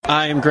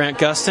I am Grant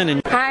Gustin.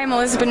 And Hi, I'm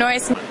Elizabeth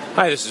Noyce.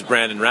 Hi, this is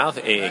Brandon Routh,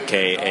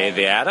 a.k.a.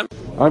 The Atom.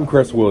 I'm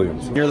Chris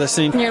Williams. You're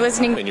listening. And you're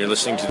listening. And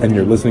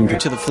you're listening to...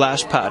 to the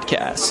Flash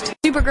Podcast.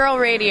 Supergirl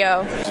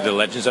Radio. To the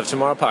Legends of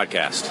Tomorrow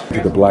Podcast.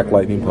 To the Black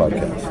Lightning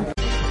Podcast.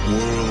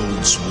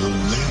 Worlds will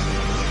live.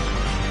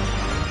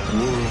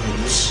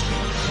 Worlds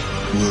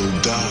will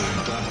die.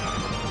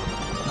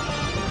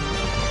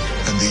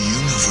 And the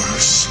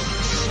universe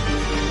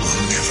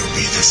will never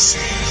be the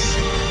same.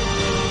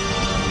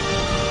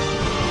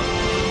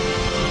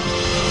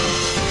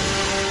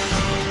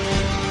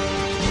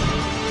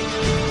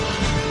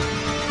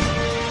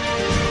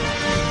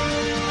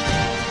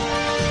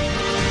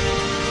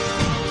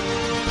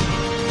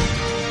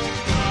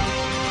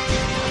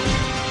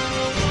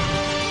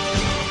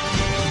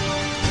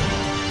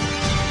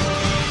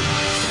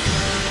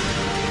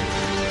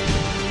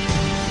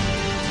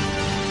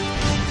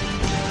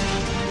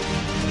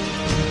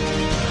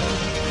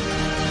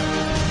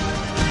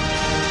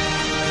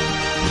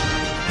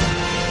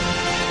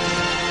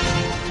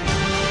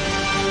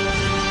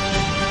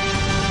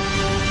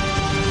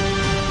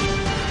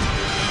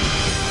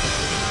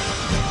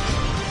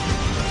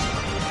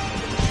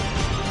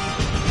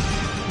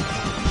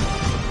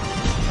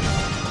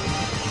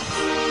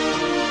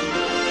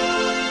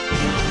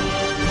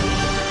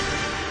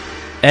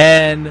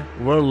 And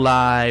we're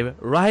live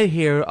right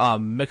here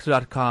on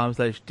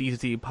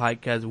Mixer.com/DCT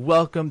Podcast.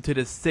 Welcome to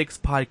the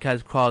 6th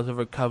podcast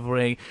crossover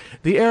covering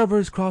the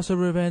Arrowverse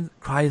crossover event,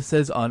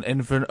 Crisis on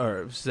Infinite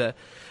Earths.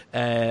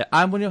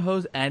 I'm one of your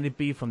hosts, Andy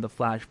B. from the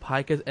Flash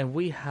Podcast, and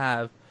we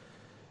have,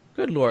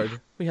 good lord,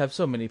 we have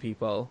so many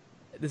people.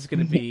 This is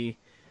going to be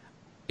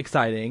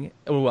exciting,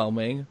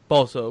 overwhelming, but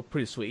also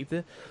pretty sweet.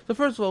 So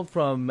first of all,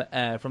 from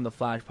the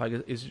Flash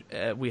Podcast, is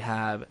we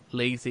have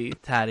Lacey,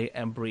 Taddy,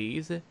 and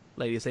Breeze.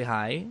 Ladies, say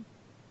hi.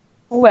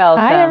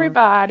 Welcome. Hi,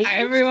 everybody. Hi,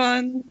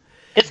 everyone.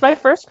 It's my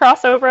first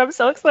crossover. I'm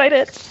so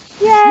excited.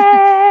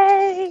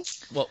 Yay!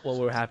 Well,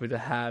 we're happy to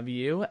have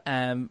you.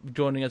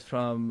 Joining us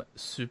from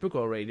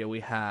Supergirl Radio,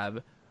 we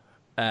have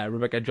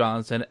Rebecca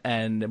Johnson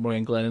and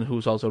Morgan Glennon,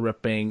 who's also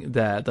ripping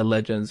the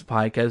Legends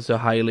podcast. So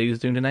how are you ladies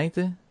doing tonight?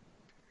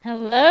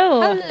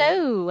 Hello.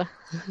 Hello.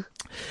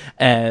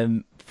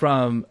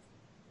 From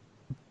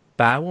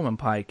Batwoman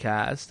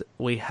podcast,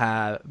 we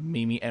have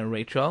Mimi and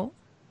Rachel.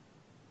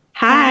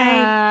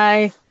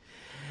 Hi.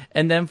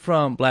 And then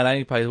from Black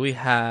Lightning Podcast, we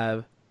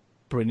have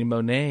Brittany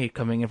Monet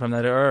coming in from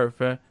Another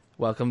Earth.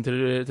 Welcome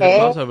to the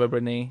crossover,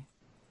 Brittany.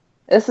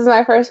 This is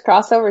my first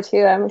crossover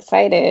too. I'm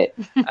excited.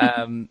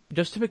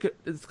 Just to make a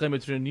disclaimer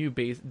to the new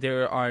base,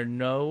 there are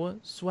no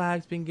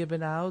swags being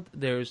given out.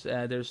 There's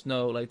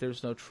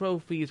no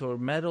trophies or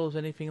medals,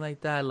 anything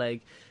like that.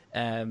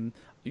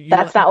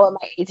 That's not what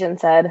my agent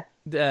said.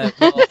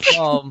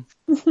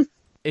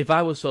 If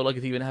I was so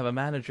lucky to even have a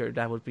manager,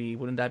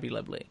 wouldn't that be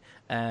lovely?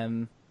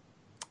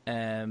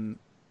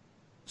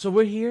 So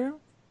we're here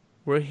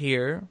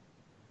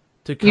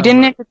to cover... You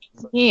didn't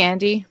introduce me,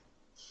 Andy.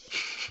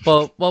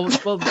 Well,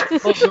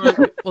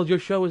 your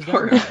show is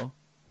done now.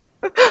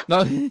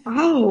 No.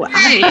 Oh,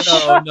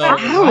 No.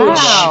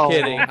 Wow.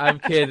 I'm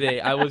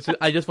kidding.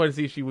 I just wanted to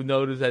see if she would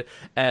notice that.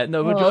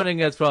 We're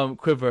joining us from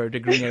Quiver, the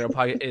Green Arrow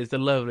Podcast, is the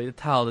lovely, the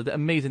talented, the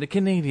amazing, the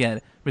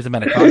Canadian, Mr.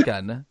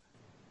 Manakakan.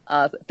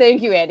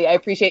 Thank you, Andy. I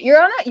appreciate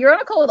you're on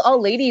a call with all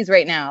ladies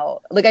right now.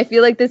 I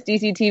feel like this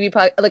DC TV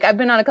I've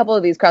been on a couple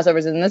of these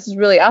crossovers, and this is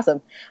really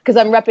awesome because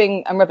I'm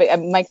repping.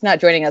 Mike's not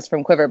joining us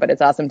from Quiver, but it's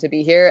awesome to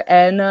be here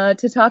and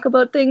to talk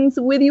about things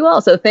with you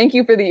all. So thank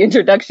you for the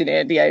introduction,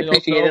 Andy. I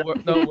appreciate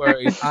it. No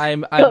worries.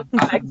 I'm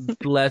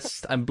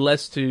blessed. I'm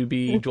blessed to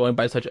be joined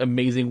by such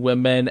amazing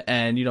women,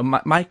 and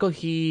Michael.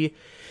 He's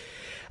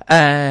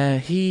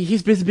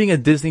busy being a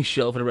Disney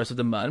shill for the rest of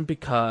the month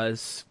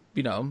because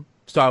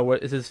Star Wars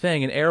is his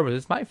thing, and Arrowverse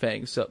is my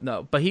thing. So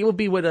no, but he will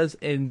be with us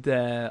on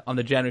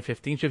the January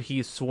 15th trip.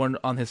 He's sworn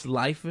on his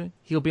life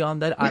he'll be on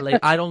that.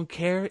 I don't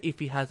care if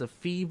he has a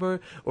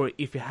fever or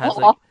if he has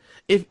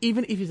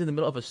even if he's in the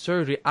middle of a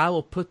surgery, I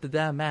will put the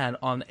damn man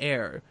on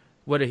air,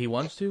 whether he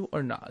wants to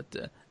or not.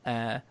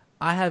 I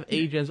have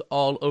agents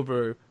all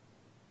over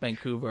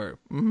Vancouver.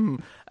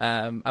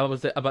 I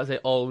was about to say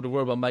all over the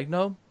world, but I'm like,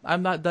 no,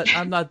 I'm not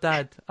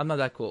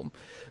that cool.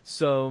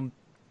 So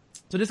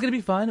this is going to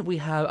be fun. We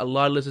have a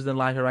lot of listeners in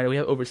live right now. We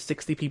have over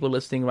 60 people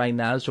listening right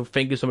now. So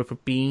thank you so much for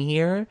being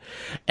here.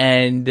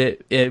 And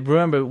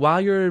remember,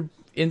 while you're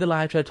in the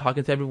live chat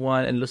talking to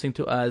everyone and listening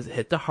to us,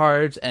 hit the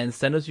hearts and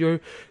send us your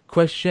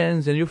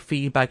questions and your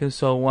feedback and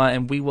so on.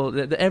 And we will,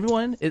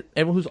 everyone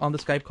who's on the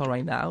Skype call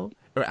right now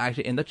are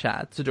actually in the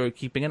chat. So they're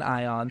keeping an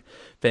eye on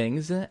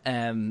things.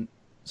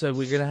 So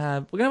we're gonna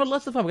have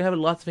lots of fun. We're gonna have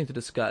lots of things to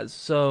discuss.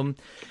 So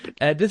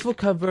this will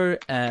cover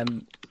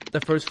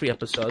the first 3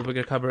 episodes. We're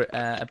gonna cover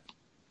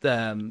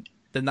the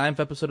 9th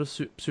episode of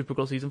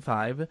Supergirl Season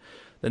 5,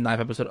 the 9th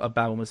episode of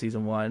Batwoman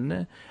Season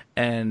 1,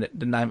 and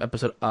the 9th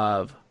episode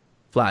of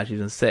Flash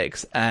Season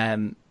 6.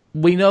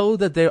 We know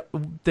that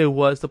there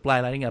was the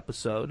Black Lightning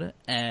episode,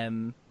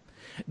 and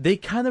they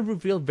kind of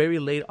revealed very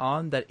late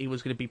on that it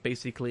was going to be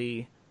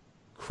basically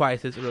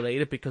crisis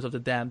related because of the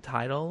damn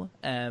title.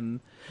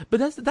 But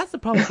that's the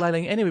problem with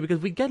Lightning anyway,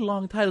 because we get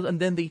long titles and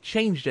then they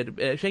change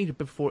it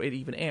before it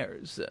even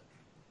airs.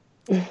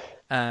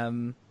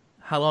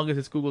 How long is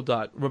this Google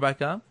Doc,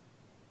 Rebecca?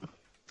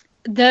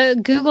 The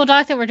Google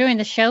Doc that we're doing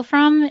the show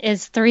from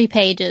is 3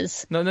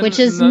 pages, which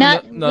is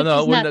nothing.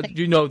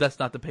 You know that's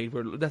not the page.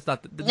 That's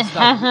not.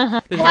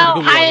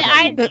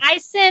 I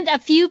sent a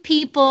few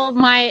people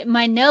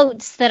my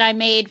notes that I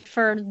made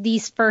for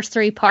these first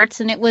 3 parts,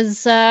 and it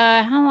was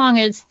how long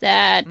is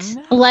that?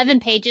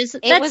 11 pages.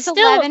 It was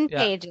 11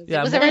 pages.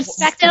 Yeah, it was a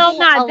respectable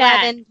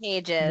 11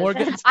 pages.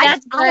 I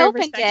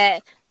opened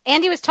it.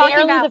 Andy was talking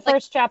about the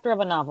first chapter of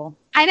a novel.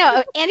 I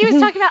know. Andy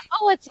was talking about,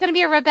 it's going to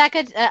be a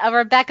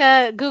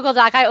Rebecca Google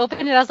Doc. I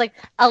opened it. I was like,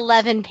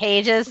 11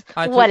 pages.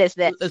 What is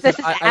this? This is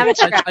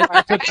amateur.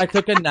 I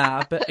took a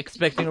nap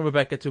expecting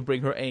Rebecca to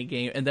bring her A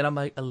game, and then I'm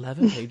like,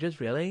 11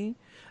 pages, really?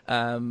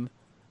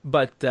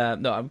 But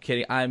no, I'm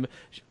kidding.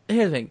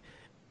 Here's the thing.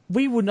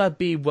 We would not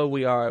be what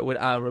we are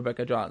without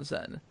Rebecca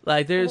Johnson.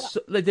 Like,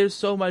 there's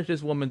so much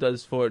this woman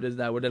does for this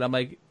network that I'm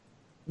like,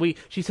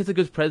 she sets a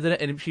good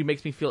president, and she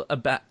makes me feel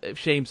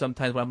shame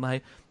sometimes when I'm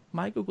like,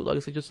 my Google Doc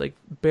is just like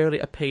barely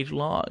a page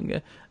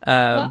long.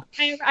 Well,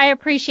 I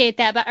appreciate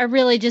that, but I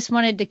really just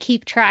wanted to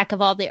keep track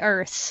of all the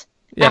Earths.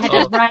 Yeah. I had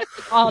to write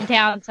them all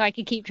down so I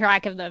could keep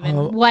track of them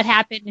and what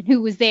happened and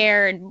who was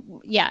there,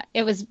 and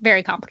it was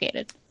very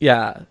complicated.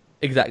 Yeah,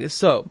 exactly.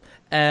 So,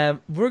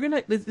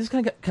 this is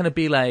kind of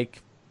be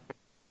like,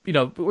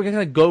 we're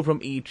gonna go from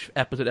each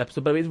episode,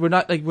 but we're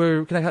not like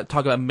we're gonna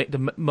talk about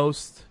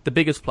the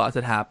biggest plots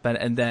that happen,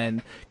 and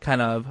then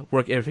kind of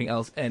work everything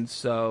else in.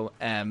 So,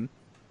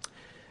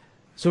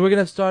 so we're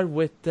gonna start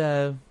with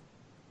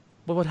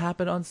what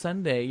happened on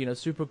Sunday.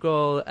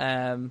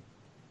 Supergirl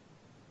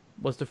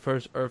was the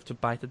first Earth to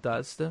bite the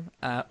dust.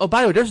 By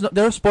the way,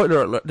 there are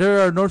spoiler alert.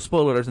 There are no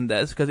spoilers in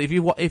this, because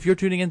if you're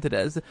tuning into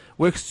this,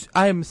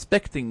 I am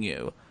expecting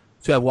you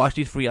to have watched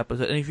these 3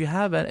 episodes, and if you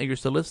haven't and you're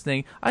still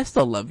listening, I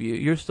still love you.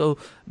 You're still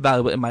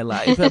valuable in my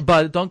life.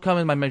 But don't come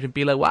in my mention and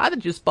be like, why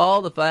did you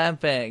spoil the damn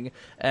thing?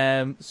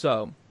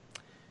 So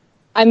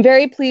I'm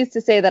very pleased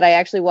to say that I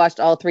actually watched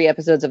all 3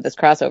 episodes of this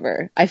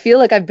crossover. I feel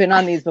like I've been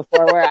on these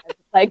before where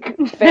I've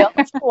failed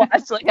to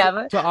watch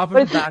To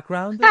offer the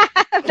background,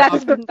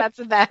 that's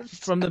the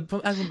best. From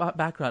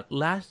background,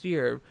 last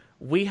year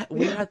we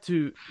had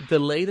to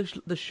delay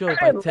the show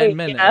by 10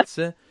 minutes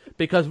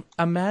because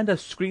Amanda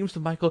screams to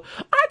Michael,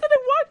 "I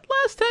didn't watch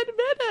last 10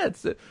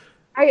 minutes."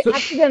 I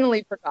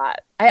accidentally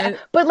forgot.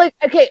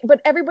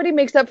 But everybody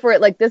makes up for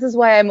it. Like, this is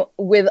why I'm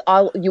with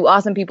all you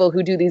awesome people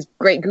who do these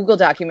great Google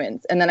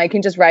documents, and then I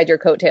can just ride your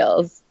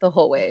coattails the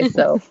whole way.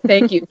 So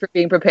thank you for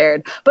being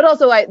prepared. But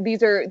also,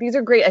 these are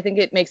great. I think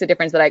it makes a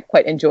difference that I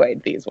quite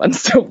enjoyed these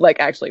ones to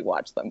actually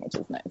watch them, which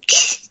is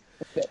nice.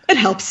 It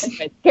helps.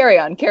 Okay, carry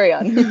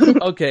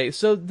on. Okay,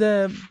 so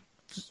the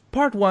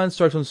part 1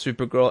 starts on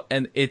Supergirl,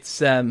 and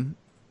it's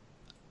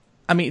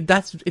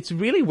it's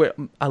really where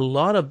a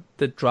lot of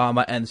the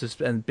drama ends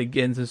and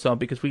begins and so on,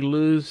 because we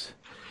lose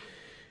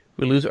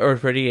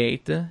Earth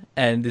 38,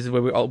 and this is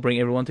where we all bring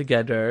everyone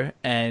together,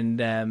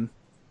 and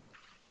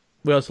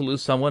we also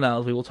lose someone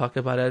else. We will talk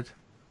about it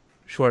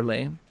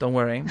shortly. Don't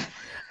worry.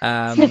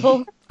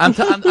 I'm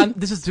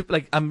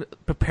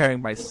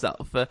preparing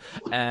myself.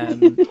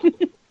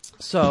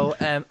 So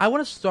I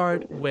want to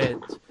start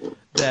with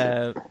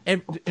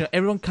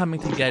everyone coming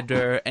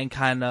together and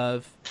kind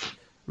of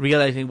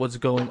realizing what's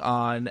going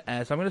on. So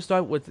I'm going to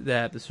start with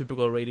the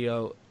Supergirl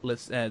radio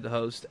list, the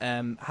host.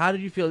 How did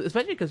you feel,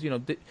 especially because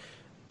this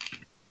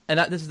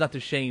is not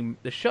to shame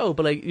the show,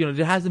 but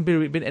there hasn't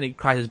been any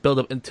crisis build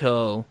up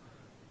until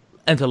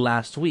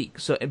last week.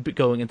 So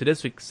going into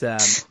this week's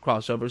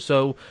crossover.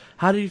 So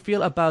how did you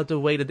feel about the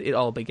way that it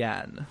all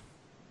began?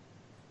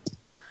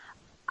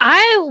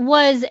 I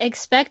was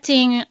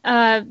expecting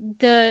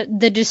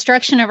the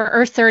destruction of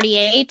Earth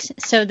 38,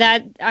 so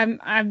that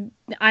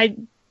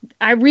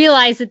I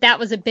realized that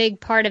was a big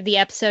part of the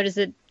episode, is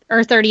that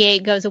Earth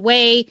 38 goes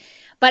away.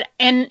 But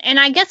and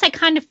I guess I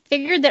kind of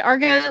figured that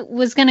Argo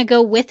was going to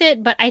go with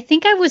it, but I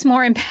think I was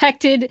more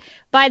impacted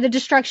by the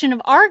destruction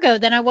of Argo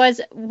than I was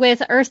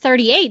with Earth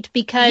 38,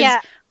 because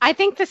I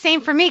think the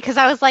same for me, because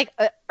I was like,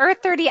 Earth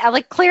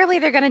 38, clearly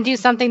they're going to do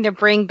something to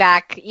bring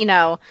back,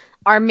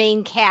 our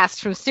main cast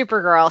from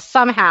Supergirl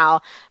somehow,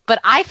 but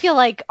I feel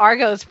like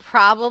Argo's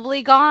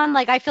probably gone.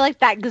 I feel like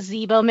that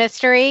gazebo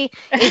mystery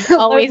is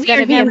always going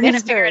to be a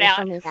mystery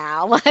for me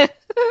now.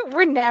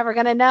 We're never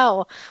going to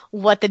know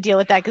what the deal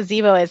with that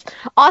gazebo is.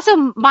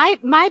 Also,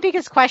 my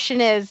biggest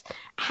question is,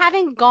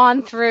 having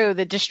gone through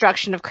the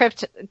destruction of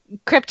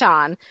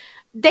Krypton,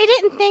 they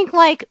didn't think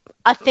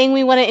a thing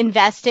we want to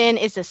invest in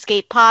is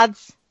escape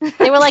pods.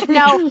 They were like,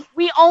 no,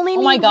 we only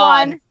need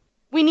one.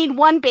 We need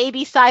one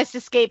baby-sized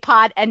escape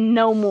pod and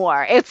no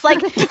more. It's like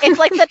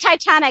the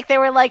Titanic. They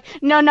were like,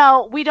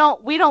 no, we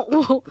don't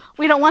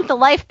want the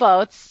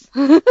lifeboats.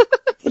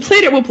 Let's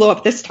say it will blow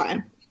up this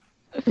time.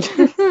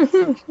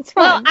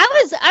 Well, I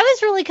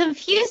was really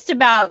confused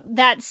about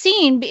that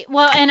scene.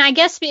 Well, and I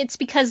guess it's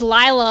because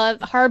Lila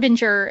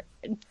Harbinger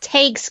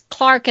takes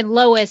Clark and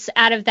Lois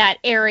out of that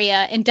area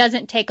and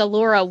doesn't take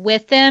Allura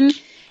with them.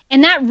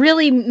 And that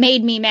really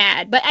made me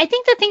mad. But I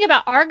think the thing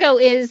about Argo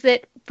is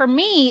that, for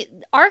me,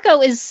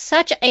 Argo is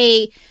such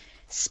a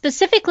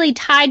specifically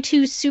tied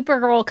to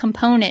Supergirl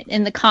component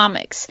in the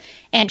comics.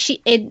 And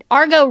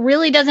Argo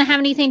really doesn't have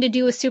anything to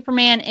do with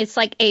Superman. It's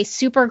like a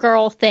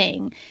Supergirl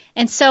thing.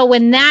 And so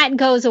when that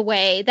goes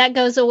away,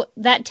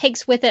 that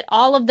takes with it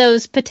all of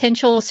those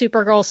potential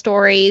Supergirl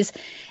stories.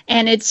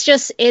 And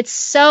it's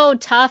so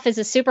tough as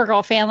a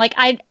Supergirl fan. Like,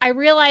 I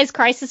realize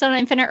Crisis on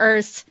Infinite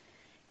Earths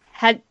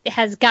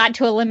has got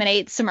to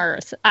eliminate some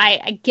Earth.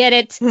 I get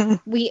it.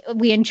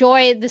 We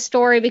enjoy the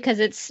story because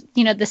it's,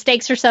 the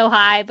stakes are so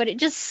high, but it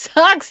just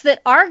sucks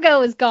that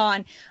Argo is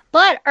gone.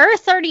 But Earth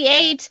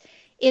 38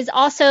 is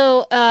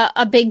also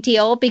a big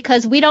deal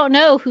because we don't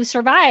know who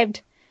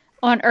survived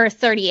on Earth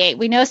 38.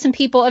 We know some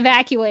people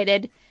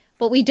evacuated,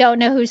 but we don't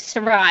know who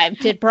survived.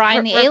 Did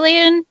Brian the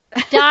alien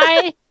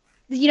die?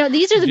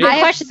 These are the big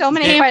questions. So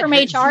many from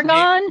HR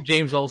gone.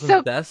 James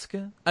Olsen's desk.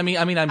 I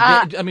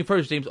mean,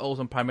 first James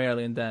Olsen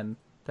primarily, and then.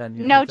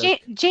 No,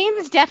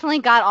 James definitely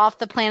got off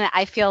the planet.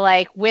 I feel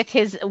like with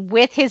his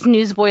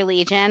Newsboy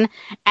Legion,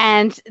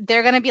 and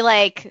they're gonna be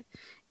like,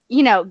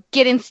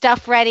 getting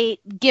stuff ready,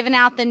 giving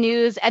out the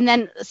news, and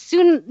then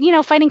soon,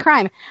 fighting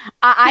crime.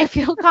 I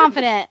feel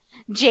confident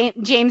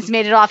James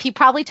made it off. He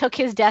probably took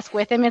his desk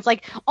with him. It's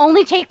like,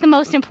 only take the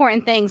most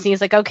important things. And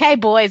he's like, okay,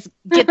 boys,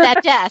 get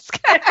that desk.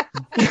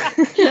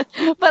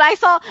 But I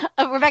saw,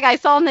 Rebecca, I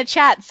saw in the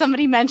chat,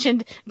 somebody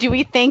mentioned, do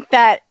we think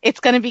that it's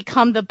going to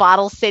become the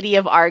bottle city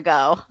of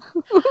Argo?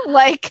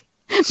 Like,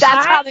 that's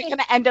how they're going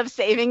to end up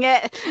saving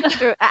it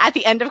at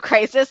the end of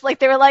Crisis. Like,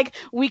 they were like,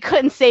 we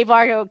couldn't save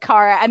Argo,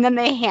 Kara. And then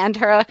they hand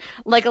her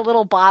like a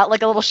little bottle,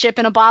 like a little ship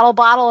in a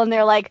bottle. And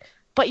they're like,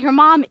 but your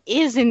mom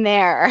is in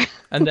there.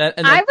 And then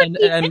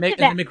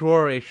Mick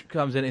Rory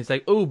comes in and he's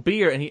like, "Oh,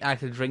 beer," and he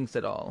actually drinks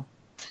it all.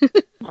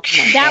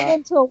 That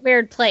went to a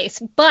weird place,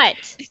 but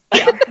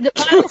the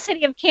Bottle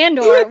City of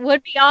Kandor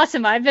would be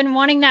awesome. I've been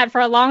wanting that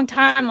for a long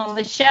time on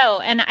the show,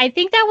 and I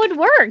think that would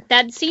work.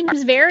 That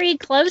seems very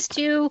close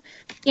to,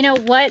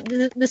 what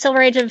the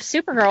Silver Age of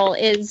Supergirl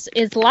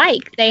is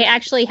like. They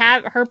actually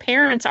her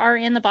parents are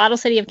in the Bottle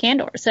City of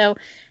Kandor, so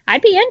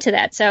I'd be into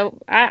that. So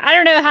I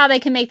don't know how they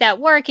can make that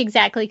work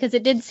exactly, because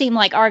it did seem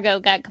like Argo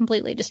got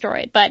completely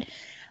destroyed, but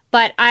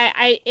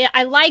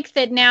I like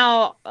that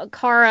now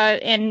Kara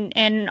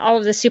and all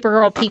of the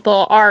Supergirl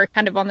people are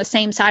kind of on the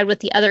same side with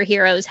the other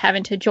heroes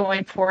having to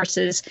join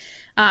forces.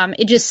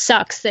 It just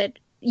sucks that,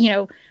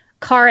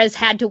 Kara's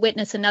had to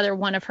witness another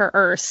one of her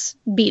Earths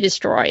be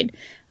destroyed.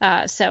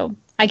 So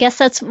I guess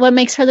that's what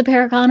makes her the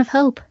paragon of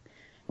hope.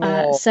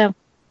 I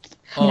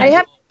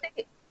have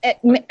to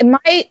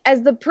say,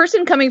 as the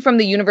person coming from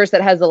the universe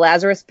that has the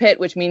Lazarus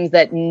Pit, which means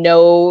that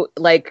no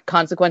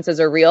consequences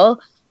are real,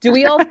 do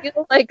we all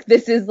feel like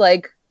this is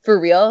for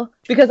real?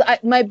 Because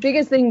my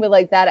biggest thing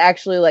with that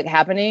actually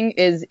happening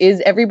is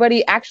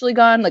everybody actually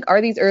gone? Are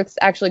these Earths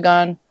actually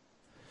gone?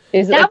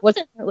 That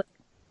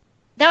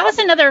was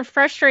another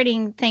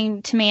frustrating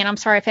thing to me, and I'm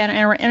sorry if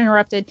I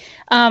interrupted.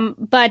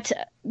 But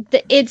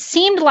it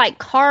seemed like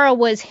Kara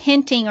was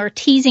hinting or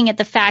teasing at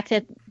the fact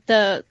that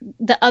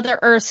the other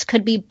Earths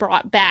could be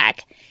brought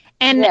back.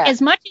 And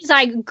as much as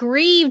I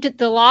grieved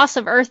the loss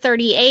of Earth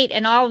 38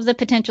 and all of the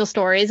potential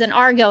stories, and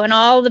Argo and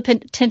all the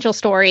potential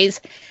stories,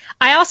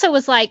 I also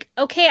was like,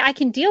 okay, I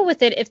can deal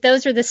with it if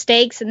those are the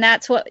stakes and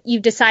that's what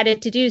you've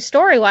decided to do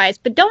story-wise,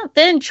 but don't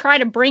then try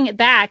to bring it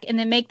back and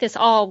then make this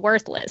all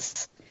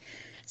worthless.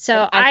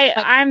 So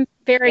I'm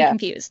very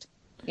confused.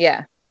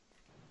 Yeah.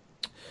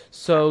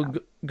 So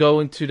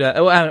going to that,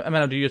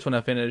 Amanda, do you just want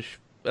to finish?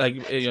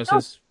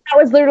 Since... That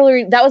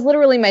was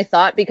literally my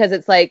thought, because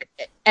it's like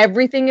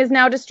everything is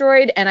now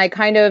destroyed, and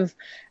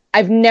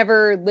I've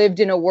never lived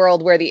in a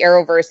world where the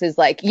Arrowverse is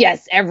like,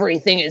 yes,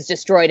 everything is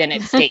destroyed and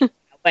it stays that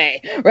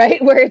way,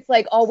 right? Where it's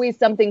like always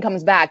something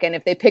comes back, and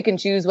if they pick and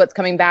choose what's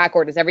coming back,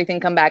 or does everything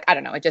come back? I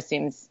don't know. It just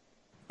seems,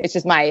 it's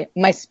just my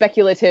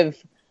speculative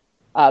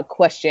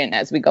question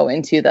as we go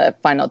into the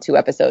final 2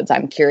 episodes.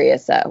 I'm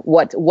curious,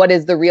 what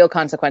is the real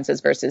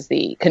consequences versus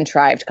the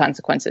contrived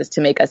consequences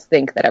to make us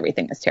think that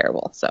everything is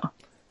terrible? So.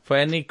 For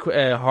any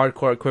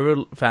hardcore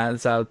Quiver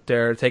fans out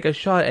there, take a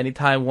shot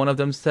anytime one of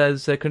them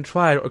says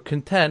contrived or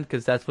content,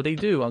 because that's what they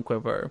do on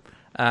Quiver.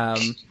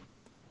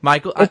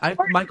 Michael,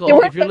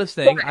 Michael, if you're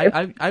listening,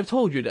 I've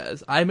told you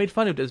this. I made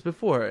fun of this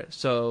before,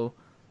 so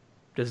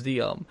just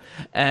deal.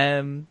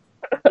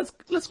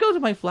 Let's go to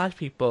my Flash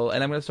people,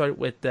 and I'm going to start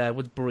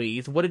with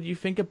Breeze. What did you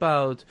think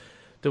about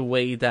the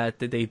way that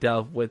they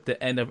dealt with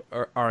the end of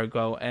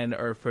Argo and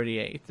Earth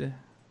 38?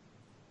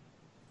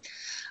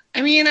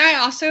 I mean, I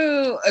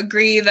also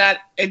agree that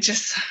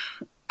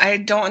I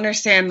don't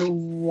understand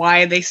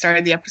why they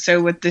started the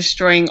episode with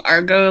destroying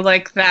Argo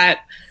like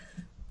that.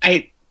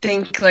 I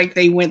think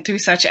they went through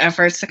such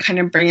efforts to kind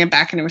of bring it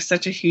back, and it was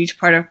such a huge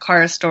part of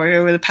Kara's story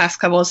over the past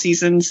couple of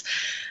seasons.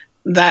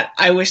 that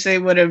I wish they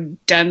would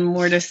have done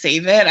more to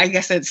save it. I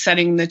guess it's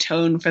setting the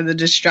tone for the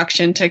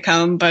destruction to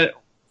come, but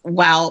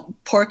wow,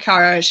 poor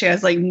Kara, she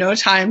has like no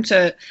time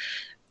to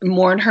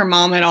mourn her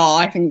mom at all.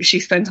 I think she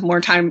spends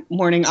more time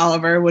mourning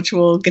Oliver, which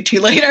we'll get to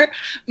later.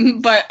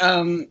 But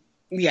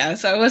yeah,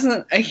 so I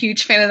wasn't a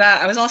huge fan of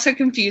that. I was also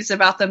confused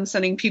about them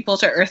sending people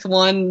to Earth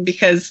 1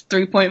 because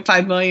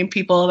 3.5 million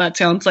people, that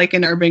sounds like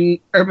an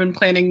urban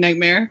planning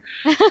nightmare.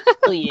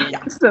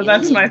 So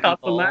that's my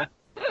thoughts on that.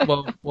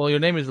 Well, your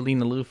name is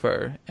Lena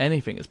Luthor.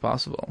 Anything is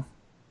possible.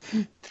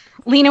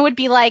 Lena would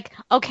be like,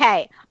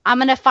 okay, I'm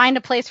going to find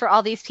a place for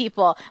all these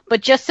people,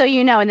 but just so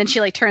you know, and then she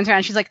like turns around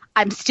and she's like,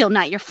 I'm still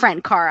not your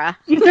friend, Kara.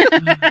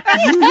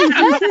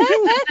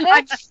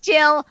 I'm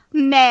still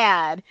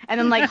mad. And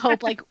then like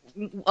Hope like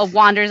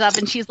wanders up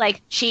and she's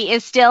like, she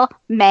is still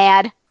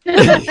mad. From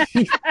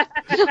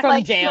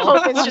like, jail.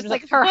 Hope is just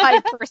like her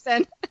hype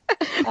person.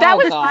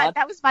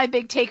 That was my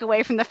big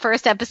takeaway from the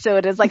first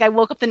episode is like I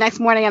woke up the next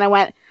morning and I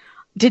went,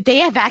 did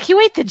they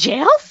evacuate the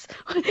jails?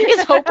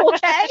 Is Hope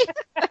okay?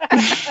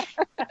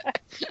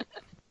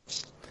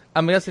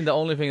 I'm guessing the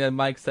only thing that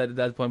Mike said at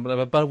that point,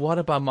 but what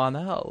about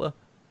Mon-El?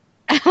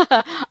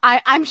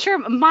 I'm sure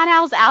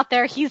Mon-El's out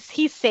there. He's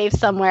safe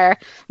somewhere,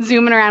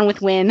 zooming around with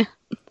Wynn.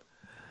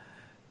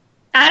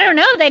 I don't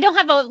know. They don't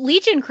have a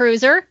Legion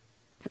cruiser.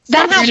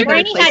 That's true.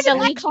 Brainy Had a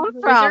Legion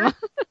Legion from.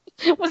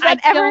 Was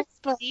that ever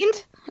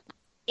explained?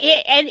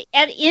 And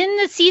in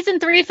the season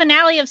 3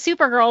 finale of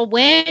Supergirl,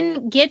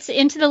 Wynn gets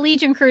into the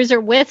Legion cruiser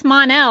with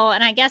Mon-El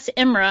and I guess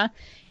Imra,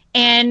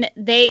 and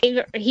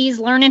he's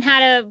learning how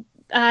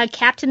to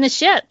captain the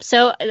ship.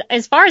 So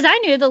as far as I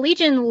knew, the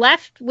Legion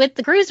left with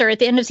the cruiser at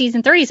the end of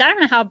season 3. So I don't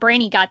know how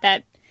Brainy got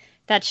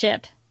that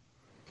ship.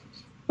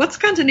 What's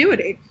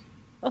continuity?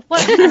 Good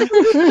question.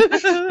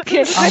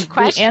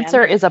 The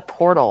answer is a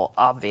portal,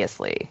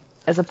 obviously.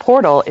 As a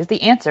portal is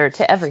the answer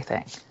to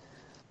everything.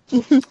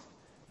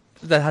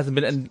 That hasn't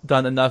been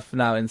done enough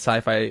now in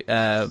sci-fi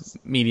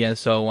media and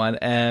so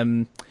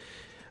on.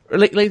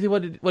 Lacey,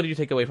 what did you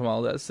take away from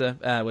all this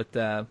with?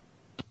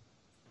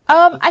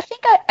 I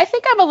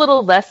think I'm a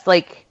little less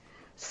like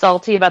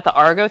salty about the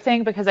Argo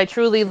thing because I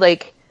truly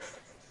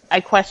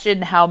I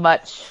question how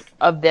much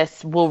of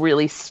this will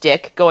really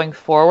stick going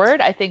forward.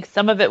 I think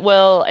some of it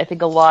will. I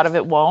think a lot of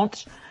it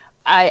won't.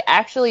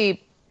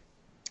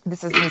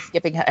 This is me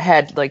skipping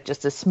ahead like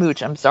just a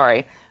smooch. I'm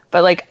sorry.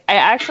 But I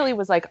actually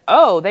was like,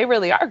 oh, they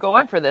really are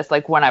going for this.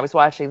 Like when I was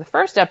watching the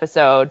first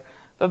episode,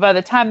 but by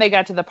the time they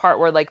got to the part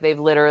where they've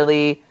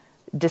literally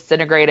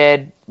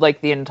disintegrated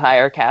the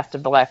entire cast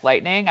of Black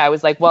Lightning, I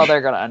was like, well, they're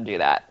going to undo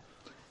that.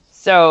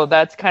 So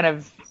that's kind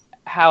of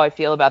how I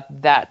feel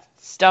about that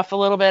stuff a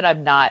little bit.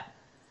 I'm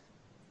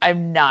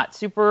not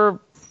super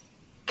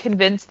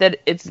convinced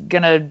that it's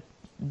going to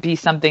be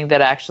something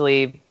that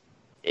actually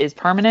is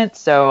permanent.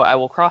 So I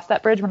will cross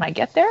that bridge when I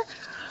get there.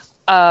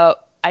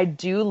 I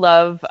do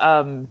love,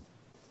 I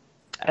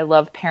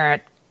love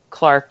Parent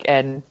Clark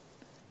and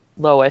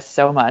Lois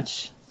so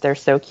much. They're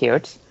so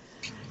cute.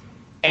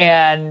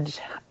 And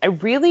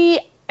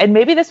and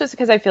maybe this was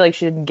because I feel like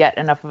she didn't get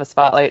enough of a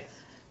spotlight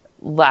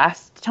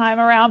last time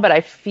around, but I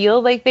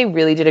feel like they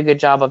really did a good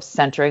job of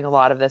centering a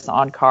lot of this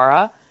on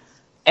Kara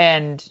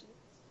and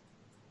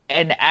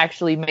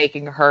actually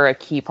making her a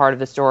key part of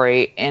the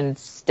story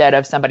instead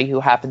of somebody who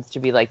happens to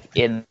be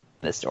in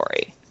the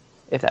story,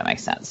 if that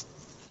makes sense.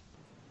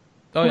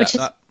 Oh,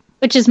 yeah.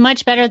 Which is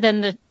much better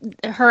than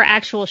her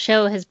actual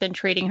show has been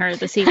treating her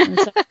this season.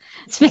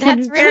 So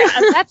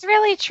that's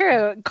really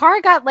true.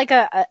 Kara got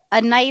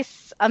a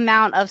nice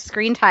amount of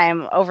screen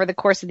time over the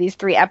course of these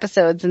 3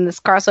 episodes in this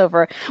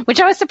crossover, which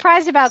I was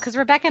surprised about because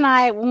Rebecca and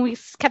I, when we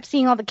kept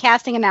seeing all the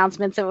casting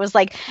announcements, it was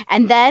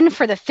and then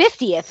for the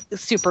 50th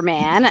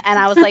Superman, and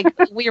I was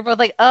we were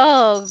both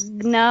oh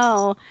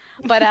no,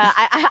 but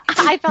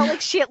I felt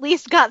like she at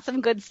least got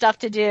some good stuff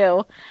to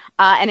do.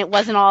 And it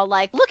wasn't all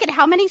look at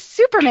how many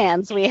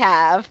Supermans we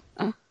have.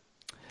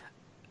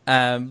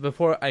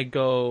 Before I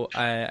go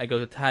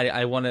to Taddy,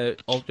 I want to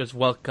just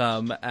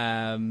welcome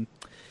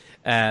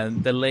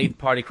the late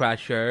Party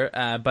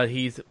Crasher, but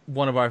he's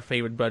one of our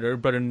favorite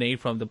Brother Nate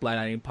from the Black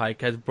Lightning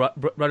podcast.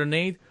 Brother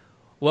Nate,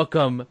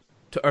 welcome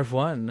to Earth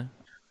 1.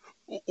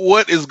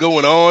 What is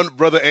going on,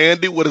 Brother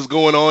Andy? What is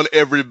going on,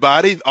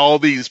 everybody? All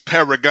these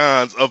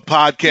paragons of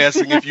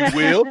podcasting, if you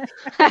will.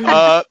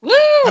 Oh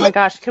my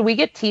gosh, can we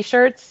get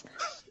T-shirts?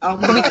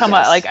 Can we come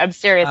up? I'm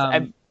serious.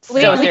 I'm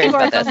so serious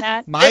about this.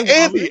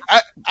 Hey, Andy,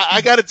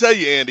 I got to tell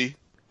you, Andy,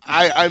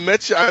 I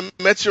met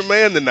your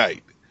man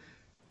tonight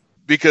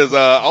because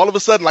all of a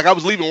sudden, I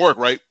was leaving work,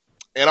 right,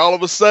 and all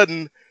of a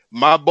sudden,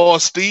 my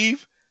boss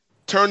Steve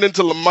turned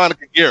into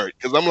LaMonica Garrett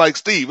because I'm like,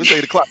 Steve, it's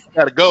 8:00, I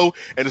gotta go,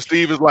 and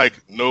Steve is like,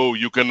 no,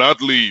 you cannot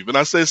leave, and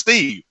I said,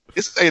 Steve,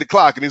 it's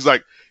 8:00, and he's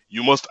like,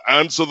 you must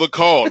answer the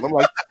call. And I'm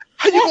like,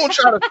 how you gonna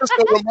try to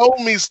Cisco remote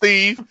me,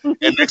 Steve?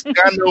 And next thing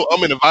I know,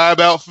 I'm in a Vibe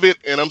outfit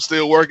and I'm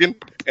still working,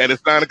 and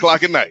it's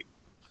 9:00 at night.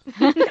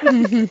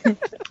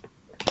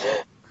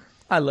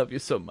 I love you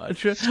so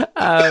much. But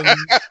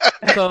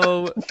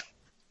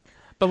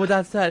with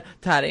that said,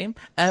 Taddy,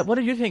 what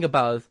did you think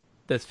about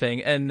this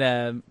thing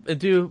and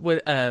do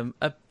with a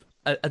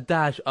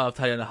dash of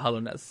Tatiana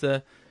hollowness.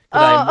 Do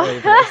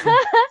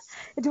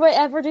I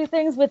ever do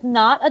things with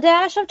not a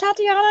dash of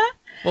Tatiana?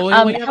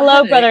 Well,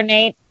 hello, brother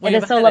Nate. It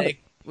is so lovely.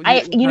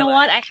 You know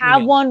what? I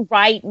have one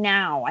right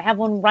now.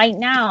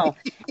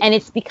 And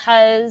it's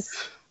because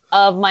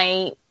of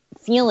my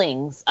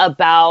feelings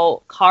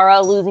about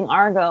Kara losing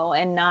Argo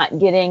and not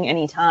getting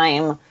any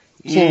time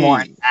to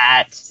mourn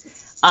that.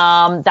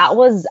 That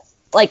was,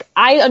 like,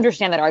 I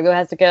understand that Argo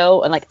has to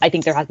go, and, like, I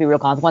think there has to be real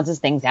consequences.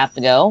 Things have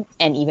to go,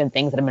 and even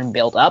things that have been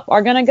built up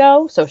are gonna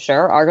go. So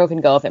sure, Argo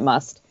can go if it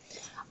must.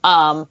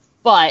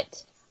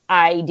 But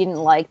I didn't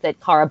like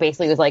that Kara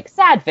basically was like,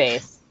 sad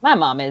face, my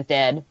mom is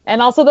dead.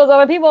 And also those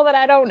other people that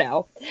I don't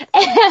know.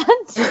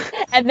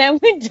 And then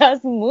we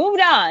just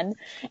moved on.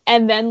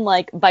 And then,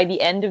 like, by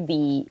the end of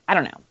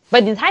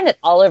by the time that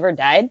Oliver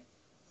died,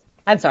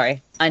 I'm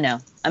sorry, I know,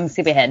 I'm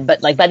skipping ahead,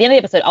 but, like, by the end of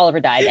the episode, Oliver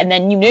died, and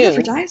then you knew.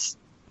 Oliver dies?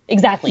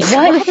 Exactly.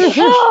 What?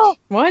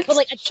 What? But,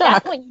 like, at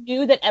that point, you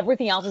knew that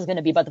everything else was going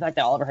to be about the fact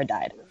that Oliver had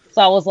died.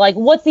 So I was like,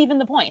 what's even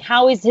the point?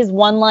 How is his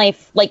one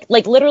life, like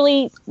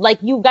literally, like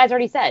you guys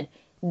already said,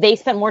 they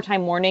spent more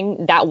time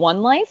mourning that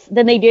one life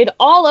than they did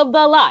all of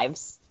the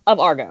lives of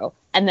Argo.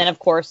 And then, of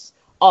course,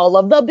 all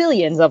of the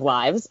billions of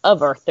lives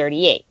of Earth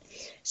 38.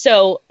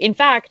 So, in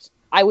fact,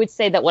 I would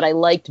say that what I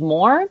liked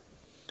more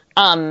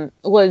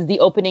was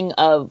the opening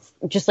of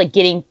just, like,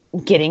 getting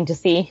to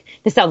see,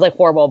 this sounds like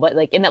horrible, but,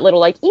 like, in that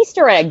little, like,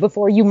 Easter egg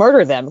before you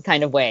murder them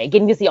kind of way,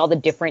 getting to see all the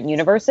different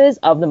universes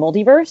of the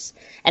multiverse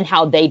and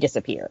how they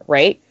disappear,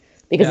 right?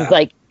 Because it's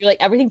like, you're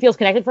like, everything feels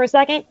connected for a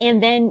second,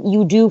 and then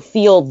you do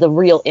feel the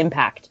real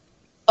impact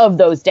of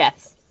those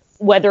deaths,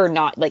 whether or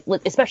not, like,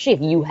 especially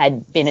if you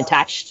had been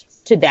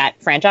attached to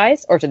that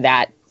franchise or to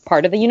that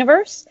part of the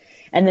universe,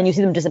 and then you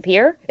see them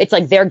disappear. It's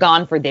like they're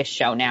gone for this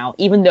show now,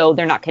 even though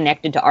they're not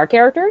connected to our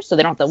characters, so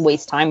they don't have to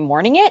waste time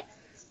mourning it.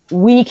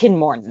 We can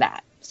mourn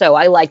that. So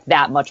I liked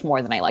that much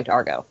more than I liked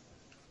Argo.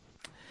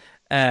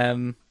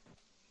 I'm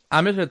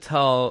just going to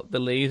tell the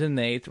ladies and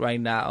Nate right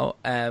now,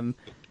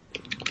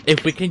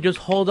 if we can just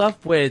hold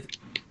off with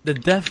the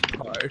death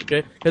part,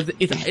 because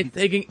it's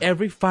taking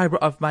every fiber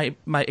of my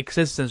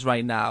existence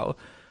right now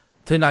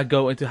to not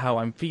go into how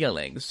I'm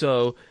feeling.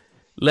 So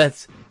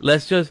let's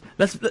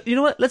you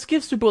know what? Let's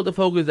give Supergirl the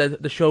focus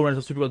that the showrunners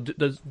of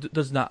Supergirl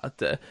does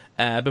not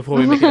before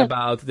we make it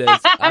about this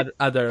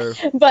other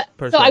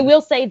person. So I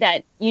will say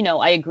that, you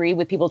know, I agree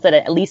with people that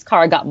at least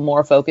Kara got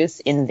more focus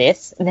in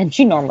this than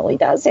she normally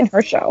does in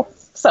her show.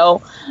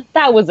 So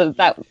that was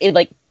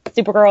like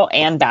Supergirl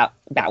and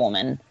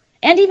Batwoman,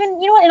 and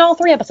even, you know what, in all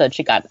 3 episodes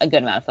she got a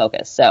good amount of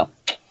focus. So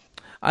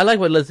I like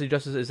what Leslie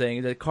Justice is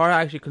saying, that Kara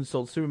actually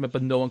consoled Superman,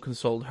 but no one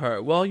consoled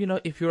her. Well, you know,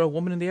 if you're a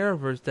woman in the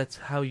Arrowverse, that's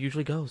how it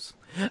usually goes.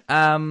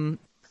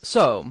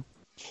 So,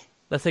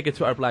 let's take it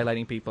to our Black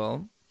Lightning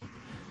people.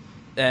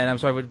 And I'm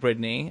sorry with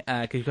Brittany,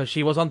 because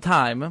she was on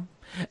time.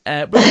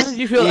 But how did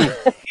you feel?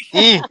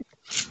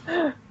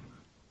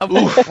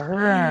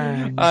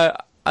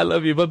 I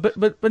love you, but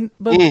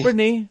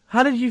Brittany,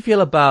 how did you feel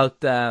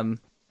about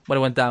what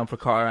went down for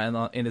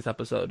Kara in this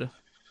episode?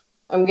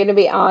 I'm going to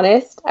be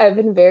honest. I've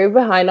been very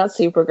behind on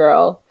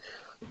Supergirl.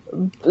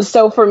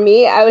 So for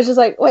me, I was just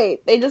like,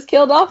 wait, they just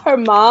killed off her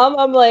mom?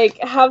 I'm like,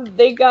 have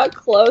they got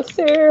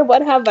closer?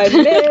 What have I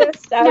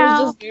missed? I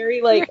was just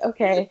very like,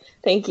 okay,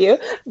 thank you.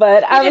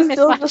 But I was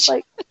still just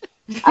like,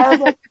 I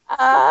was like,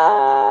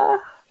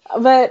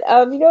 But,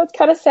 you know, it's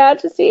kind of sad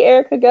to see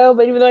Erica go.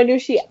 But even though I knew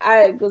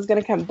I was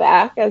going to come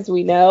back, as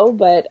we know.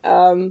 But,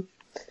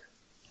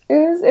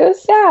 it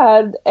was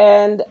sad,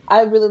 and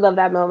I really love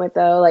that moment,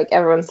 though, like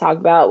everyone's talked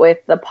about with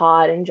the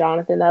pod and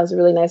Jonathan. That was a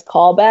really nice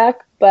callback,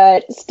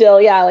 but still,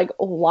 yeah, like,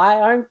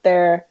 why aren't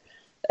there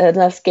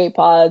enough skate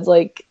pods?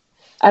 Like,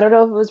 I don't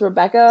know if it was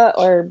Rebecca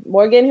or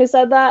Morgan who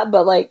said that,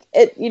 but, like,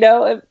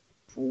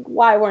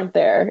 why weren't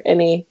there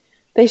any?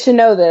 They should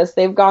know this.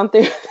 They've gone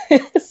through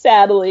this,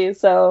 sadly,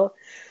 so,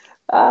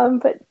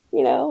 but,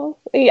 you know,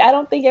 I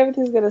don't think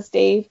everything's going to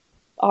stay,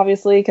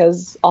 obviously,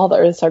 because all the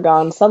Earths are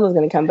gone. Someone's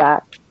going to come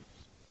back.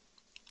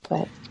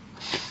 But.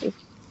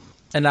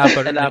 And now,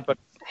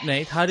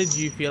 Nate, how did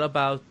you feel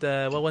about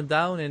what went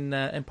down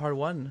in part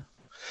 1?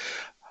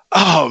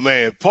 Oh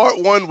man, part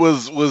 1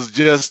 was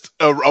just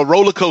a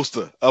roller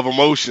coaster of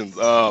emotions.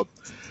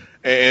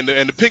 And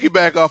to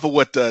piggyback off of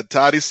what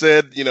Toddy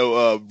said, you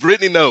know,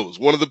 Brittany knows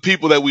one of the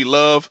people that we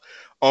love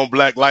on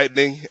Black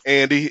Lightning,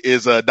 Andy,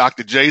 is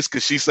Dr. Jace,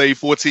 because she saved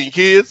 14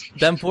 kids.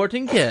 Them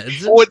 14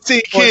 kids.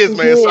 14 kids,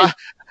 man. So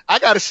I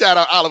got to shout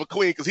out Oliver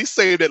Queen, because he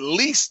saved at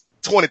least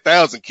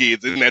 20,000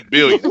 kids in that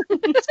billion.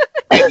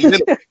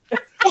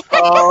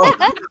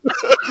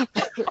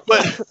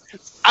 But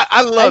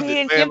I love it,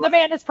 man. Give the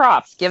man his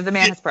props. Give the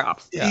man his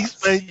props. You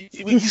saved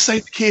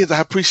the kids.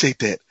 I appreciate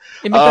that.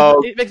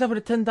 It makes up for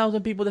the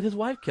 10,000 people that his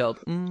wife killed.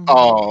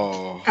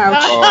 Oh.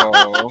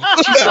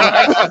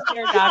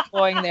 They're not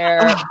going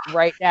there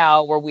right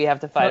now where we have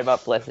to fight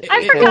about Felicity.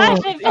 I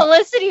forgot that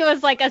Felicity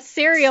was like a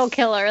serial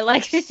killer.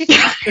 Like, wait,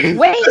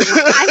 I'm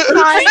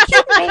sorry.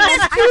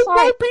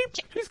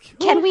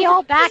 Can we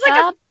all back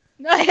up?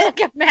 Like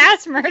a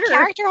mass The murderer.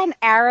 character on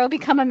Arrow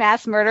become a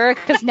mass murderer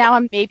because now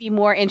I'm maybe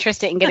more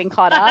interested in getting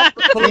caught up.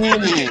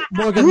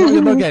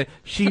 Morgan.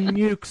 She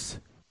nukes.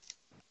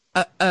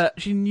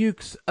 She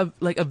nukes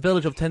a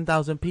village of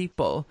 10,000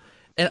 people,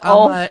 and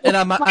I'm like,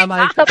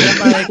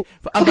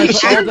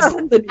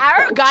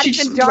 Arrow got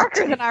even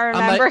darker than I I'm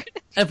remember.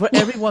 like, and for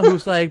everyone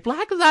who's like,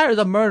 Black Lives is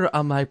a murder,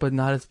 I'm like, but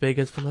not as big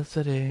as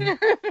Felicity.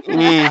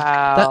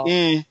 Wow.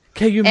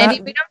 Can you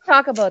Andy, we don't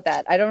talk about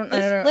that. I don't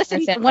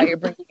understand why you're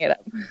bringing it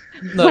up.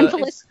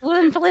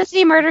 When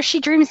Felicity murders, she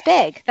dreams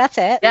big. That's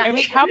it. Yeah, I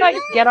mean, how about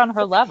you get on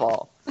her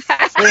level? No,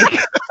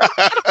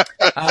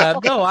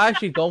 I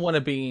actually don't want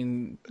to be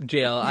in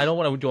jail. I don't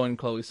want to join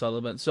Chloe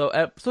Sullivan. So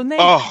Nate.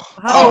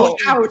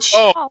 Ouch.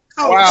 Wow.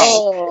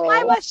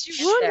 Why must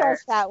you wound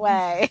us that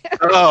way?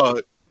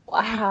 Oh,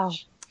 Wow.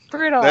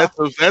 Brutal.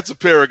 that's a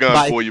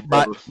paragon for you,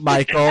 brother.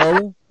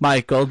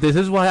 Michael, this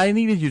is why I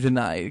needed you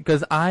tonight,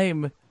 because I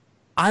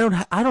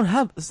don't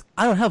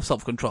have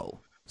self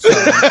control. So,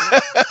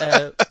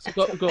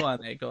 go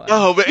on, Nate. Go on.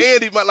 Oh, but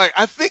Andy,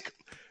 I think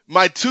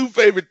my two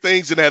favorite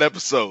things in that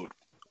episode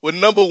were,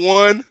 number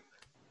one,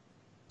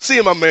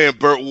 seeing my man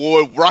Burt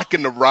Ward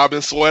rocking the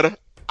Robin sweater.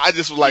 I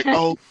just was like,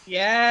 oh,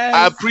 Yes.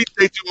 I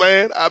appreciate you,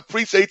 man. I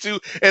appreciate you.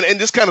 And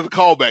just kind of the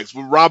callbacks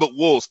with Robert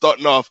Wool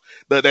starting off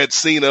that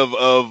scene of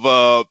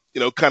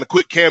kind of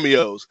quick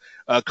cameos,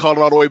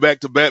 calling all the way back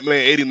to Batman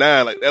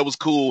 89. Like, that was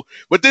cool.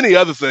 But then the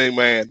other thing,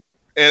 man,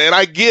 and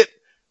I get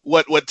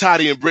what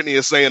Toddy and Brittany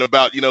are saying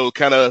about,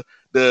 kind of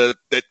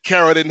that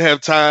Kara didn't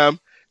have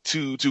time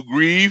to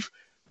grieve,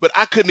 but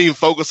I couldn't even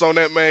focus on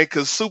that, man,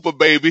 because Super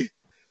Baby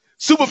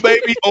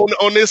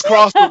on this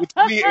crossover with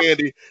me,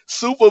 Andy,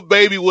 Super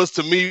Baby was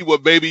to me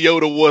what Baby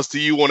Yoda was to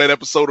you on that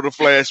episode of the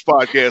Flash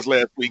podcast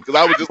last week, because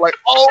I was just like,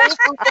 oh,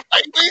 Super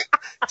Baby,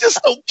 just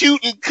so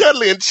cute and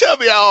cuddly and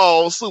chubby,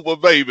 oh, Super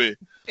Baby.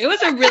 It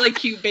was a really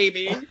cute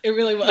baby. It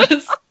really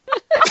was.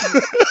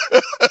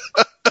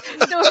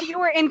 So if you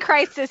were in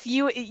crisis,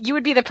 you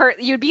would be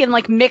you'd be in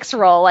like mix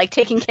role, like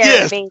taking care of the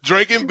Yes, baby.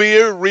 drinking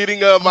beer, reading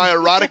my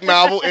erotic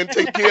novel, and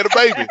taking care of the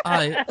baby.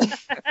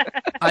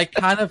 I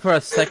kind of for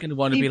a second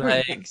wanted to be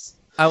like,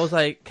 I was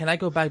like, can I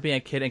go back being a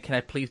kid and can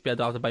I please be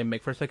adopted by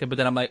Mick for a second? But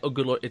then I'm like, oh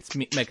good lord, it's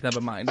me, Mick. Never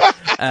mind.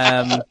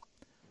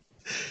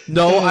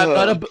 No,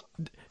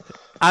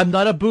 I'm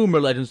not a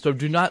boomer, Legend Storm.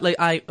 Do not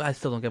I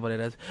still don't get what it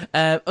is.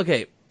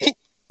 Okay.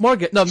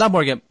 Morgan, no, not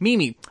Morgan.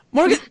 Mimi,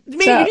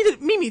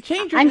 Mimi,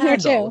 change your I'm here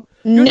handle. too.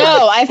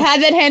 No, I've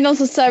had that handle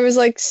since I was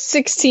like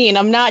 16.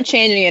 I'm not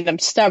changing it. I'm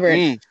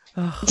stubborn.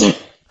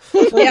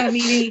 Yeah,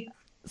 Mimi.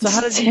 So how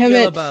did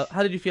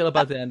you feel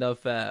about the end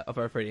of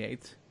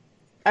R38?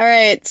 All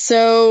right,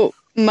 so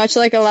much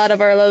like a lot of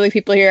our lovely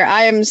people here,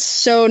 I am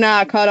so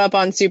not caught up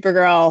on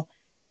Supergirl,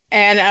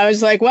 and I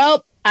was like,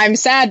 well, I'm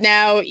sad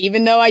now,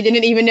 even though I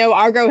didn't even know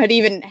Argo had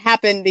even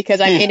happened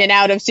because I'm in and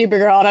out of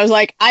Supergirl, and I was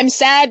like, I'm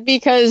sad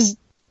because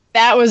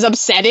that was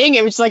upsetting.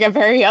 It was like a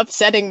very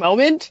upsetting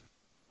moment,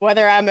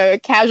 whether I'm a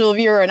casual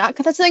viewer or not,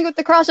 because that's the thing with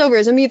the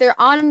crossovers. I'm either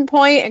on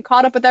point and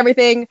caught up with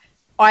everything,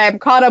 or I'm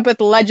caught up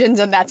with Legends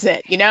and that's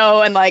it,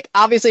 and like,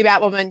 obviously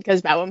Batwoman,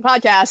 because Batwoman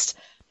podcast,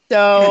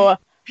 so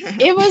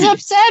it was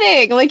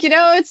upsetting. Like,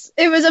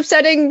 it was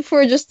upsetting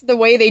for just the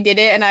way they did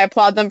it, and I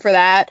applaud them for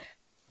that,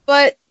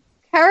 but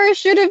Kara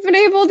should have been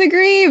able to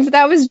grieve.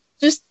 That was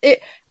just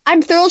it.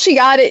 I'm thrilled she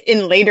got it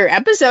in later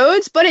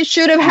episodes, but it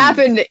should have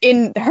happened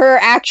in her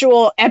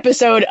actual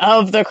episode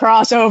of the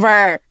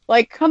crossover.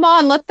 Like, come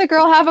on, let the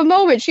girl have a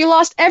moment. She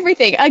lost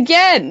everything.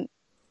 Again,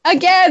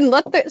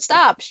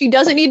 stop. She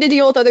doesn't need to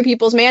deal with other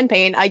people's man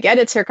pain. I get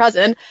it's her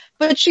cousin,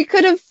 but she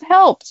could have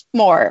helped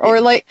more. Or,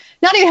 like,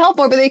 not even help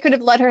more, but they could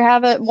have let her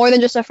have more than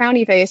just a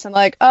frowny face. And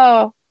like,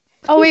 oh,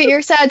 wait,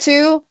 you're sad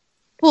too?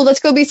 Cool,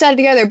 let's go be sad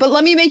together. But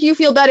let me make you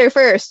feel better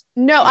first.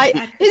 No,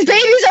 his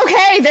baby's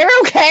okay. They're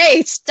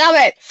okay. Stop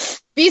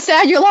it. Be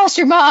sad you lost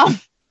your mom.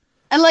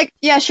 And like,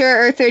 yeah, sure,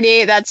 Earth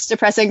 38, that's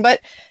depressing.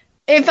 But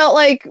it felt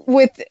like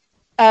with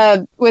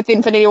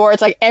Infinity War,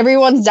 it's like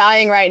everyone's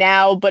dying right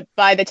now. But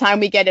by the time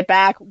we get it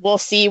back, we'll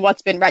see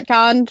what's been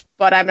retconned.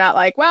 But I'm not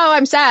like, wow,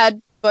 I'm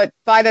sad. But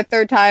by the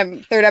third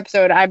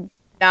episode, I'm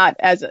not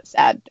as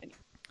sad anymore.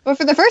 But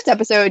for the first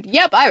episode,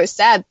 yep, I was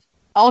sad.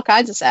 All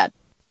kinds of sad.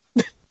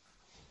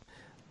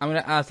 I'm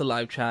gonna ask the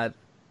live chat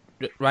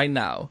right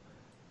now.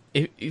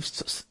 If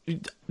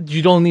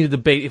you don't need to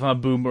debate if I'm a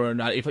boomer or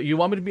not. If you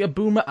want me to be a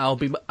boomer, I'll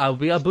be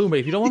a boomer.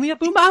 If you don't want me to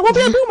be a boomer, I won't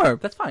be a boomer.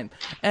 That's fine.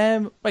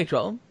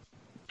 Rachel.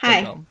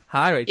 Hi.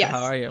 Hi, Rachel. Yes.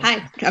 How are you?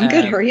 Hi. I'm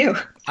good. How are you?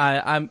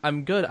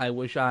 I'm good. I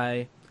wish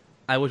I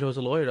was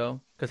a lawyer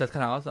though, because that's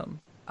kind of awesome.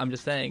 I'm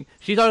just saying.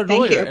 She's our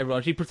lawyer,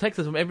 everyone. She protects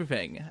us from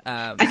everything.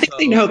 I think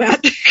they know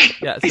that.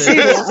 Yeah. I say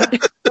a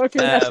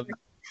lot.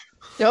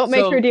 Don't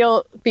make her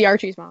deal be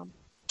Archie's mom.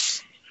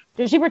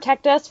 Does she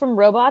protect us from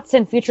robots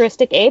and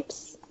futuristic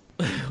apes?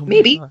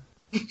 Maybe.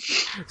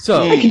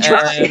 So, I can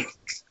try.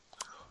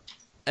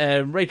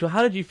 Rachel,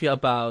 how did you feel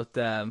about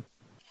Earth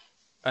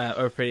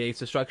 38's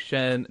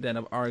destruction, then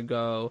of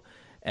Argo,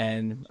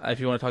 and if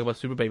you want to talk about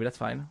Super Baby, that's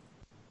fine.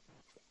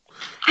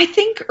 I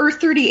think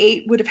Earth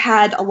 38 would have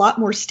had a lot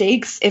more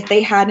stakes if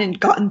they hadn't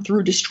gotten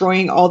through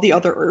destroying all the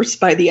other Earths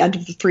by the end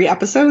of the 3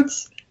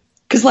 episodes.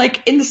 Because,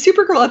 like, in the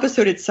Supergirl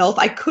episode itself,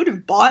 I could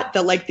have bought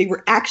that, like, they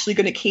were actually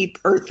going to keep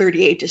Earth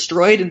 38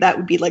 destroyed, and that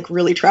would be, like,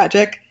 really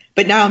tragic.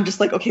 But now I'm just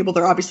like, okay, well,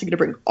 they're obviously going to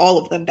bring all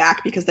of them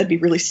back, because that'd be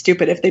really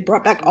stupid if they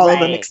brought back all of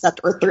them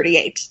except Earth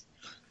 38.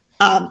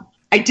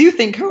 I do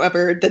think,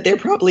 however, that they're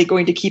probably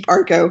going to keep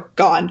Argo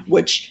gone,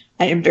 which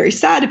I am very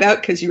sad about,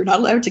 because you're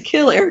not allowed to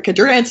kill Erica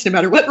Durance no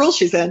matter what role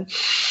she's in.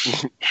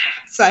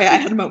 So I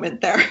had a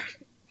moment there.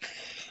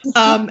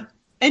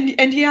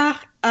 And yeah,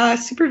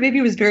 Super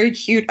Baby was very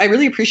cute. I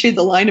really appreciated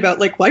the line about,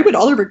 like, why would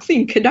Oliver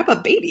Queen kidnap a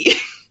baby?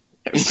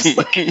 It was just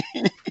like,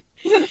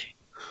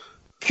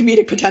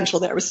 comedic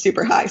potential there was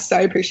super high, so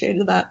I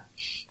appreciated that.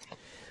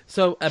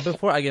 So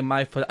before I get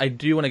my thought, I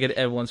do want to get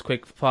everyone's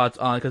quick thoughts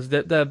on, because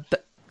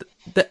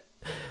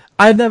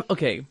I've never.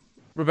 Okay,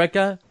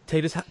 Rebecca,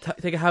 take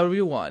it however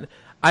you want.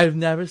 I've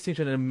never seen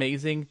such an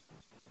amazing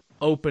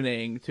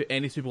opening to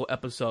any Super Bowl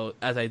episode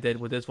as I did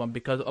with this one,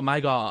 because oh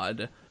my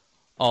god,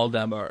 all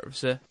them Earths.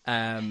 So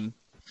I'm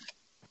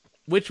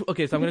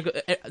gonna go.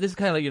 This is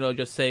kind of like,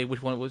 just say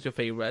which one was your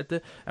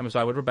favorite. I'm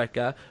sorry with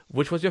Rebecca.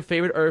 Which was your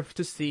favorite Earth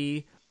to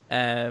see?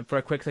 For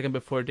a quick second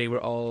before they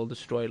were all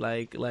destroyed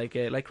like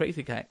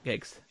crazy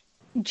cakes.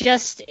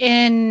 Just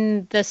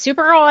in the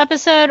Supergirl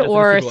episode,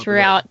 or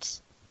throughout?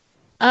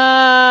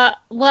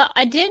 Well,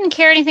 I didn't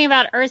care anything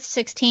about Earth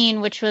 16,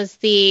 which was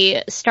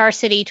the Star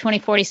City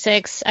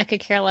 2046. I could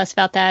care less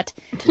about that.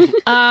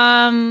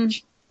 I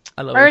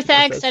love Earth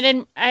X. I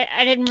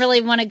didn't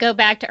really want to go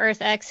back to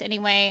Earth X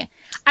anyway.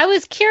 I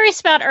was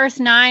curious about Earth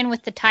 9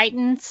 with the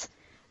Titans.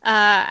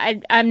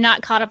 I'm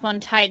not caught up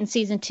on Titan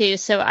season 2,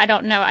 so I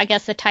don't know. I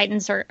guess the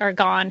Titans are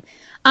gone.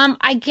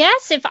 I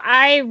guess if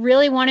I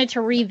really wanted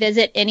to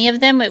revisit any of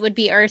them, it would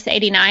be Earth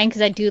 89,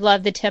 because I do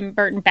love the Tim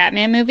Burton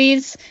Batman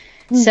movies.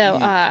 So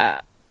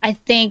I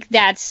think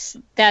that's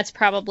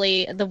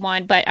probably the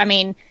one. But I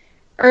mean,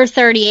 Earth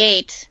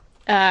 38,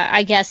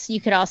 I guess you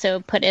could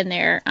also put in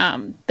there.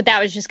 But that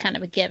was just kind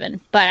of a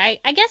given. But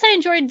I guess I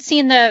enjoyed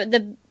seeing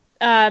the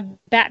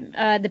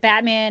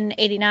Batman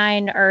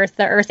 89 Earth,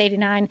 the Earth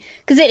 89,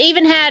 because it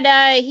even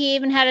had he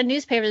even had a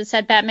newspaper that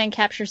said Batman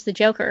captures the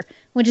Joker,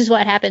 which is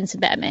what happens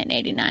in Batman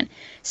 89.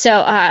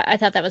 So I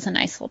thought that was a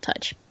nice little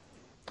touch.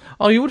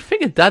 Oh, you would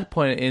think at that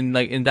point in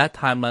that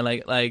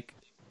timeline, like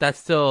that's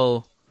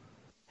still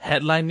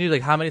headline news.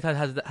 Like, how many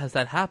times has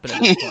that happened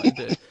at this point?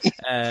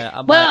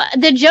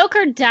 The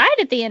Joker died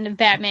at the end of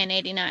Batman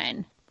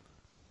 89.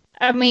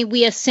 I mean,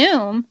 we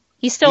assume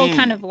he's still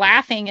kind of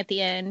laughing at the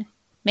end.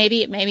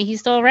 Maybe he's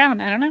still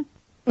around. I don't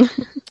know.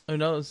 Who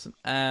knows?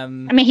 I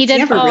mean, he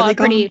did fall really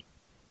pretty.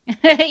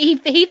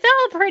 he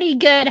fell a pretty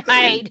good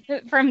height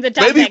from the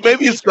top.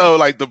 Maybe it's though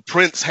like the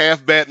Prince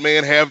half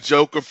Batman half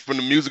Joker from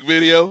the music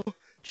video.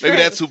 Maybe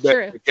that's who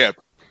Batman kept.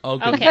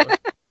 Okay.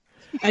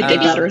 I dig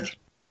that, Earth.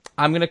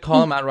 I'm gonna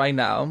call him out right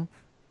now,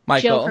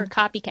 Michael. Joker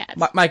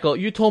copycats. Michael,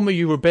 you told me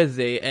you were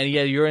busy, and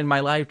yeah, you're in my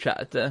live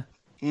chat.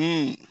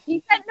 He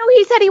said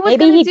he was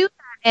going to do that.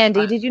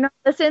 Andy, did you not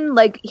listen?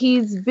 Like,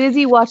 he's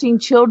busy watching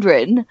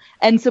children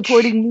and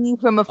supporting me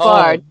from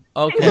afar.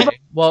 Oh, okay.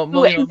 Well,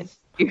 Michael,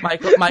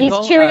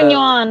 he's cheering you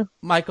on.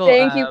 Michael,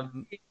 thank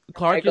you.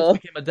 Clark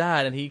just became a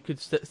dad, and he could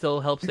still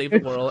help save the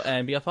world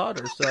and be a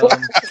father. So,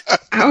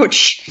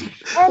 ouch!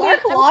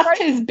 Clark lost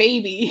his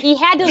baby. He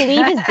had to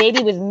leave his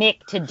baby with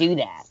Mick to do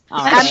that.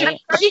 Right.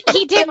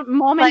 He did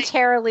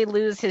momentarily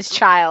lose his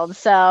child,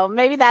 so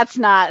maybe that's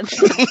not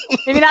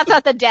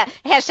the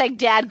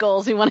dad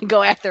goals we want to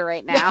go after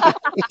right now.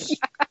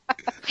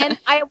 And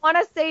I want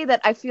to say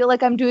that I feel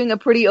like I'm doing a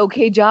pretty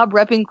okay job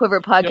repping Quiver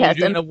Podcast.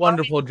 You're doing a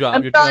wonderful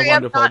job.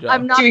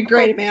 I'm doing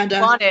great,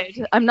 Amanda.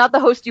 I'm not the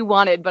host you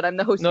wanted, but I'm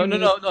the host you needed.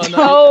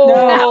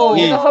 No.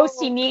 You're the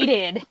host he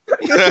needed.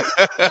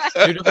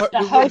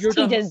 The host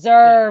he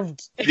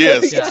deserved.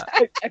 Yes. Yeah.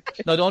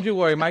 No, don't you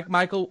worry.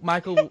 Michael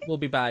will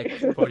be back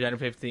for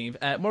January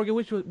 15th. Morgan,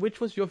 which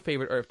was your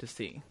favorite Earth to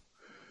see?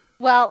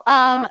 Well,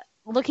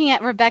 looking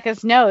at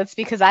Rebecca's notes,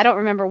 because I don't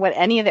remember what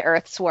any of the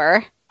Earths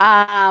were.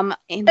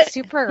 In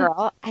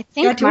Supergirl, I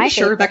think my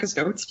favorite. Rebecca's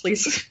notes,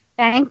 please.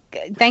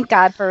 Thank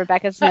God for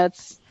Rebecca's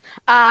notes.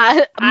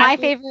 My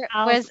favorite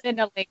was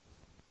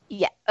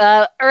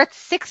Earth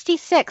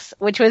 66,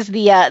 which was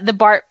the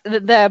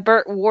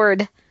Burt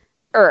Ward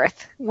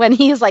Earth, when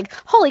he was like,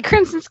 "Holy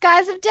crimson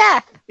skies of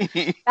death!"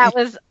 that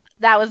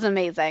was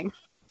amazing.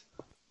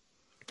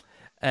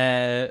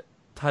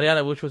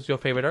 Tatiana, which was your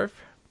favorite Earth?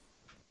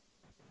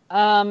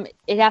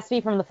 It has to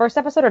be from the first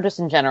episode or just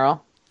in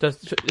general?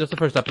 Just the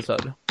first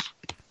episode.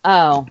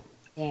 Oh,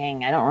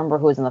 dang. I don't remember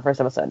who was in the first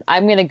episode.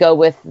 I'm going to go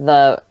with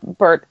the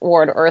Burt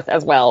Ward Earth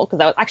as well.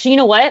 Because actually, you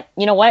know what?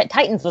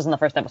 Titans was in the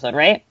first episode,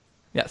 right?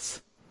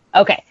 Yes.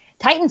 Okay.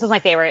 Titans was my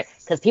favorite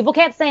because people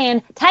kept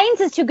saying,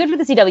 Titans is too good for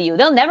the CW.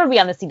 They'll never be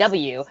on the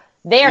CW.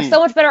 They are so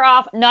much better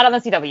off not on the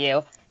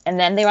CW. And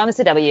then they were on the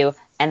CW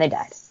and they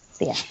died.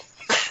 The end.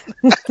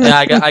 Yeah,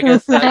 I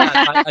guess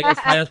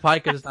Titans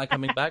Podcast is not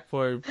coming back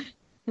for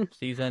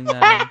season. The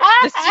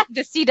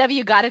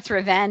CW got its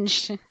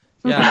revenge.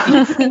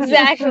 Yeah.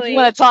 Exactly. You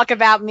want to talk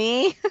about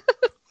me?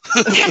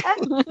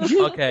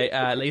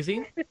 Okay,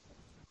 Lazy.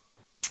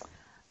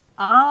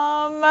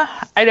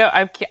 I know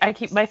I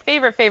keep my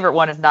favorite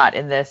one is not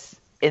in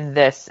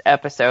this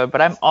episode,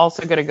 but I'm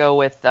also gonna go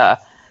with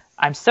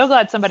I'm so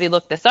glad somebody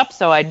looked this up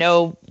so I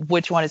know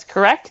which one is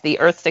correct. The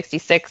Earth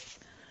 66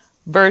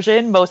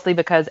 version, mostly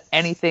because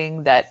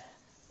anything that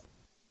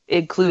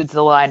includes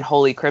the line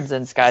 "Holy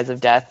Crimson Skies of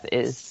Death"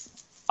 is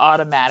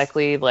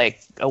automatically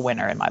like a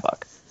winner in my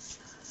book.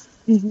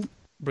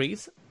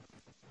 Breeze.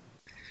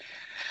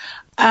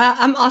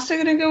 I'm also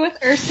going to go with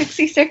Earth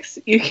 66.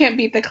 You can't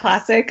beat the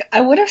classic.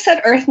 I would have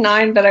said Earth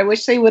 9, but I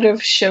wish they would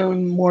have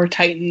shown more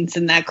Titans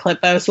in that clip.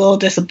 I was a little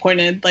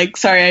disappointed. Like,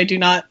 sorry, I do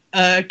not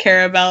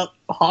care about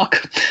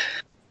Hawk.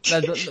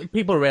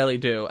 People rarely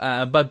do,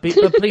 but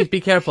please be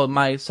careful.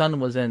 My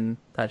son was in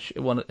that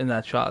in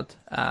that shot.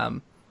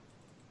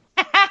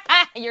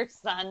 Your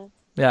son.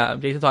 Yeah,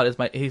 Jason Todd is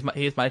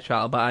my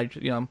child, but I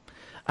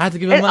had to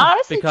give him It one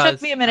honestly because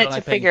took me a minute I don't to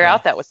like paying figure for it.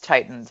 out that was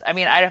Titans. I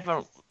mean, I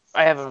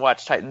haven't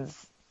watched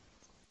Titans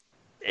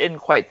in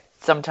quite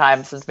some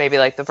time, since maybe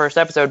like the first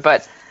episode,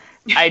 but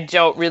I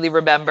don't really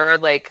remember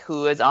like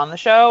who is on the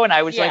show, and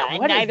I was like,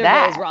 what is neither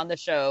that? of those were on the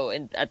show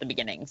at the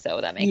beginning, so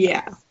that makes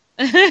sense.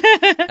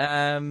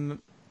 And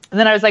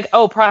then I was like,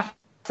 oh,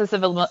 process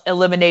of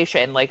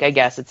elimination, like I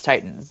guess it's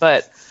Titans,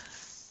 but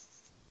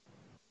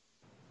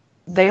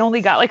they only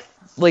got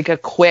like a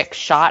quick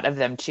shot of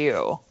them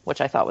too,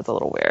 which I thought was a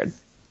little weird.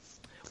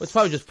 It's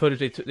probably just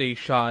footage they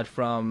shot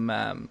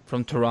from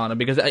Toronto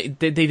because they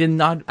did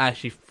not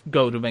actually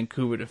go to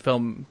Vancouver to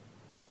film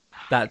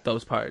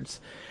those parts.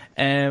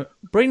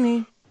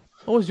 Brittany,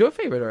 what was your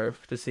favorite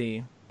Earth to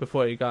see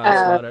before you got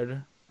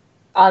slaughtered?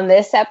 On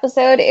this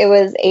episode, it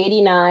was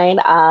 89.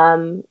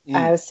 I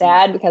was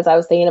sad because I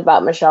was thinking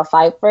about Michelle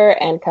Pfeiffer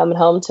and coming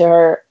home to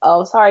her.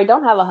 Oh, sorry,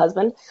 don't have a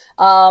husband.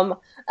 That's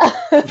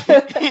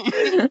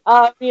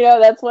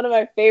one of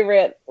my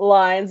favorite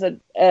lines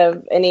of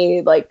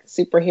any like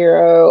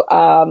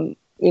superhero,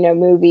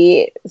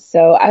 movie.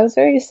 So I was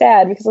very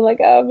sad because I'm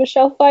like, oh,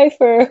 Michelle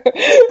Pfeiffer.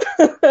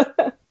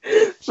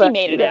 She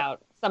made it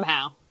out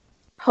somehow.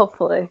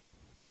 Hopefully,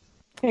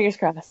 fingers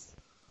crossed.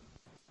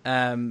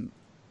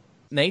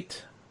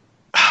 Nate,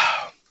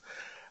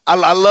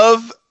 I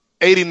love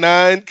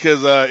 89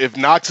 because if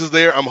Knox is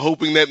there, I'm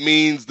hoping that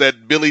means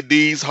that Billy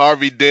D's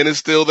Harvey Dent is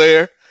still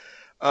there.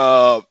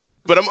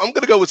 But I'm going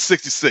to go with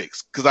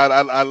 66 because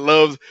I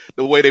love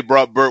the way they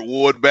brought Burt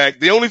Ward back.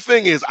 The only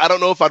thing is I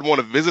don't know if I'd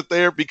want to visit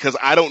there because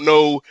I don't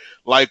know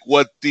like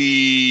what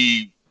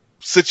the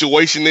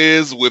situation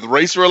is with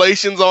race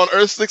relations on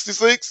Earth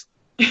 66.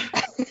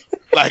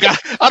 Like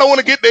I don't want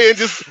to get there and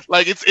just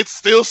like it's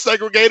still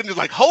segregated. It's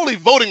like holy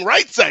Voting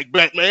Rights Act,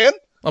 Batman.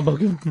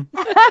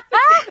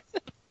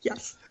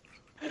 Yes.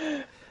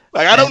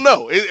 Like I don't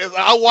know.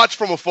 I'll watch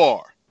from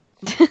afar.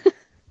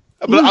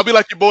 I'll be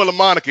like your boy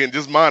LaMonica and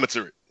just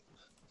monitor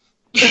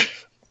it.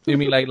 You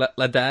mean like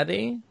La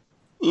Daddy?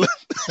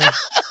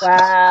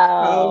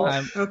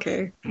 Wow.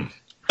 Okay.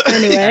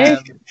 Anyway.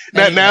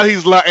 Now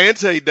he's La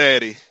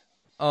Ante-Daddy.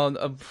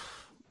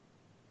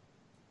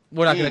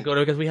 We're not going to go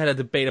there because we had a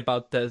debate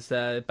about this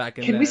back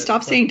in. Can we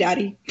stop saying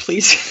daddy,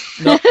 please?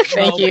 No,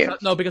 Thank you.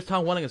 Because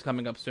Tom Welling is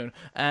coming up soon.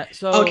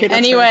 Okay,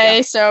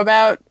 anyway, so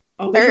about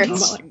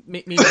Earth.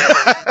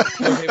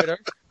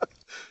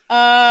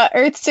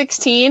 Earth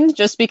 16,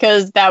 just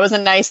because that was a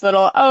nice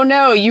little, oh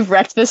no, you've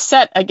wrecked this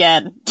set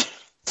again.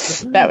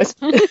 That was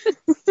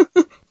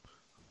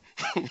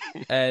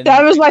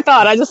that was my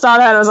thought. I just saw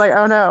that and I was like,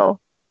 oh no.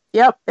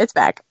 Yep, it's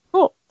back.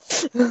 Cool.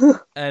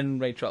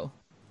 And Rachel.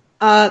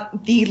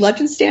 The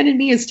legend stand in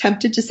me is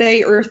tempted to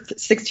say Earth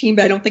 16,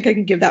 but I don't think I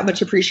can give that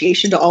much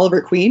appreciation to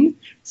Oliver Queen.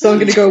 So I'm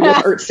going to go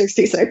with Earth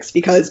 66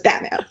 because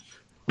Batman.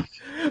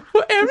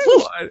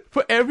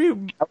 For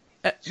every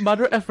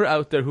mother effer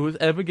out there who has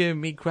ever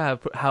given me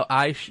crap for how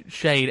I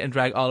shade and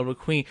drag Oliver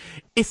Queen,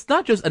 it's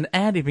not just an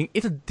Andy thing,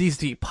 it's a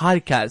DC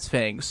podcast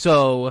thing.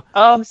 So,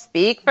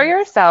 speak for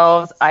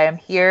yourselves. I am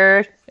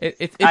here.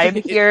 I'm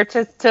here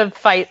to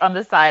fight on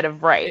the side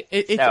of right.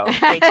 Lazy.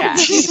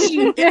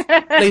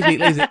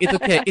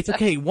 It's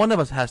okay. One of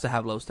us has to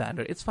have low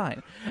standard. It's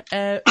fine.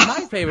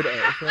 My favorite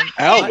Earth.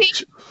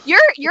 Ouch.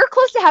 You're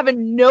close to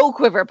having no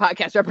Quiver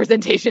podcast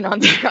representation on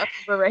this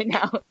crossover right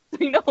now.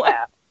 You know what?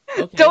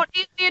 Okay. Don't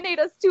alienate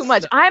us too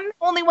much. I'm the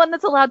only one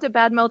that's allowed to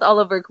badmouth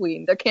Oliver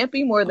Queen. There can't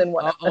be more than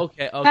one.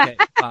 Okay,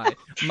 fine.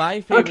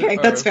 My favorite. Okay,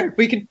 Earth, that's fair.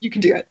 You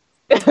can do it.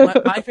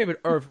 my favorite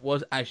Earth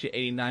was actually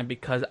 89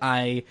 because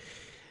I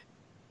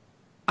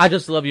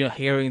just love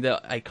hearing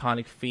the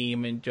iconic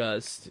theme and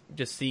just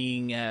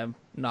seeing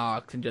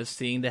Knox and just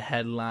seeing the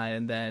headline,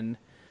 and then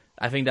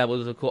I think that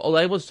was cool.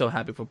 I was so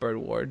happy for Burt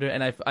Ward,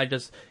 and I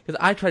just because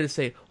I tried to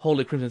say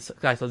 "Holy Crimson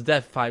Skies of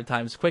Death" 5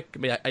 times quick.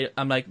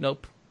 I'm like,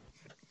 nope.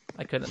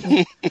 I couldn't.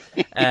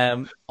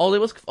 It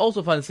was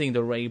also fun seeing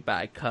the Ray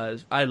back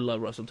because I love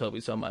Russell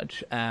Tovey so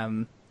much.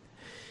 So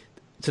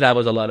that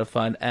was a lot of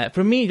fun.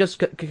 For me,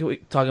 just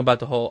talking about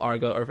the whole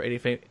Argo Earth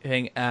 80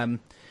 thing. I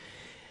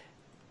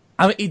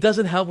mean, it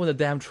doesn't help when the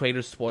damn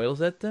traitor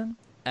spoils it.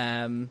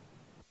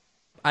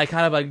 I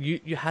kind of like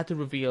you had to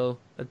reveal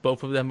that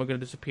both of them are going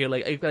to disappear.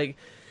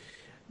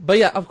 But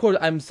yeah, of course,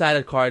 I'm sad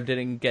that Kara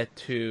didn't get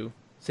to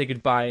say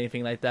goodbye or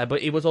anything like that.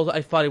 But it was also,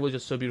 I thought it was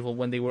just so beautiful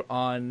when they were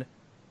on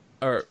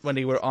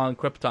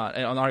Krypton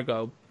and on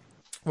Argo,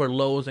 where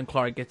Lois and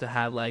Clark get to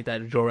have like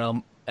that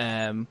Jor-El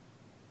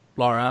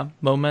Lara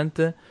moment.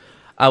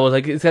 I was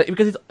like,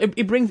 because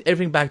it brings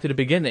everything back to the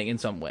beginning in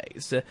some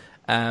ways.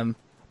 But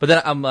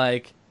then I'm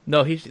like,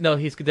 they're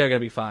gonna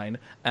be fine.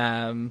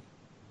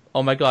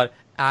 Oh my god,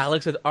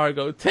 Alex and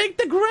Argo, take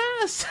the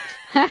grass.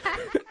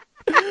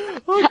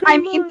 I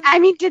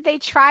mean, did they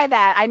try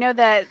that? I know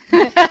that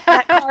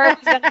Kara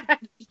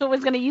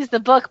was going to use the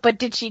book, but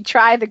did she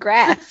try the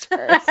grass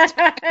first?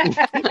 But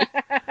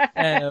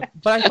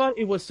I thought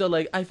it was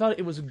I thought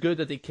it was good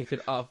that they kicked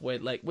it off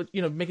with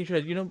making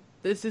sure that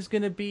this is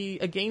going to be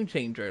a game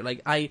changer.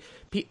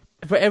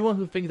 For everyone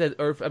who thinks that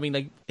Earth,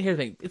 here's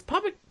the thing: it's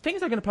probably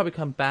things are going to probably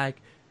come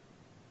back,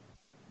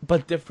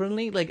 but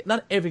differently.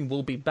 Not everything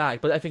will be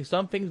back, but I think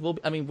some things will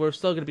be. We're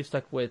still going to be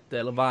stuck with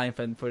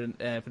Leviathan for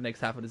the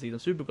next half of the season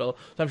of Supergirl,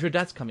 so I'm sure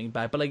that's coming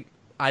back. But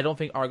I don't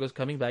think Argo's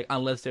coming back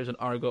unless there's an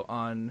Argo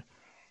on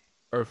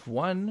Earth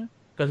 1,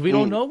 because we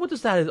don't know what the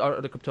status are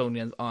of the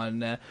Kryptonians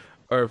on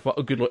Earth.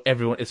 Oh, good Lord,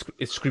 everyone is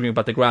screaming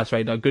about the grass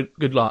right now. Good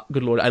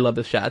Lord, I love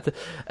this chat.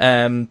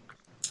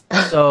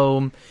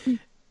 So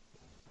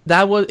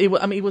that was it.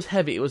 It was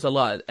heavy. It was a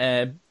lot.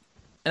 And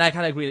I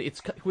kind of agree. It's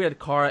weird that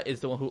Kara is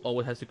the one who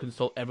always has to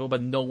console everyone,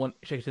 but no one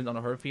checks in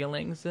on her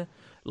feelings.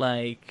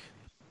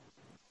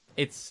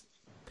 It's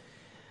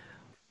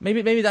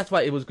maybe that's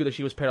why it was good that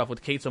she was paired off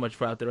with Kate so much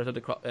throughout the rest of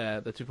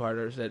the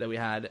two-parters that we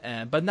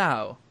had. But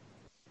now,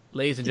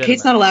 ladies and gentlemen,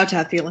 Kate's not allowed to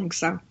have feelings,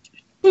 so.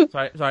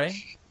 Sorry.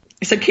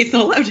 I said Kate's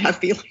not allowed to have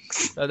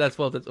feelings.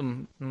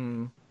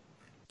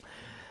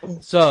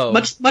 So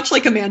much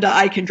like Amanda,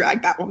 I can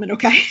drag Batwoman.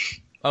 Okay.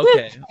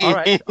 Okay. All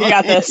right. You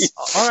got this.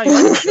 All right.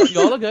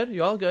 You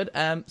all are good.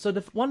 So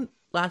the one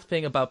last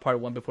thing about part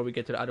 1 before we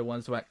get to the other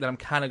ones that I'm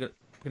kind of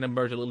going to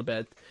merge a little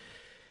bit.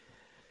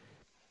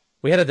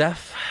 We had a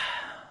death.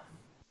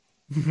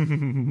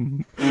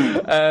 Good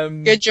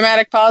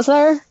dramatic pause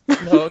there.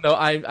 No.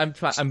 I'm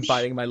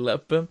biting my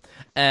lip.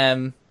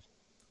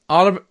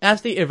 Oliver,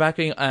 as they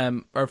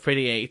evacuating Earth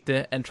 38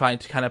 and trying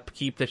to kind of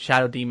keep the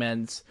shadow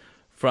demons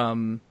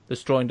from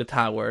destroying the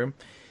tower,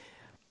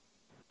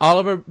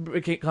 Oliver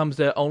becomes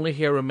the only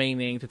hero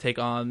remaining to take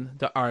on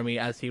the army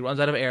as he runs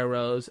out of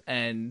arrows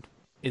and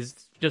he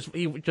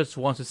just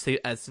wants to save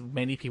as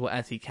many people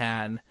as he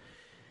can.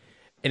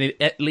 And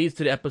it leads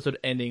to the episode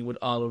ending with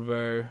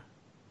Oliver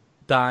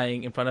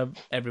dying in front of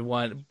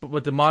everyone, but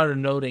with the Monitor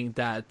noting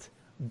that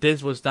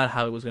this was not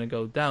how it was going to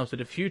go down. So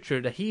the future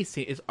that he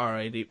sees is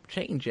already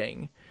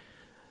changing.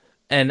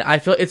 And I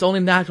feel it's only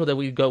natural that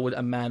we go with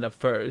Amanda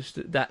first,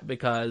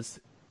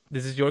 because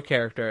this is your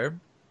character.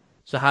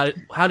 So how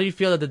do you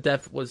feel that the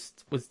death was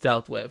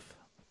dealt with?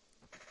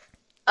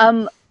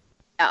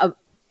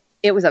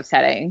 It was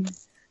upsetting.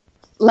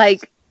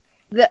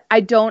 I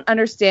don't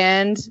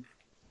understand.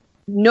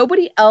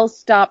 Nobody else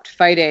stopped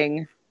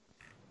fighting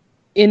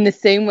in the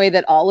same way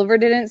that Oliver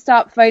didn't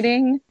stop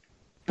fighting,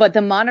 but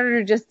the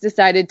Monitor just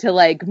decided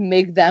to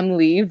make them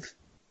leave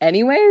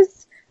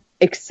anyways,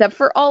 except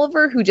for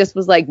Oliver, who just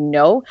was like,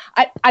 no.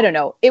 I don't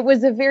know. It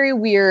was a very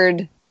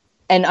weird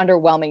and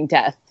underwhelming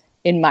death,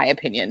 in my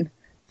opinion,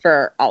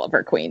 for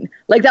Oliver Queen.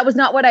 That was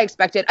not what I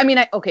expected.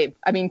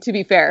 To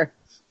be fair,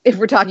 if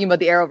we're talking about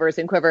the Arrowverse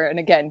and Quiver, and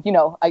again,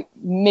 I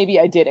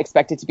did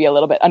expect it to be a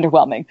little bit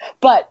underwhelming,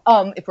 but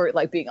if we're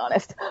being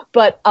honest,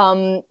 but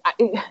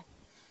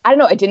I don't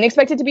know. I didn't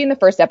expect it to be in the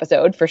first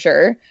episode for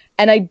sure,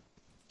 and I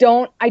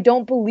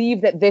don't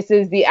believe that this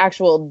is the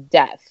actual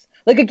death.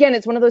 Again,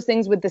 it's one of those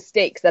things with the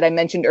stakes that I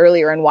mentioned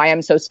earlier, and why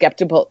I'm so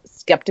skeptical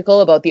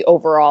about the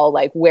overall,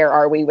 where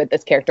are we with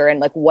this character,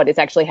 and what is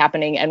actually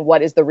happening, and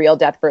what is the real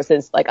death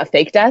versus a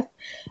fake death.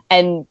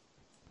 And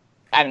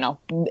I don't know,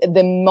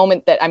 the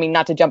moment that,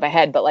 not to jump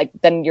ahead, but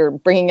then you're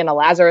bringing in a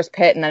Lazarus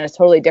pit, and then it's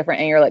totally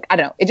different, and you're I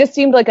don't know, it just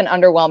seemed like an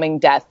underwhelming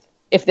death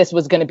if this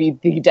was going to be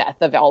the death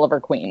of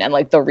Oliver Queen and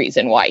the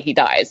reason why he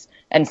dies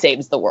and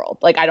saves the world.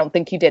 I don't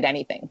think he did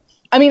anything.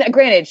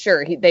 Granted,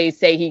 sure, they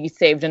say he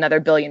saved another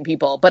billion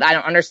people, but I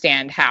don't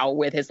understand how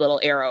with his little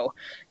arrow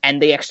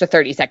and the extra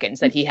 30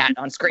 seconds that he had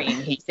on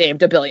screen, he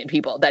saved a billion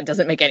people. That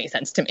doesn't make any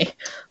sense to me.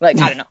 I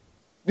don't know.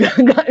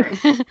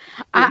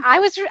 I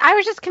was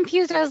just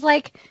confused. I was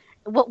like,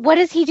 what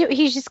does he do?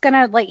 He's just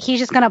gonna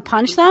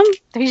punch them?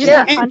 He's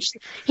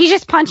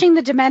just punching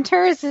the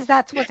Dementors? Is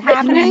that what's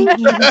happening?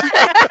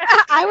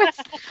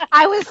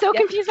 I was so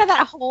confused by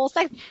that whole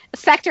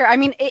sector.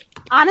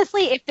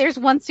 Honestly, if there's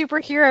one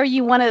superhero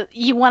you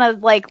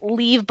wanna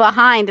leave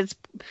behind, it's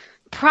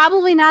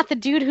probably not the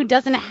dude who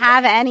doesn't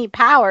have any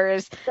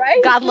powers.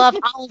 Right? God love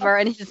Oliver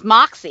and his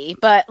moxie,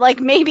 but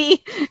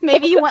maybe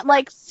you want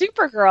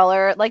Supergirl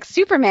or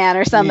Superman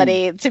or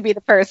somebody to be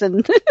the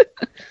person.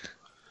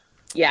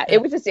 Yeah,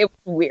 it was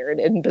weird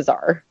and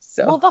bizarre.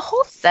 So, well, the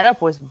whole setup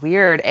was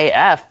weird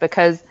AF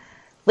because,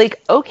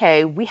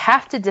 okay, we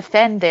have to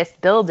defend this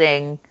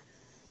building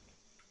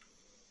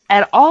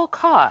at all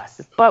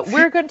costs, but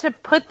we're going to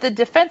put the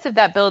defense of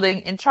that building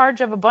in charge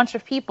of a bunch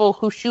of people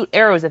who shoot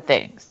arrows at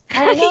things.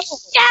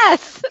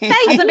 Yes!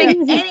 That doesn't make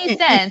any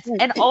sense.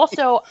 And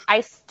also,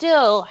 I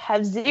still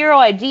have zero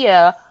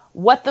idea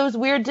what those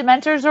weird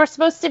dementors are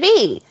supposed to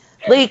be.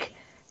 Like,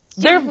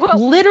 they're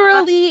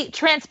literally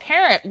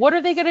transparent. What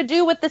are they going to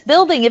do with this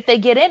building if they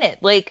get in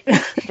it? Like,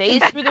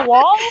 phase through the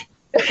wall?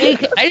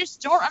 Like, I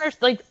just don't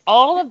understand. Like,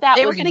 all of that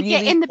They were was going to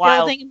really get in the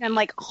wild. building and then,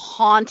 like,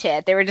 haunt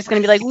it. They were just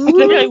going to be like,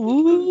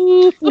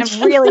 woo, and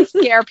really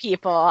scare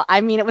people. I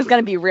mean, it was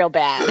going to be real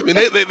bad.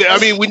 I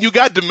mean, when you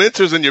got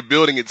Dementors in your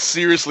building, it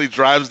seriously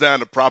drives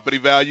down the property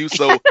value.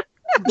 So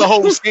the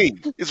whole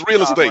scheme is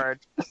real estate.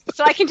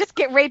 So I can just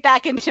get right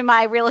back into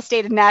my real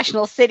estate and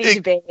national city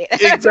debate.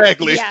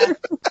 Exactly. Yeah.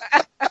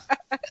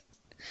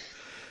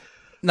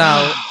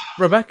 Now,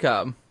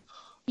 Rebecca.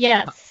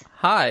 Yes.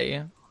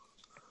 Hi.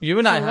 You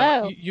and I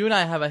Hello.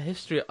 have a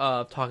history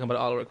of talking about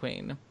Oliver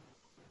Queen.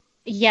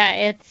 Yeah,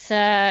 it's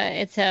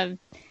an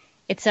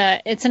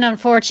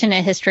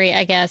unfortunate history,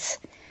 I guess.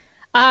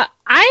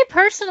 I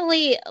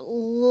personally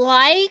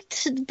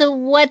liked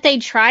what they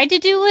tried to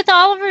do with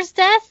Oliver's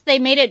death. They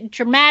made it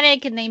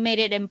dramatic and they made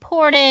it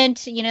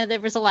important. You know,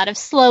 there was a lot of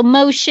slow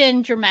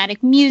motion,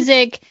 dramatic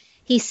music.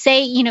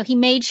 He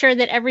made sure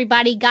that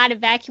everybody got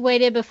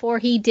evacuated before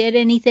he did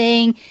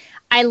anything.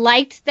 I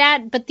liked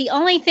that, but the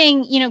only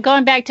thing,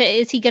 going back to,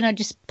 is he going to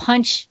just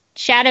punch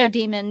shadow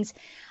demons?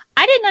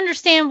 I didn't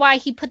understand why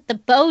he put the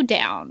bow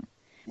down.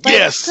 Like,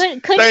 yes,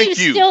 couldn't thank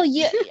you still?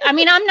 I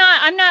mean, I'm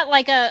not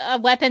like a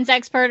weapons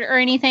expert or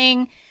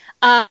anything,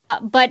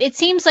 but it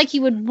seems like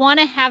you would want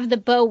to have the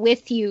bow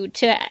with you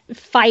to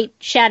fight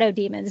shadow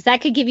demons.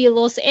 That could give you a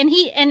little.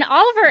 And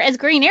Oliver as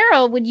Green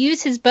Arrow would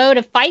use his bow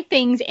to fight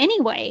things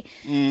anyway.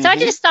 Mm-hmm. So I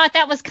just thought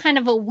that was kind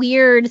of a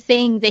weird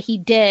thing that he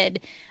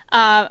did.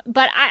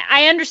 But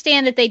I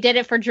understand that they did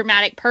it for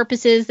dramatic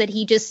purposes, that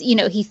he just,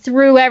 he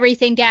threw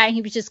everything down.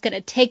 He was just going to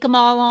take them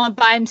all on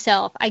by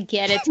himself. I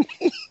get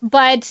it.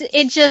 But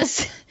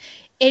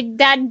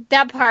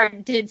that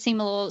part did seem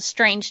a little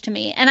strange to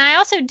me. And I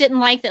also didn't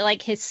like that,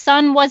 like, his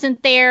son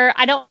wasn't there.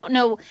 I don't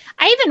know.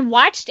 I even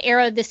watched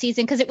Arrow this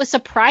season because it was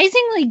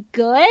surprisingly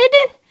good.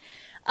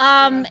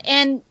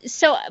 And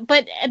so,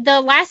 but the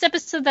last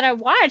episode that I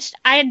watched,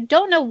 I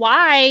don't know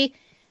why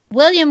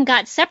William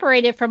got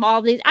separated from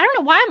all these. I don't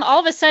know why I'm all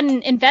of a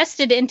sudden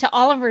invested into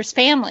Oliver's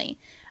family.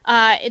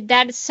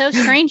 That is so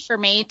strange for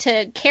me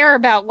to care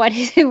about what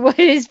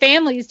his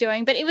family is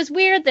doing. But it was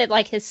weird that,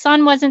 like, his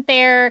son wasn't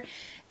there,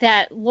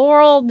 that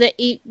Laurel,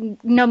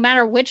 no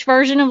matter which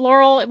version of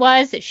Laurel it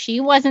was, that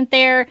she wasn't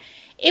there.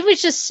 It was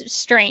just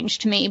strange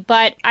to me.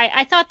 But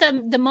I thought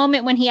the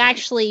moment when he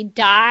actually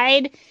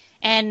died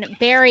and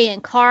Barry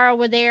and Carl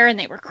were there and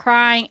they were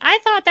crying, I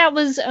thought that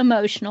was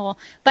emotional.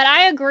 But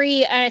I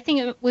agree. I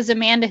think it was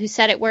Amanda who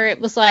said it, where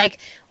it was like,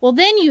 well,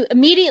 then you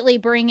immediately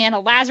bring in a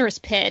Lazarus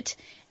pit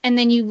and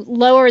then you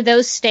lower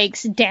those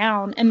stakes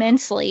down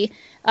immensely.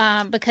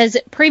 Because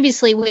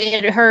previously we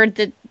had heard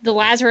that the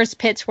Lazarus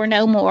pits were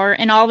no more,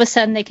 and all of a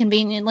sudden they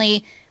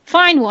conveniently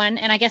find one.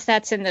 And I guess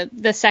that's in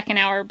the second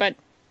hour. But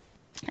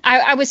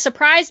I was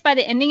surprised by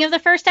the ending of the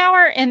first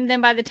hour. And then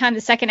by the time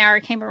the second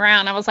hour came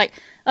around, I was like,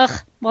 ugh,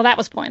 well, that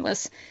was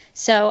pointless.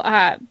 So,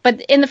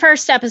 but in the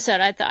first episode,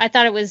 I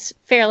thought it was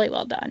fairly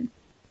well done.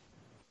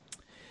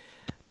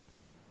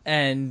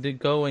 And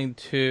going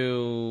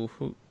to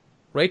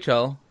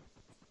Rachel.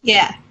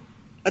 Yeah.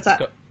 What's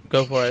up?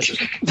 Go for it.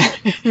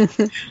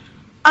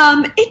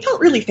 It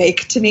felt really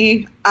fake to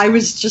me. I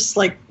was just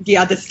like,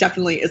 yeah, this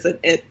definitely isn't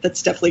it.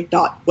 That's definitely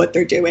not what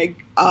they're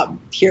doing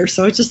here.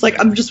 So it's just like,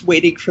 I'm just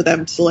waiting for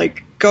them to,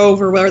 like, go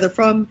over where they're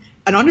from.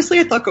 And honestly,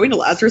 I thought going to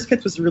Lazarus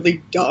Pits was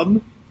really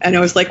dumb. And I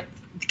was like,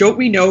 don't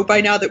we know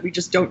by now that we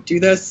just don't do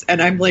this?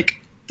 And I'm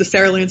like, the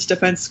Sarah Lance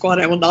Defense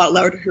Squad, I will not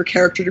allow her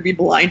character to be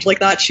maligned like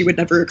that. She would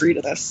never agree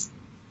to this.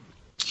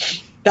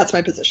 That's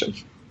my position.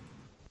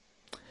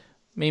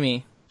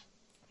 Mimi.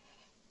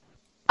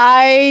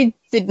 I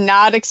did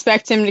not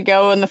expect him to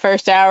go in the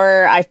first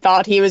hour. I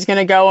thought he was going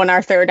to go in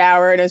our third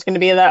hour, and it was going to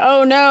be like,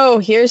 oh no,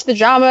 here's the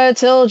drama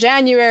till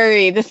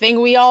January. The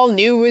thing we all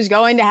knew was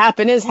going to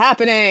happen is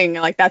happening.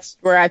 Like, that's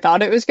where I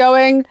thought it was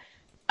going.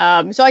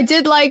 So I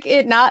did like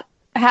it not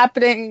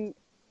happening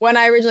when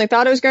I originally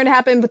thought it was going to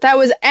happen, but that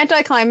was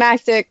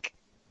anticlimactic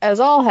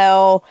as all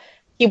hell.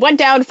 He went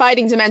down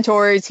fighting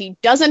Dementors. He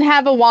doesn't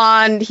have a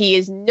wand. He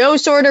has no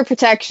sword or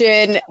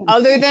protection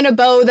other than a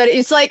bow. That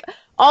it's like,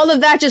 all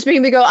of that just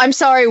made me go, I'm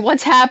sorry,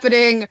 what's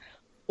happening?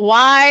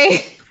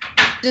 Why?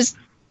 Just,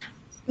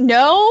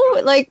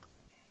 no? Like,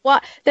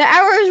 what? The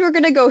hours were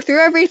going to go through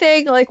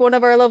everything, like one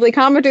of our lovely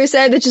commenters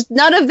said. That just,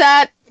 none of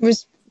that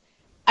was,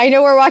 I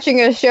know we're watching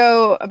a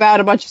show about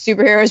a bunch of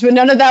superheroes, but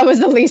none of that was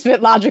the least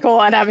bit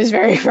logical, and I was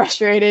very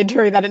frustrated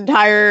during that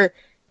entire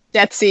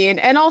death scene.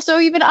 And also,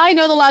 even I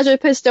know the Lazarus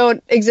Pits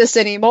don't exist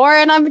anymore,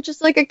 and I'm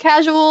just like a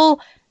casual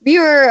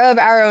viewer of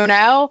Arrow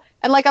now,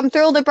 and like, I'm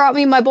thrilled it brought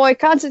me my boy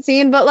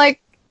Constantine, but like,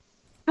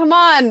 come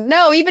on,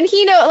 no, even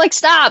he like,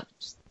 stop.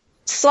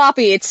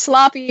 Sloppy. It's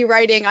sloppy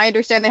writing. I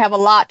understand they have a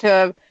lot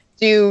to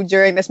do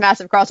during this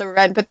massive crossover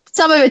event, but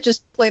some of it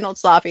just plain old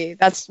sloppy.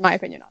 That's my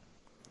opinion on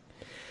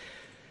it.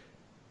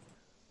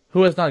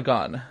 Who has not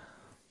gone?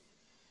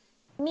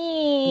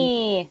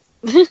 Me.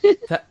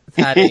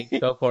 Patty,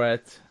 go for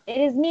it. It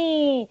is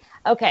me.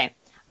 Okay.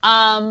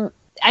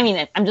 I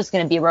mean, I'm just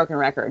going to be a broken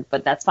record,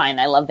 but that's fine.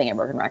 I love being a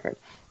broken record.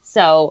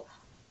 So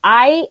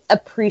I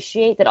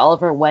appreciate that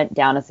Oliver went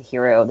down as a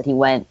hero, that he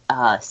went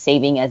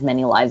saving as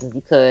many lives as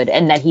he could,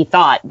 and that he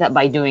thought that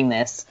by doing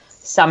this,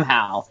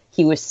 somehow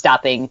he was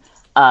stopping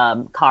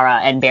Kara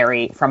and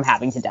Barry from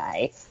having to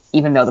die,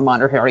 even though the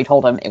monitor had already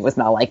told him it was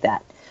not like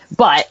that.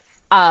 But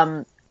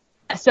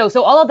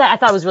so all of that I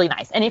thought was really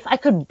nice. And if I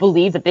could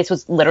believe that this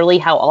was literally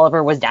how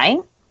Oliver was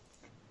dying,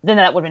 then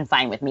that would have been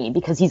fine with me,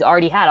 because he's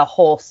already had a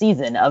whole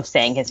season of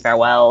saying his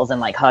farewells and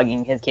like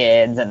hugging his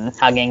kids and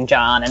hugging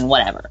John and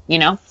whatever, you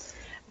know?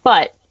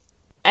 But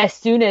as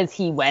soon as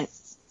he went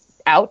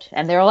out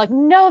and they were like,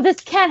 no, this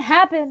can't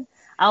happen,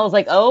 I was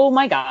like, oh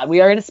my God,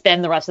 we are going to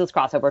spend the rest of this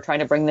crossover trying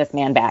to bring this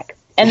man back.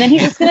 And then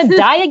he's just going to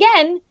die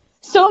again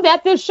so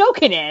that the show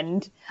can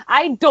end.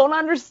 I don't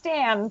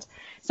understand.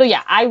 So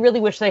yeah, I really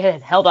wish they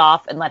had held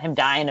off and let him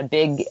die in a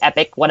big,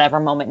 epic,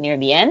 whatever moment near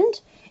the end,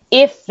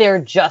 if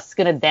they're just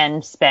going to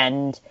then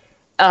spend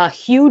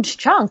huge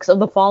chunks of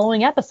the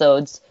following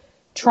episodes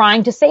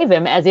trying to save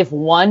him, as if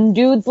one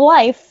dude's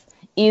life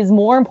is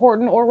more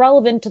important or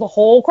relevant to the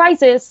whole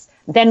crisis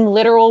than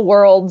literal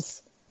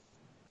worlds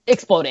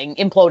exploding,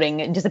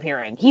 imploding,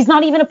 disappearing. He's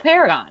not even a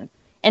Paragon.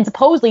 And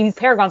supposedly these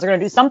Paragons are going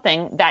to do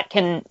something that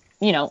can,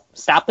 you know,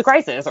 stop the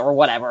crisis or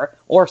whatever,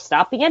 or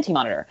stop the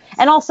Anti-Monitor.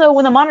 And also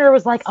when the Monitor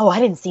was like, oh,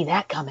 I didn't see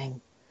that coming,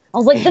 I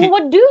was like, then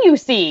what do you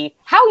see?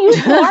 How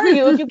useful are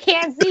you if you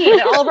can't see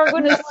that Oliver is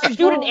going to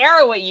shoot an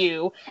arrow at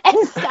you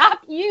and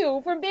stop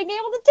you from being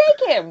able to take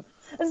him?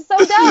 It's so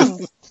dumb.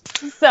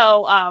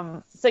 So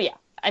yeah.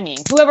 I mean,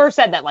 whoever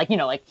said that, like, you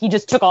know, like he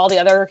just took all the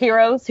other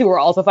heroes who were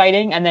also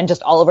fighting and then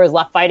just Oliver's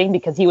left fighting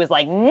because he was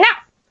like, no!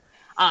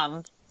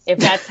 If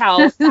that's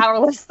how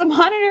powerless the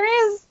Monitor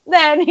is,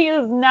 then he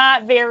is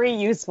not very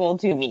useful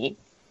to me.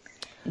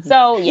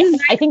 So yeah,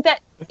 I think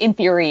that in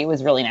theory it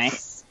was really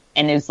nice.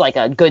 And it was like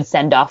a good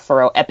send-off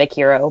for an epic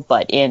hero,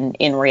 but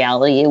in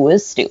reality, it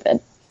was stupid.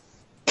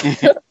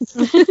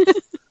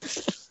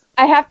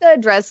 I have to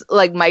address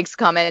like Mike's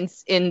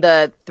comments in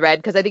the thread,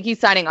 because I think he's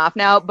signing off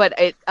now. But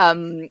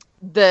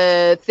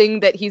the thing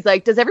that he's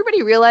like, does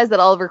everybody realize that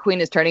Oliver Queen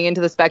is turning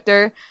into the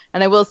Spectre?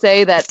 And I will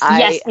say that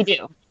yes, we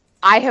do.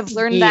 I have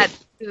learned that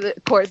through the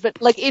course,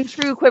 but like in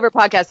true Quiver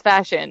podcast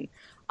fashion,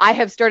 I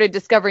have started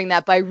discovering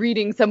that by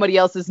reading somebody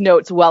else's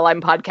notes while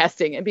I'm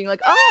podcasting and being like,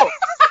 oh.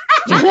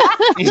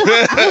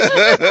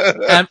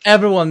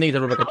 Everyone needs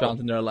a Rebecca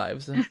Johnson in their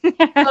lives.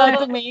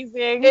 That's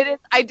amazing. It is.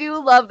 I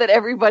do love that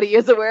everybody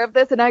is aware of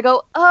this, and I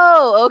go,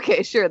 "Oh,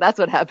 okay, sure, that's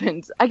what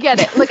happens. I get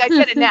it. Like I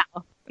get it now."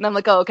 And I'm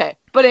like, "Oh, okay."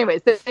 But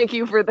anyways, thank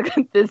you for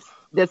this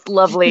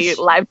lovely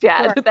live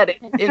chat that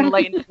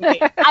enlightened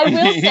me. I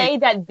will say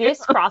that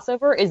this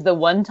crossover is the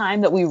one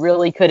time that we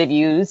really could have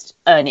used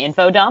an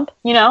info dump,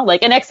 you know,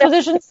 like an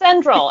exposition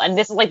central, and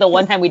this is like the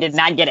one time we did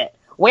not get it.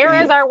 Where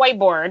is our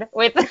whiteboard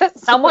with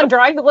someone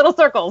drawing the little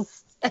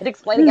circles and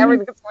explaining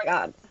everything that's going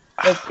on?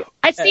 I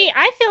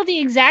feel the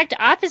exact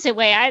opposite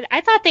way.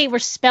 I thought they were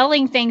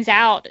spelling things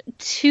out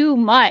too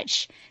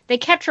much. They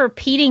kept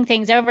repeating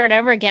things over and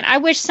over again. I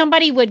wish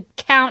somebody would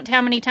count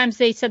how many times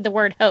they said the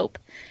word hope.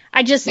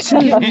 I just,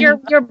 your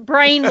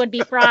brain would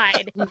be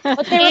fried.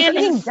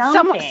 And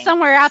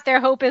somewhere out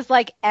there, Hope is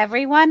like,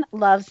 everyone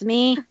loves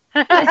me.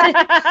 But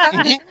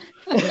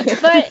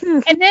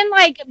and then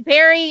like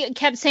Barry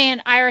kept saying,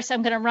 Iris,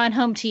 I'm gonna run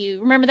home to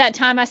you. Remember that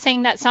time I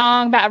sang that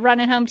song about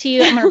running home to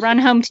you? I'm gonna run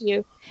home to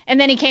you. And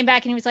then he came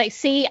back and he was like,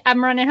 see,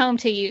 I'm running home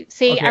to you.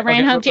 See, I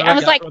ran home to you. I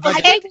was like, I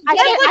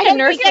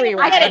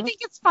think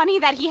it's funny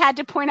that he had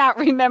to point out,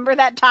 remember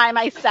that time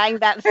I sang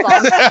that song.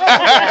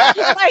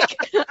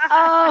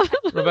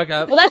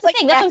 Rebecca. Well, that's the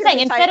thing. That's what I'm saying.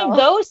 Instead of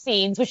those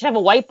scenes, we should have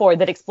a whiteboard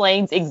that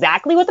explains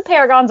exactly what the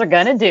Paragons are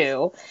going to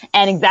do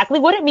and exactly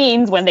what it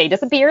means when they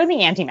disappear in the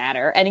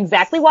antimatter and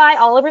exactly why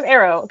Oliver's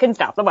arrow can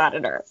stop the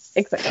Monitor,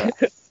 etc.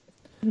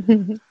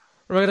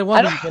 Rebecca, the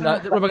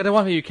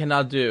one thing you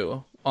cannot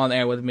do on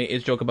air with me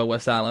is joke about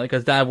West Island,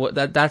 because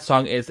that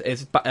song is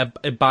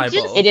a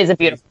Bible. It is a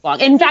beautiful song.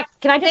 In fact,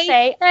 can I just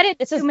say said it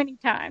too many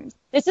times.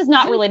 This is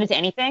not related to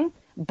anything,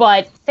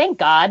 but thank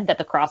God that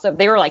the crossover,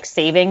 they were like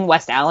saving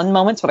West Island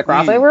moments for the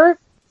crossover,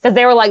 because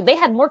they were like, they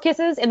had more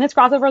kisses in this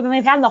crossover than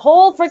they've had in the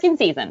whole freaking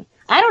season.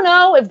 I don't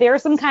know if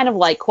there's some kind of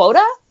like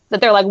quota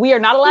that they're like, we are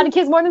not allowed to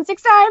kiss more than 6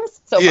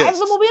 times, so 5 of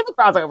them will be in the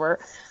crossover.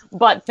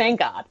 But thank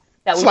God.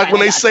 It's like when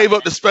they save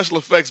up the special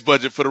effects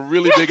budget for the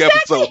really big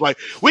episodes. Like,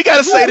 we got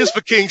to say this for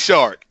King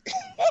Shark.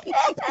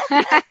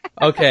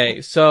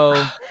 Okay,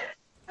 so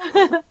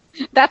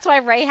that's why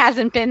Ray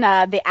hasn't been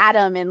the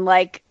Atom in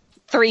like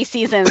 3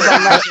 seasons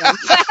on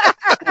Legends.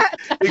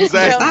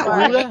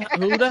 Exactly.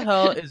 Who the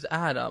hell is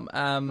Adam?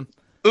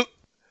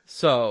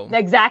 So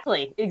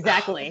exactly.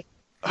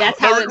 That's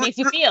how it makes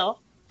you feel.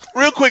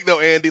 Real quick though,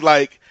 Andy,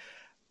 like,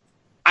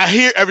 I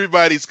hear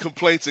everybody's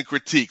complaints and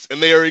critiques,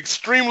 and they are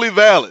extremely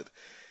valid.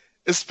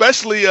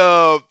 especially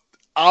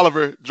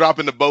Oliver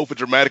dropping the bow for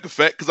dramatic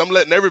effect, because I'm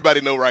letting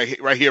everybody know right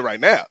here, right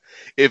now.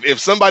 If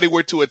somebody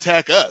were to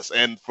attack us,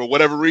 and for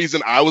whatever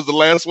reason I was the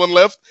last one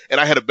left, and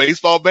I had a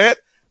baseball bat,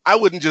 I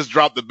wouldn't just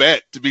drop the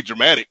bat to be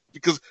dramatic,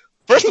 because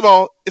first of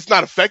all, it's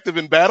not effective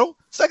in battle.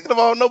 Second of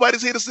all,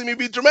 nobody's here to see me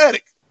be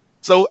dramatic.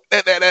 So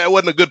that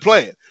wasn't a good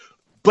plan.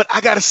 But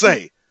I gotta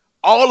say,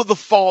 all of the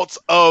faults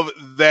of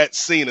that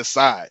scene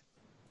aside,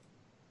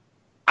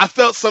 I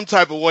felt some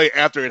type of way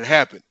after it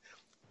happened.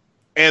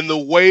 And the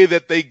way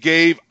that they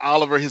gave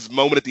Oliver his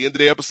moment at the end of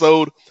the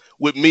episode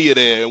with Mia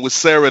there and with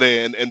Sarah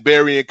there and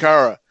Barry and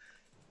Kara.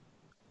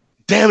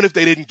 Damn it if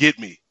they didn't get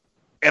me.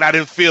 And I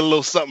didn't feel a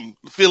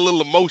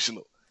little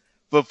emotional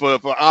for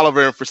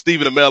Oliver and for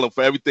Stephen Amell and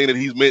for everything that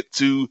he's meant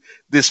to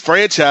this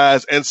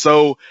franchise. And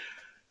so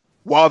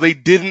while they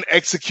didn't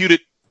execute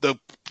it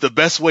the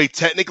best way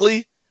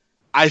technically,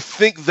 I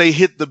think they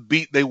hit the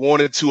beat they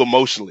wanted to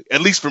emotionally,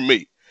 at least for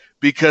me,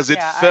 because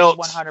it felt...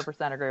 I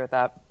 100% agree with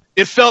that.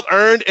 It felt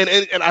earned,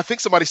 and I think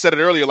somebody said it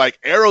earlier. Like,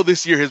 Arrow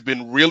this year has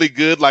been really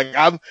good. Like,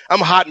 I'm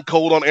hot and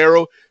cold on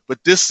Arrow,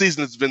 but this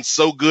season has been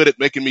so good at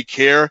making me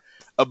care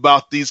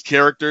about these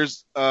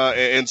characters,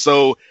 and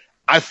so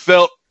I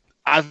felt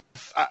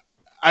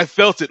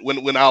it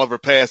when Oliver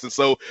passed, and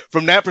so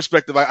from that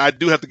perspective, I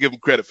do have to give him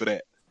credit for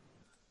that.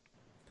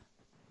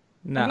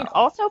 No. I mean,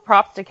 also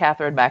props to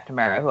Catherine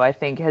McNamara, who I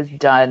think has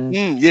done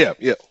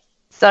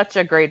such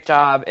a great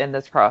job in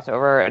this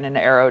crossover and in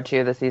Arrow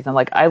 2 this season.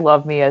 Like, I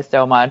love Mia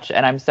so much,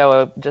 and I'm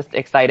so just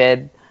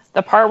excited.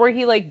 The part where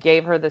he, like,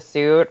 gave her the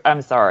suit,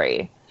 I'm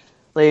sorry.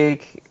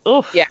 Like,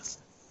 oof. Yes.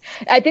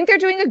 I think they're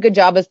doing a good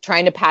job of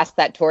trying to pass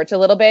that torch a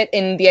little bit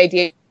in the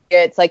idea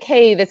it's like,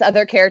 hey, this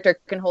other character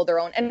can hold their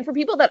own. And for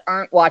people that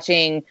aren't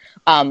watching,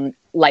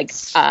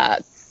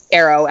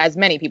 Arrow, as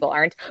many people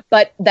aren't,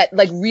 but that,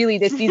 like, really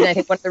this season, I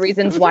think one of the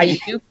reasons why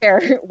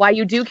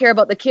you do care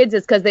about the kids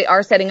is because they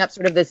are setting up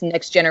sort of this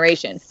next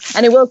generation.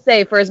 And I will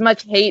say, for as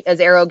much hate as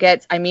Arrow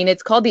gets, I mean,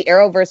 it's called the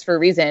Arrowverse for a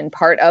reason.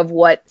 Part of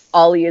what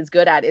Ollie is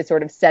good at is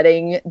sort of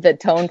setting the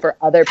tone for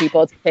other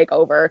people to take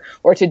over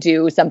or to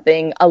do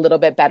something a little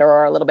bit better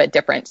or a little bit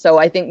different. So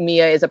I think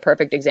Mia is a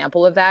perfect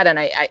example of that. And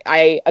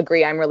I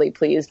agree. I'm really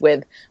pleased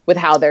with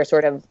how they're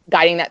sort of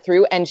guiding that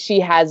through. And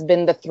she has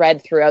been the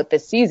thread throughout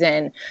this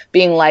season,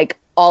 being like,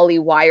 Ollie,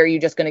 why are you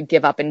just going to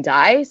give up and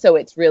die? So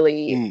it's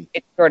really,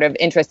 it's sort of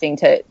interesting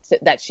to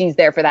that she's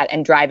there for that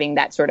and driving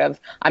that sort of,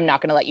 I'm not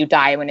going to let you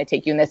die, I'm going to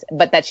take you in this,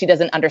 but that she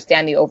doesn't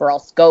understand the overall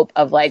scope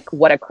of, like,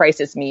 what a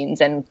crisis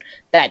means and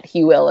that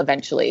he will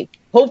eventually,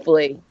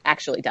 hopefully,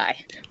 actually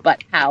die.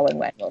 But how and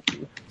when we'll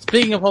see.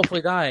 Speaking of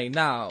hopefully dying,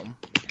 now.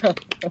 But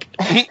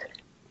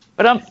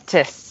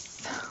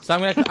So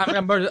I'm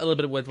gonna merge it a little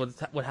bit with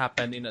what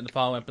happened in the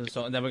following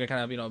episode, and then we're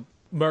gonna kind of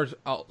merge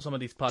out some of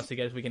these plots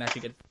together so we can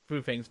actually get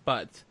through things.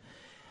 But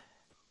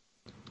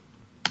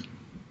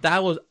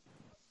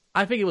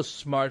I think it was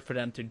smart for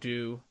them to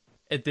do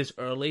it this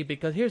early,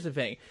 because here's the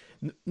thing: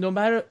 no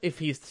matter if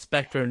he's the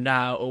Spectre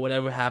now or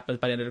whatever happens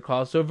by the end of the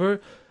crossover,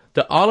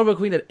 the Oliver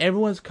Queen that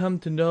everyone's come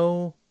to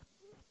know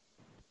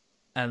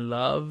and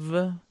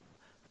love,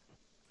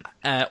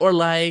 or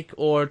like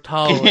or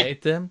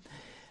tolerate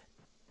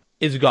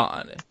is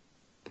gone.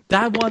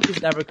 That one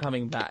is never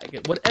coming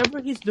back.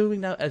 Whatever he's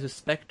doing now as a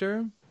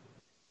Spectre,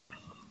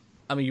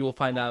 I mean, you will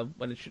find out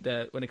when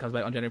it comes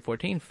back on January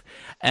 14th.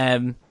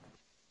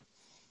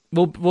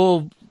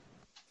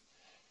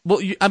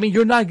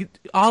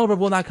 Oliver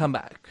will not come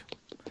back.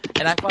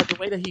 And I thought the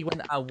way that he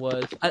went out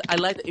was, I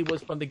liked that it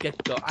was from the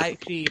get-go. I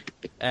actually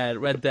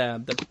read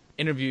the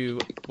interview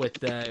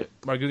with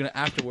Mark Guggenheim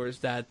afterwards,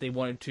 that they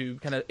wanted to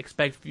kind of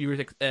expect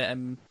viewers'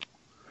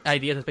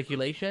 ideas and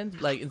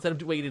speculations. Like, instead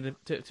of waiting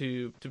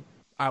to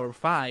hour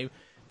 5,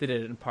 they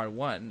did it in part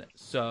 1.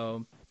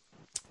 So,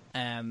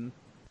 I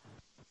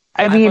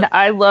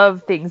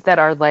love things that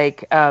are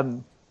like, I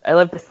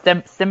love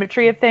the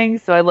symmetry of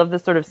things. So I love the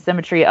sort of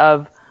symmetry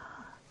of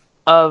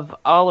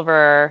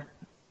Oliver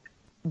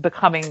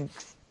becoming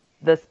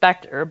the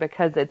Spectre,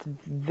 because it's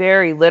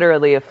very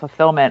literally a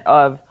fulfillment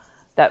of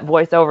that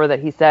voiceover that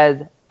he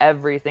says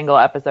every single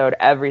episode,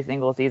 every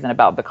single season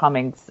about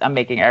becoming, I'm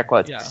making air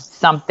quotes,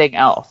 something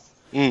else.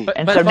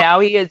 But now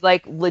he is,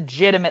 like,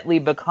 legitimately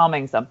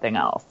becoming something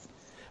else.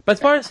 But as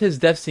far as his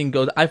death scene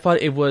goes, I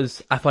thought it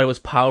was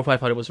powerful. I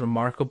thought it was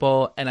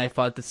remarkable, and I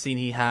thought the scene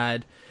he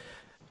had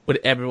with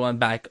everyone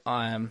back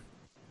on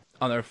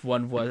Earth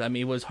 1 was, I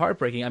mean, it was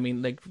heartbreaking. I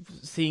mean, like,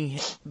 seeing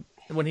him,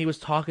 when he was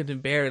talking to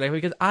Barry, like,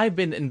 because I've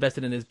been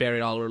invested in this Barry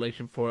and Oliver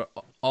relation for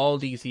all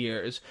these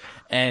years,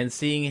 and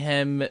seeing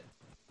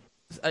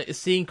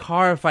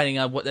Kara finding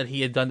out that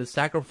he had done the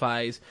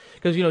sacrifice,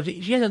 because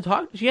she hasn't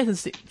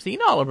seen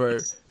Oliver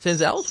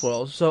since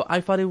Elseworlds, so I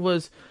thought it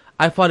was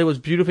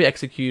beautifully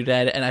executed,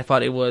 and I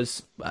thought it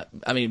was,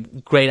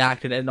 great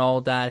acting and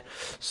all that.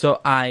 So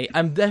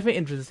I'm definitely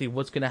interested to see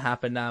what's going to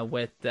happen now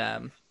with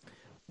him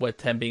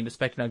being the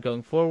Spectre now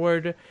going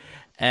forward.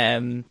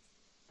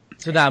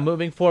 So now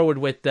moving forward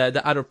with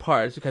the other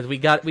parts, because we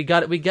got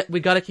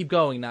to keep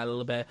going now a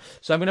little bit.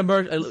 So I'm gonna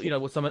merge,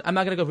 with someone. I'm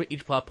not gonna go for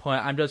each plot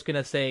point. I'm just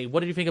gonna say, what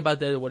did you think about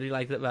this? What did you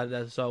like about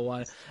this? And so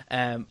on.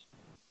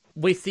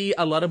 We see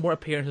a lot of more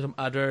appearances from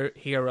other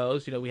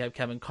heroes. We have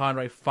Kevin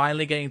Conroy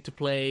finally getting to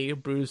play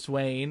Bruce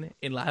Wayne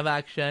in live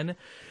action.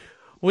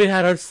 We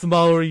had our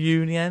small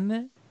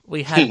reunion.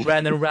 We had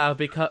Brandon Routh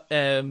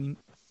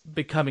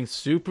becoming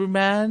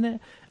Superman,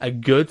 a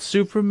good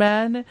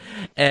Superman.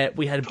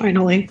 We had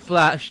finally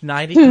Flash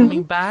 90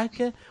 coming back.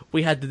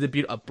 We had the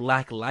debut of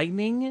Black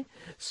Lightning.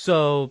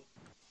 So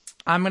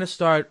I'm gonna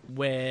start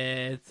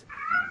with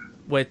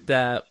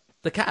the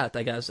cat,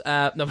 I guess.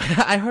 No,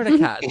 I heard a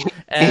cat.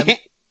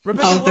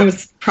 Rebecca, that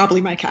was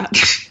probably my cat.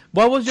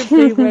 What was your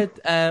favorite?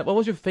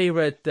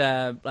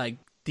 Like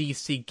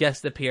DC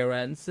guest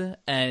appearance,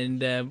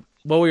 and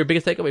what were your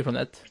biggest takeaway from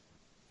that?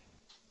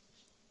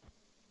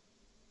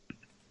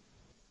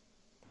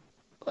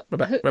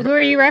 Who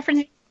are you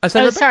referencing?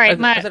 Sorry,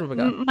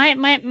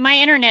 my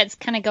internet's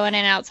kind of going in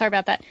and out. Sorry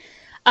about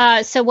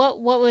that. So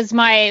what was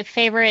my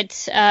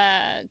favorite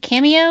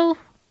cameo?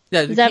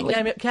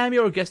 Yeah,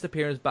 cameo or guest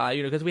appearance by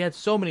because we had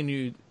so many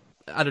new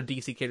other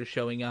DC characters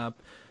showing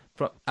up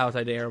from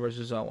outside the Arrowverse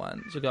and so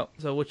on.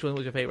 So which one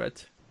was your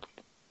favorite?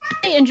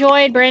 I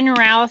enjoyed Brandon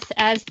Routh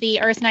as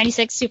the Earth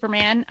 96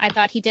 Superman. I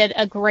thought he did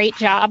a great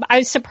job.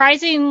 I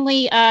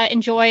surprisingly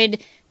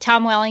enjoyed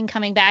Tom Welling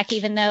coming back,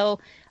 even though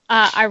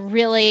I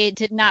really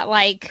did not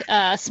like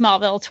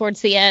Smallville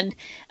towards the end.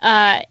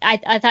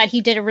 I thought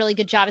he did a really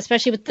good job,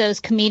 especially with those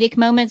comedic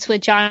moments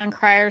with John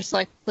Cryer's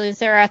like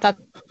Luthor. I thought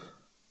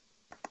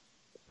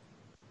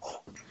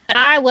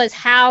I was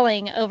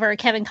howling over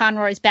Kevin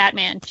Conroy's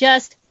Batman,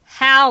 just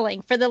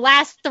howling. For the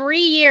last 3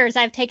 years,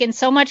 I've taken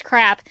so much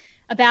crap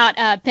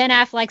about Ben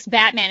Affleck's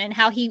Batman and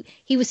how he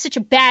was such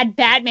a bad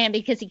Batman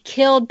because he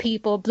killed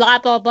people, blah,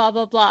 blah, blah,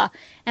 blah, blah.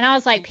 And I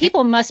was like,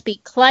 people must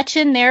be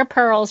clutching their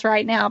pearls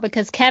right now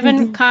because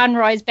Kevin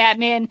Conroy's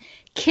Batman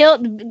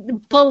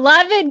killed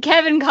beloved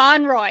Kevin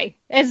Conroy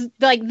as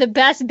like the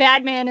best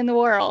Batman in the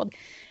world.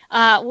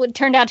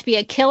 Turned out to be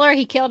a killer.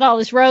 He killed all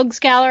his rogues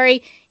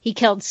gallery. He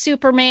killed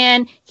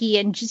Superman.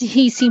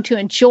 He seemed to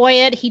enjoy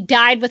it. He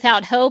died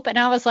without hope. And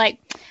I was like,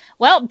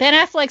 well, Ben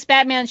Affleck's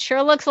Batman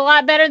sure looks a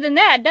lot better than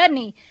that, doesn't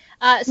he?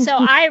 So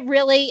I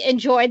really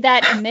enjoyed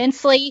that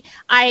immensely.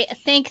 I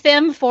thank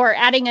them for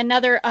adding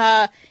another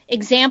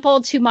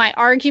example to my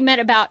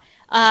argument about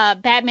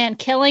Batman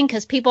killing,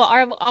 because people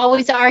are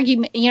always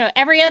arguing,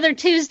 every other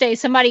Tuesday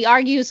somebody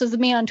argues with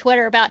me on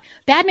Twitter about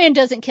Batman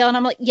doesn't kill. And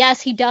I'm like,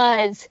 yes, he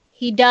does.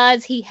 He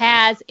does. He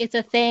has. It's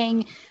a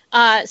thing.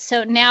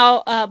 So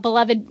now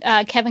beloved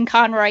Kevin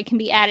Conroy can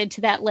be added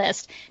to that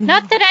list.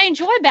 Not that I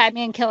enjoy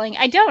Batman killing.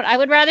 I don't. I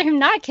would rather him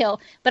not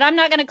kill, but I'm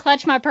not going to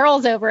clutch my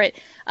pearls over it.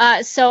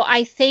 So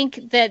I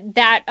think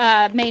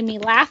that made me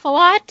laugh a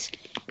lot,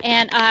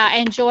 and I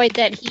enjoyed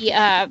that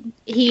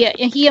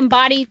he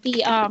embodied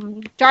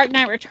the Dark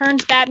Knight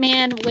Returns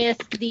Batman with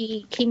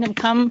the Kingdom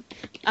Come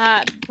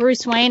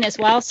Bruce Wayne as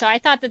well. So I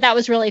thought that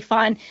was really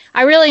fun.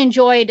 I really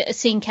enjoyed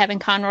seeing Kevin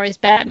Conroy's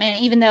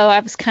Batman, even though I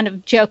was kind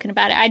of joking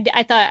about it.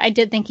 I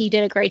did think he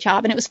did a great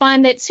job, and it was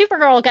fun that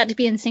Supergirl got to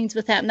be in scenes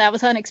with him. That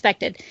was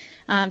unexpected.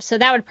 So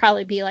that would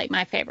probably be like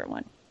my favorite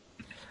one.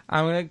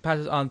 I'm going to pass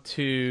this on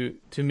to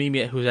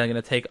Mimi, who's then going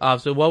to take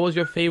off. So what was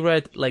your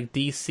favorite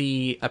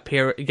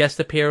DC guest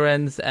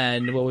appearance,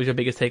 and what was your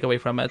biggest takeaway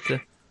from it?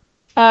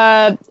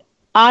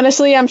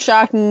 Honestly, I'm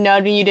shocked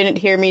none of you didn't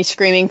hear me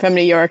screaming from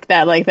New York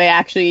that they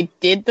actually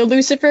did the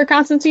Lucifer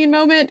Constantine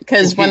moment,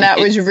 because when that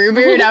was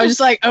rumored, I was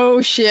just like,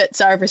 oh shit,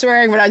 sorry for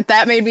swearing, but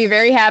that made me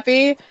very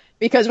happy,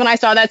 because when I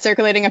saw that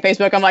circulating on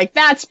Facebook, I'm like,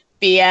 that's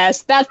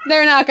BS.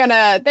 They're not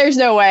gonna, there's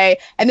no way.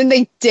 And then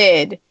they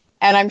did.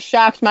 And I'm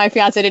shocked my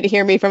fiance didn't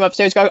hear me from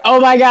upstairs going, oh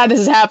my god, this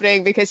is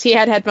happening, because he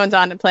had headphones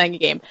on and playing a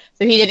game.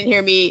 So he didn't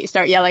hear me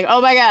start yelling, oh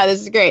my god,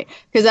 this is great,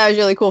 because that was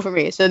really cool for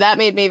me. So that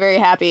made me very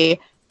happy.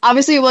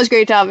 Obviously, it was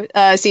great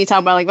to see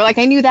Tom Welling, but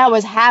I knew that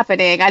was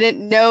happening. I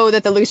didn't know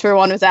that the Lucifer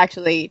one was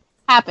actually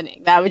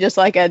happening. That was just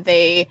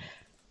they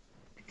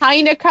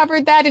kind of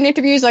covered that in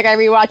interviews. I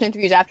rewatched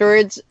interviews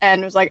afterwards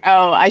and was like,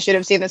 oh, I should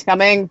have seen this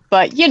coming.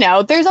 But,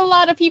 there's a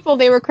lot of people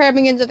they were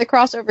cramming into the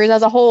crossovers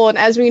as a whole, and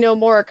as we know,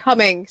 more are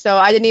coming. So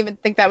I didn't even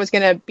think that was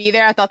going to be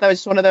there. I thought that was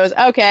just one of those,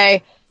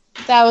 okay,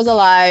 that was a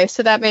lie.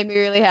 So that made me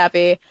really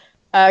happy,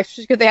 just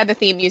because they had the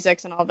theme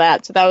musics and all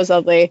that. So that was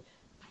lovely.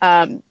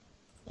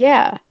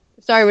 Yeah.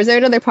 Sorry, was there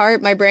another part?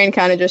 My brain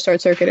kind of just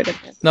started circuiting.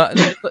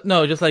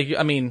 No, just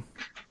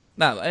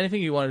no,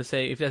 anything you wanted to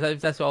say. If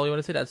that's all you want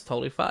to say, that's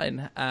totally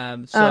fine.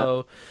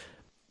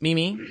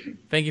 Mimi,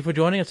 thank you for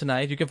joining us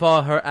tonight. You can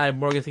follow her at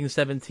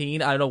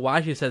Morgan17. I don't know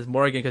why she says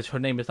Morgan, because her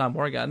name is not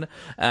Morgan.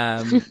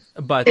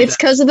 But it's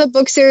because of the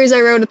book series I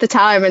wrote at the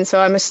time, and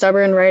so I'm a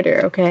stubborn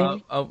writer,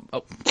 okay?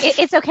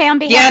 It's okay. On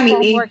behalf of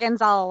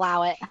Morgans, I'll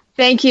allow it.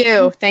 Thank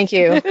you. All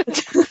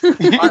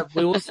right,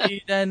 we will see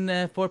you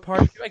then for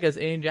part 2, I guess,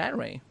 in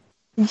January.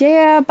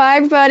 Yeah, bye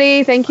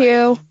everybody. Thank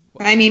you.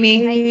 Hi,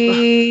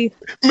 Mimi.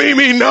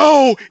 Mimi,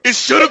 no! It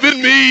should have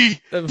been me!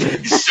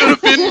 It should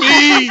have been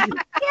me!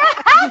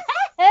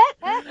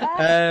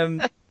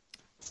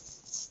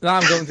 Now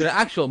I'm going to the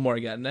actual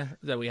Morgan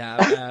that we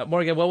have.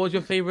 Morgan, what was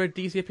your favorite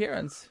DC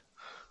appearance?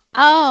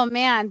 Oh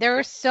man, there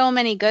were so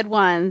many good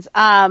ones.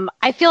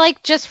 I feel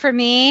like just for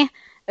me, it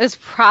was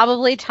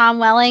probably Tom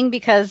Welling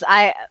because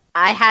I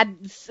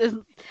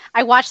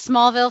watched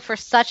Smallville for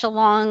such a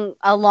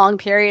long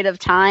period of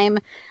time.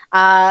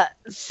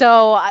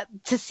 So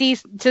to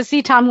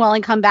see Tom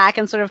Welling come back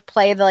and sort of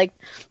play the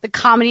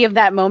comedy of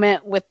that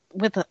moment with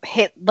a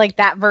hit like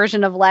that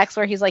version of Lex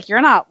where he's like, "You're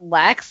not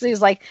Lex."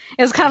 He's like,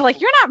 it was kind of like,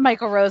 "You're not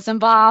Michael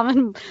Rosenbaum,"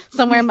 and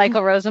somewhere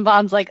Michael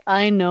Rosenbaum's like,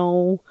 "I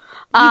know."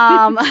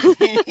 But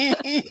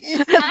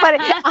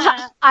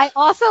I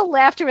also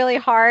laughed really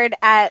hard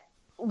at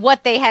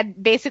what they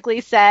had basically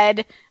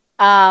said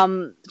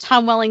Tom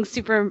Welling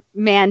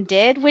Superman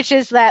did, which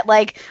is that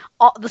the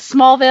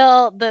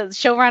Smallville, the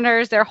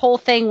showrunners, their whole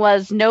thing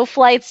was no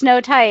flights,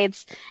 no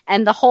tights,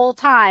 and the whole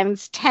time,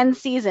 10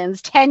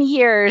 seasons, 10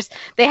 years,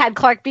 they had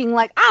Clark being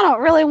like, "I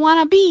don't really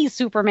want to be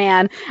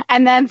Superman,"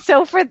 and then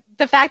so for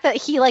the fact that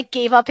he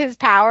gave up his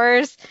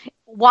powers,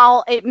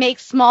 while it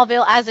makes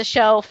Smallville as a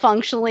show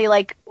functionally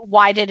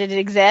why did it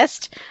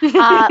exist?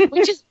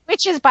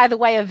 Which is by the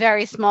way a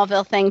very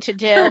Smallville thing to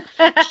do.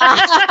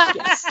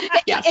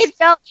 Yes.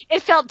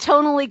 It felt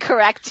tonally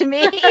correct to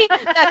me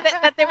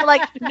that they were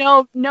like,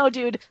 no,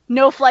 dude,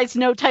 no flights,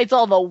 no tights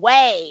all the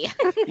way.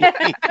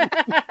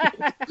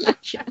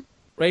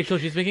 Rachel,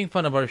 she's making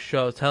fun of our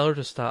show. Tell her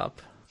to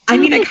stop. I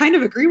mean, I kind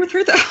of agree with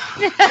her though.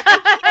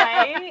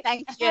 Right?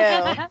 Thank you.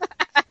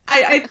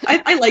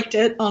 I liked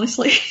it,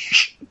 honestly.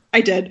 I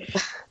did.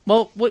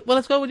 Well,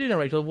 let's go with you now,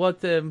 Rachel.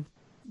 What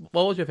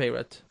was your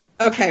favorite?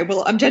 Okay,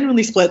 well, I'm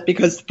genuinely split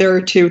because there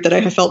are two that I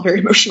have felt very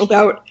emotional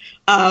about.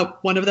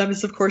 One of them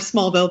is, of course,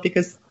 Smallville,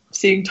 because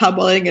seeing Tom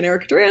Welling and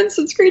Eric Durance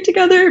on screen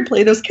together and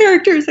play those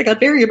characters, I got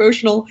very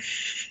emotional.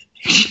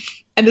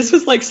 And this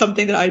was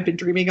something that I'd been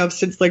dreaming of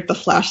since the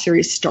Flash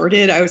series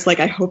started. I was like,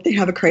 I hope they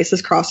have a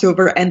Crisis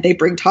crossover and they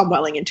bring Tom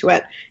Welling into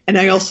it. And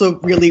I also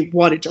really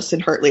wanted Justin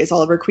Hartley as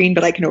Oliver Queen,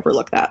 but I can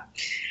overlook that.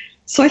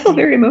 So I felt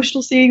very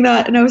emotional seeing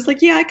that, and I was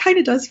like, yeah, it kind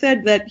of does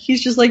fit that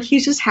he's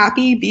just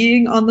happy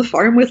being on the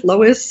farm with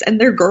Lois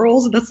and their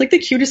girls, and that's the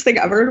cutest thing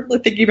ever.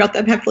 Thinking about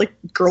them having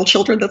girl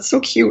children, that's so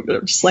cute. And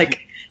I'm just I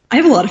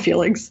have a lot of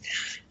feelings.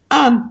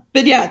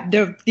 But yeah,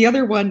 the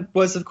other one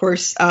was, of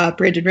course,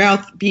 Brandon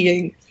Routh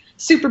being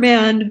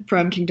Superman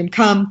from Kingdom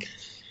Come.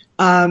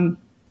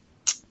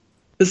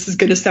 This is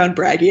going to sound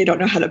braggy. I don't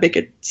know how to make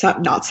it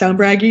not sound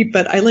braggy,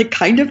 but I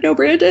kind of know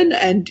Brandon,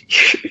 and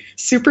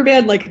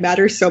Superman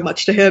matters so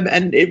much to him,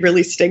 and it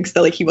really stinks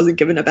that he wasn't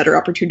given a better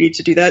opportunity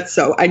to do that.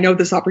 So I know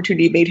this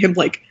opportunity made him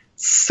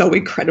so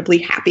incredibly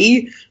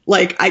happy.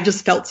 I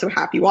just felt so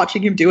happy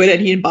watching him do it,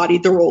 and he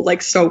embodied the role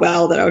so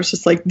well that I was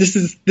just this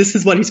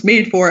is what he's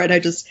made for, and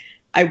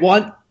I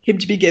want him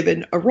to be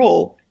given a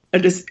role,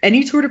 and just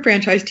any sort of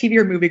franchise, TV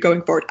or movie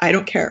going forward. I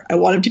don't care. I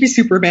want him to be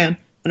Superman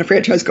on a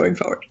franchise going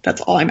forward. That's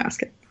all I'm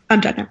asking.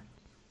 I'm done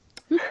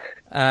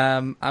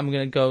now. I'm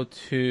gonna go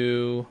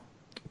to.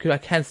 I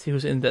can't see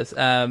who's in this.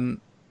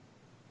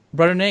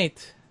 Brother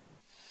Nate.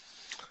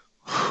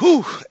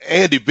 Whew,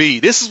 Andy B.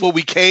 This is what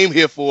we came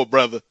here for,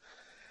 brother.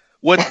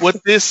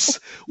 What these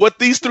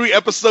 3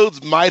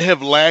 episodes might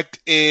have lacked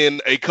in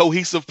a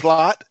cohesive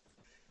plot,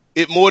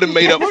 it more than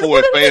made up for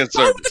in fan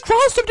service.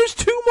 There's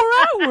 2 more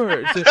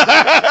hours.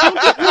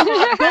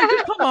 Don't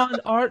you come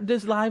on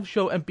this live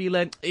show and be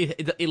like,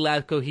 it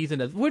lacked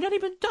cohesiveness. We're not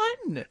even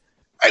done.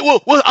 Hey,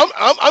 well,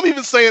 I'm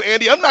even saying,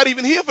 Andy, I'm not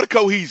even here for the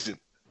cohesion.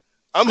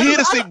 I'm here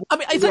to see.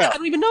 I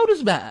don't even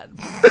notice that.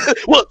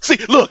 Well, see,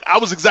 look, I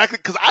was exactly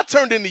because I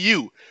turned into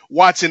you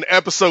watching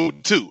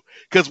episode 2.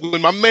 Because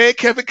when my man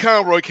Kevin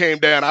Conroy came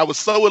down, I was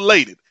so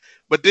elated.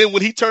 But then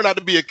when he turned out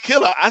to be a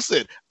killer, I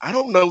said, I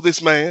don't know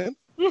this man.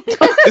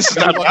 This is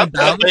not my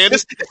man.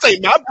 This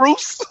ain't my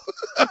Bruce.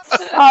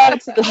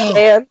 It's the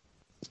man.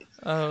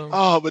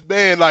 But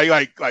man,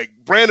 like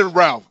Brandon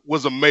Routh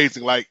was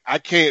amazing. I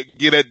can't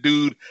give that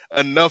dude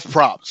enough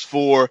props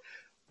for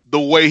the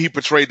way he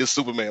portrayed this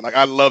Superman.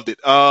 I loved it.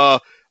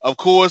 Of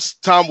course,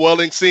 Tom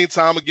Welling, seeing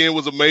Tom again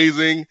was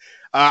amazing.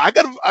 I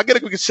got a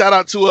quick shout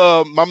out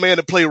to my man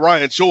that played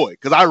Ryan Choi,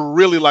 because I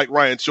really like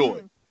Ryan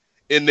Choi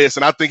in this,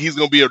 and I think he's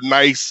gonna be a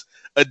nice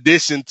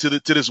addition to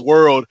this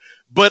world.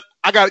 But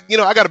I got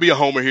to be a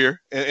homer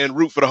here and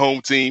root for the home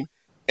team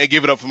and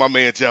give it up for my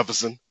man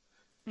Jefferson.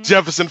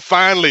 Jefferson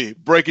finally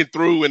breaking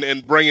through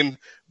and bringing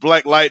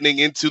Black Lightning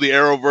into the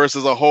Arrowverse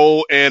as a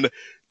whole, and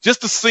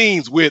just the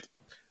scenes with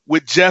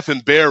Jeff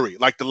and Barry,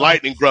 the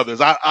Lightning brothers.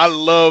 I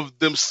love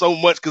them so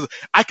much because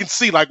I can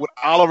see with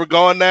Oliver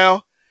gone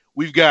now,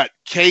 we've got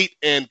Kate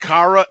and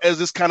Kara as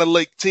this kind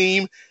of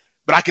team,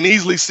 but I can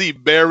easily see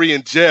Barry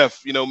and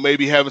Jeff,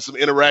 maybe having some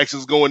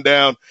interactions going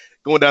down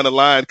the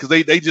line, because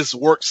they just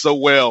work so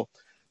well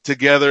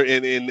together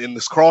in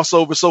this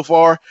crossover so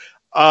far.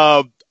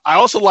 I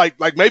also like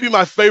maybe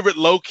my favorite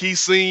low key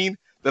scene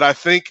that I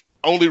think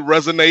only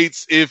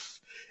resonates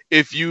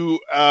if you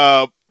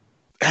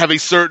have a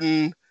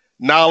certain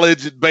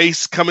knowledge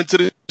base coming to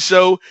the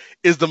show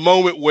is the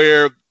moment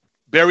where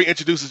Barry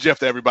introduces Jeff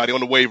to everybody on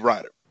the Wave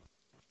Rider.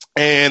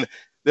 And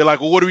they're like,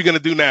 well, what are we going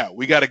to do now?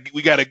 We got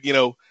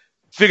to,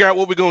 figure out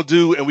what we're going to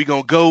do, and we're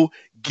going to go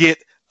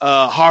get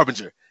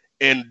Harbinger.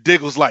 And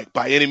Diggle's like,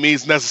 by any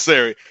means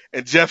necessary.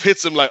 And Jeff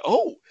hits him like,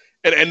 oh.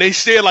 And they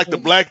share like the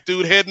black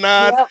dude head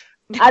nod. Yep.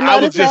 I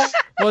was just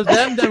was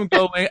them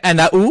going and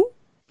that ooh?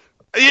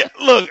 Yeah,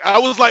 look, I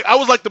was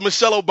like the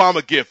Michelle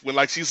Obama gift when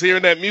like she's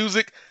hearing that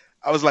music.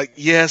 I was like,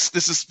 yes,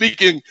 this is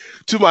speaking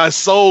to my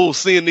soul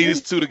seeing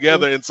these two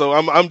together. And so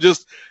I'm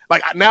just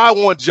like, now I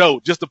want Joe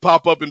just to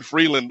pop up in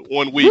Freeland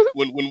one week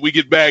when we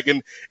get back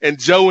and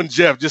Joe and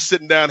Jeff just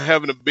sitting down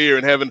having a beer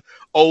and having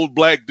old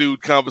black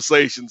dude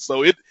conversations.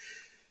 So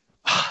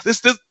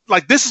this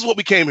is what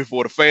we came here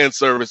for, the fan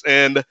service.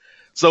 And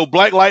so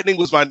Black Lightning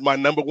was my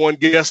number one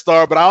guest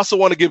star, but I also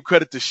want to give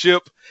credit to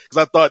Ship because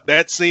I thought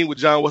that scene with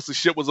John Wesley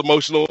Ship was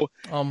emotional.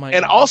 Oh my!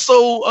 And God.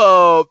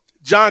 Also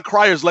John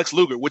Cryer's Lex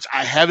Luger, which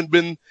I haven't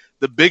been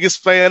the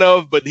biggest fan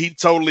of, but he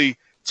totally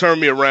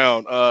turned me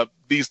around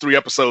these 3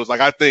 episodes.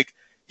 Like I think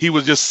he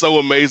was just so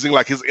amazing.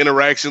 Like his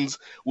interactions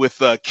with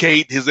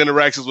Kate, his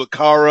interactions with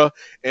Kara,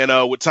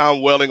 and with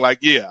Tom Welling. Like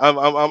yeah,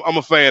 I'm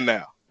a fan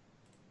now.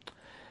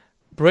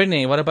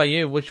 Brittany, what about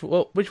you? Which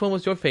one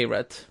was your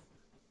favorite?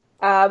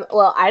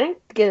 Well, I didn't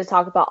get to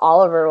talk about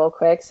Oliver real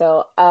quick,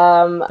 so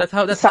that's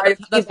how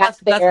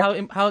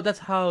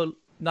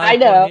I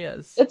know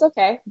is. It's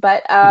okay,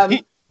 but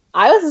I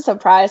was just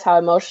surprised how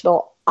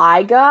emotional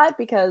I got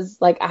because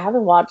like I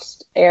haven't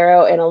watched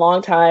Arrow in a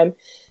long time,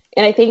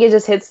 and I think it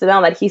just hits the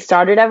nail that he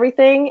started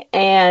everything,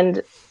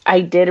 and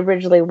I did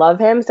originally love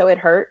him, so it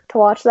hurt to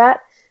watch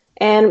that.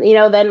 And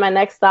then my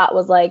next thought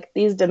was like,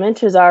 these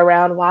Dementias are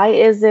around. Why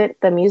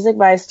isn't the Music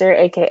Meister,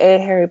 aka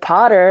Harry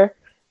Potter,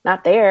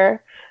 not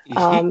there?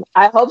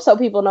 I hope so.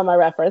 People know my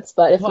reference,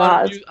 but if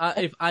not,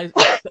 if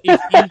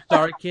Steve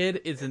Star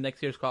Kid is the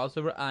next year's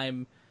crossover,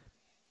 I'm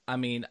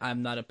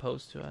not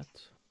opposed to it.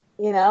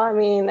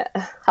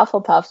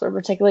 Hufflepuffs were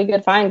particularly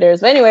good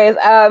finders. But anyways,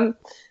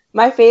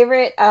 my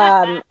favorite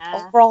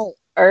overall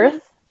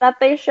Earth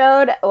that they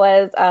showed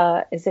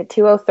was is it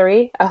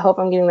 203? I hope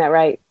I'm getting that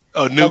right.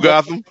 Oh, New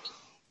Gotham.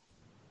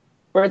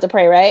 Birds of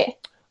Prey, right?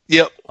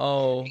 Yep.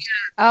 Oh,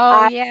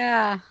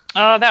 yeah.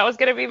 Oh, that was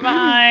gonna be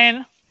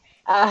mine.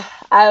 I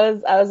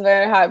was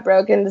very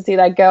heartbroken to see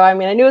that go. I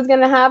mean, I knew it was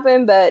going to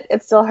happen, but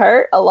it still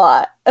hurt a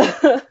lot.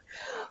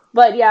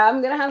 But yeah,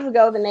 I'm going to have to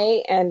go with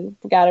Nate, and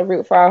we got to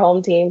root for our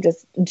home team,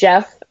 just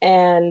Jeff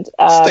and...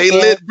 stay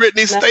lit,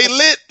 Brittany, stay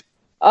lit!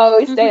 Oh,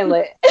 he's staying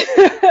lit.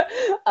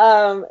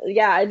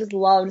 Yeah, I just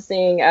loved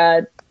seeing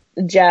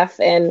Jeff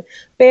and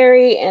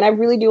Barry, and I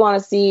really do want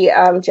to see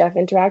Jeff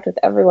interact with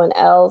everyone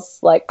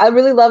else. Like, I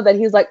really love that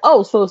he's like,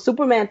 oh, so the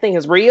Superman thing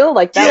is real?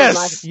 Like, that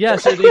was my... Yeah,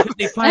 so they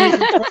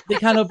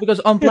kind of,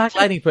 because on Black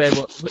Lightning, for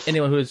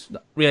anyone who is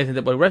realizing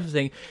that we're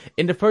referencing,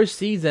 in the first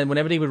season,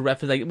 whenever they would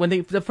reference,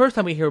 like, the first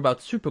time we hear about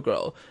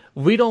Supergirl,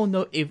 we don't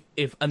know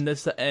if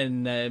Anissa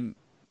and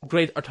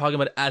Grace are talking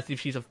about it as if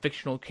she's a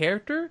fictional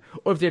character,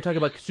 or if they're talking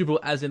about Supergirl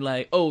as in,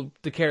 like, oh,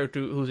 the character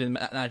who's in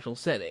an actual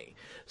setting.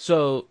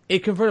 So it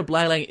converted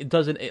Black Lightning. It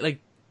doesn't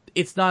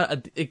it's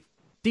not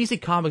DC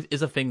Comics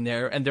is a thing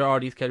there, and there are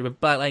these characters, but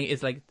Black Lightning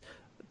is like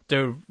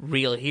the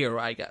real hero,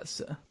 I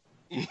guess.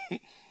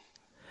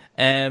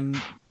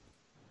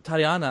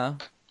 Tatiana,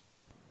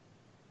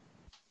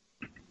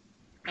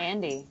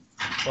 Andy,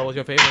 what was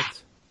your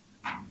favorite?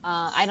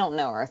 I don't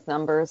know Earth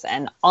numbers,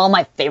 and all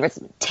my favorites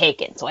have been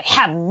taken, so I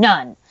have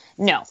none.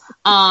 No.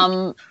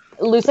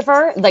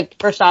 Lucifer, like,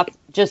 first off,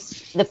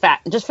 just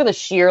for the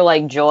sheer,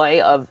 like,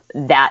 joy of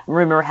that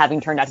rumor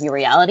having turned out to be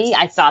reality,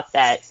 I thought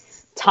that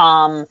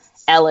Tom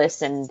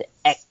Ellis and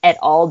et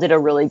al. Did a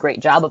really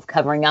great job of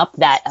covering up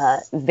that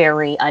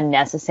very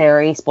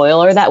unnecessary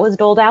spoiler that was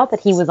doled out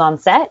that he was on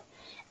set.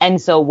 And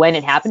so when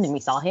it happened and we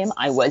saw him,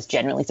 I was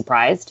genuinely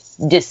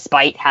surprised,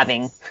 despite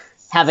having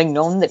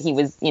known that he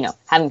was,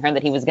 having heard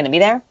that he was going to be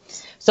there.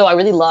 So I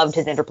really loved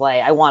his interplay.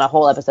 I want a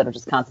whole episode of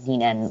just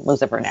Constantine and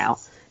Lucifer now,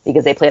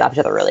 because they played off each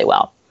other really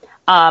well.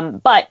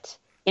 But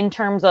in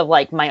terms of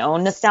like my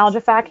own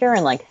nostalgia factor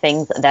and like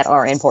things that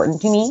are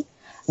important to me,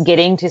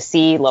 getting to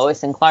see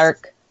Lois and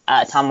Clark,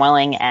 Tom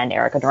Welling and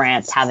Erica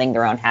Durant having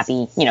their own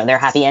happy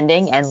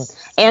ending,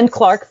 and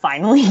Clark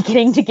finally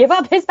getting to give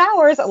up his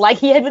powers like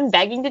he had been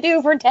begging to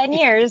do for 10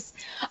 years,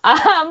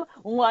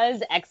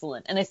 was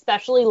excellent. And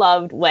especially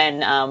loved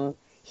when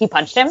he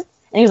punched him and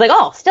he was like,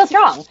 oh, still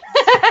strong.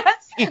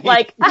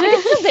 Like, I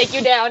can still take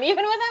you down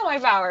even without my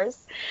powers.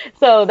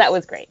 So that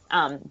was great.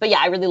 But yeah,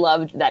 I really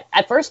loved that.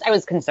 At first I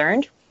was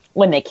concerned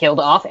when they killed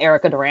off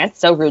Erica Durant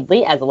so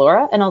rudely as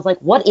Allura, and I was like,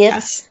 what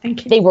if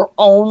they were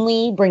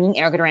only bringing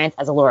Erica Durant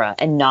as Allura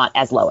and not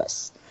as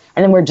Lois?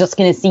 And then we're just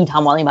going to see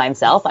Tom Welling by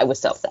himself. I was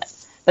so upset.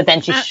 But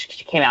then she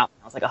came out,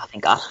 and I was like, oh,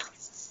 thank God.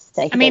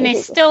 Thank you. I mean,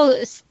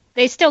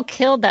 they still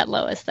killed that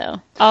Lois,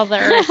 though. All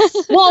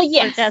the well,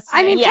 yes.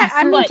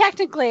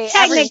 Technically,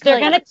 they're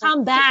going to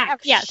come back.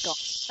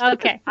 Yes.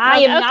 Okay.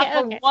 I am not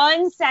for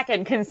 1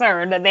 second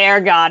concerned that they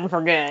are gone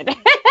for good.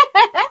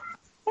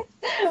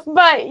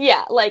 But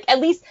yeah, like at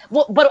least,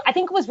 well, but I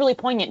think it was really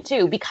poignant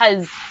too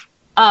because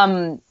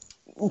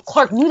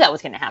Clark knew that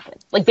was going to happen.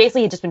 Like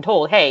basically he'd just been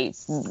told, hey,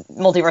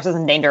 multiverse is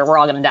in danger, we're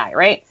all going to die,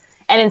 right?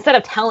 And instead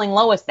of telling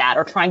Lois that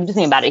or trying to do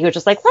something about it, he was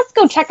just like, let's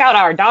go check out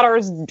our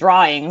daughter's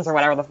drawings or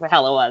whatever the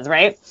hell it was,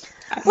 right?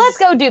 Let's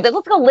go do this.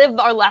 Let's go live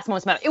our last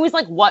moments. It was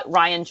like what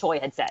Ryan Choi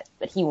had said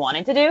that he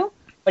wanted to do,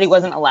 but he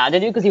wasn't allowed to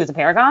do because he was a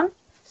Paragon.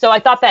 So I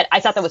thought that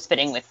was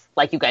fitting with,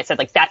 like you guys said,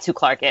 like that's who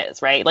Clark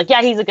is, right? Like,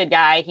 yeah, he's a good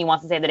guy. He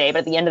wants to save the day. But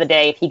at the end of the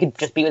day, if he could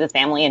just be with his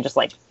family and just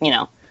like, you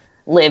know,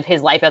 live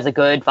his life as a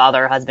good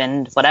father,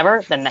 husband,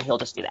 whatever, then he'll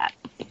just do that.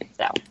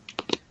 So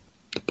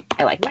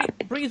I like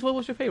that. Breeze, what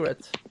was your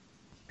favorite?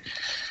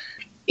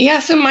 Yeah,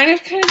 so mine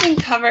have kind of been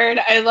covered.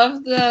 I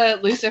love the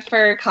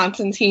Lucifer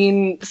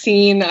Constantine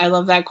scene. I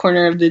love that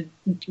corner of the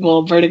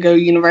Vertigo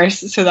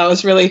universe. So that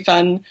was really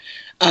fun.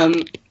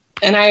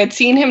 And I had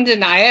seen him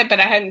deny it,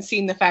 but I hadn't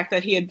seen the fact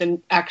that he had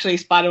been actually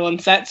spotted on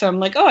set. So I'm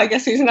like, oh, I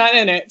guess he's not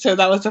in it. So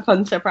that was a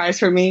fun surprise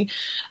for me.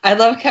 I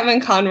love Kevin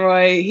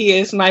Conroy. He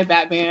is my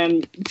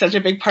Batman. Such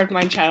a big part of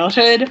my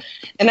childhood.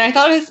 And I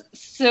thought it was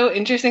so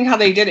interesting how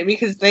they did it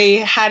because they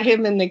had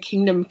him in the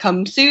Kingdom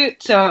Come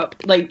suit. So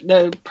like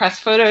the press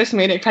photos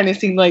made it kind of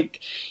seem like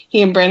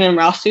he and Brandon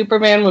Routh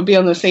Superman would be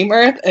on the same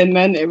Earth. And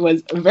then it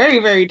was very,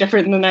 very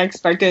different than I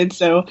expected.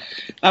 So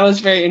that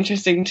was very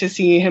interesting to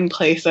see him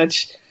play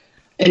such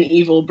an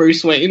evil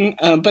Bruce Wayne,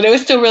 but it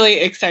was still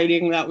really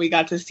exciting that we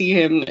got to see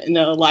him in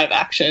a live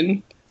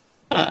action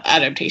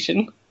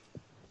adaptation.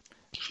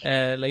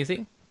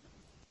 Lazy?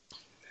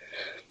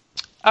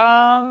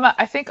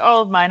 I think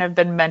all of mine have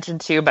been mentioned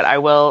too, but I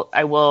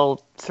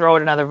will throw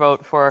in another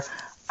vote for.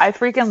 I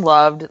freaking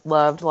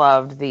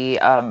loved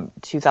the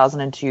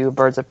 2002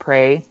 Birds of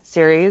Prey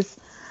series.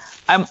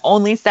 I'm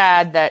only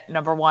sad that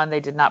number one,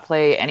 they did not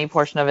play any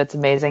portion of its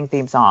amazing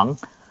theme song,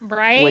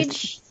 right?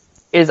 Which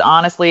is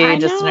honestly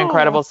just an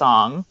incredible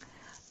song.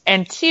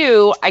 And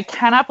two, I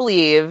cannot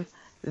believe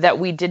that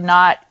we did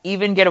not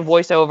even get a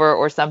voiceover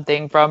or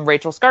something from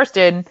Rachel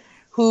Skarsten,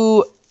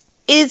 who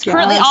is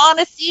currently on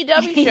a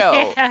CW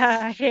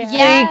show.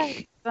 Yeah.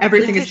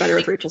 Everything is better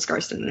with Rachel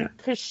Skarsten in it.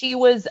 Because she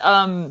was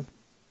in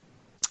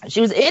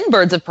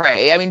Birds of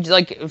Prey. I mean,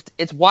 like,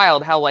 it's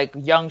wild how, like,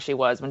 young she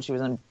was when she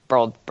was in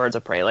Birds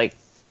of Prey. Like,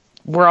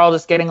 we're all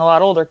just getting a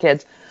lot older,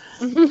 kids.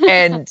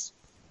 And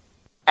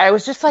I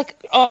was just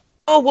like, oh,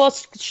 well,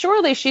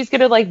 surely she's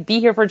going to, like,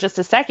 be here for just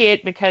a second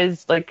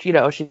because, like, you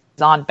know, she's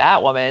on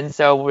Batwoman,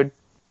 so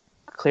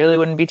clearly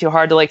wouldn't be too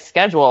hard to, like,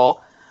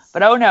 schedule.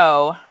 But, oh,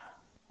 no.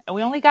 And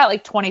we only got,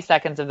 like, 20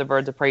 seconds of the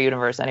Birds of Prey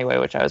universe anyway,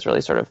 which I was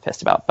really sort of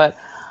pissed about. But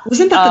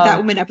wasn't that the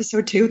Batwoman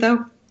episode, too,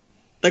 though?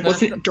 Like,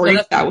 wasn't it during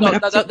Batwoman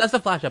episode? That's the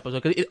Flash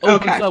episode, because it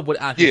opens up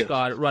with Ashley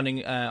Scott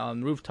running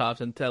on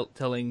rooftops and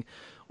telling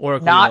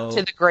Oracle... Not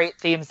to the great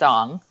theme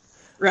song.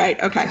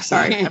 Right. Okay.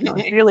 Sorry. I'm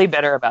really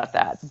bitter about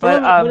that.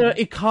 But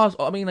it costs.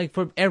 I mean, like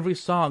for every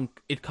song,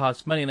 it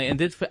costs money. Like,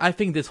 and I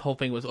think this whole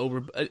thing was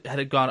had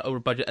it gone over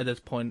budget at this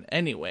point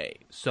anyway.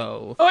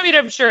 So. Oh, I mean,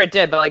 I'm sure it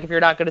did. But like, if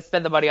you're not going to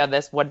spend the money on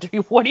this, what are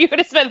you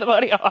going to spend the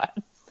money on?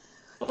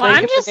 Well,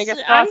 like, it's the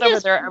biggest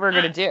crossover they're ever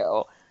going to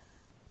do.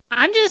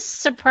 I'm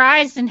just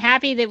surprised and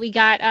happy that we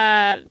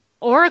got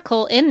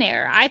Oracle in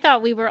there. I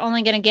thought we were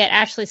only going to get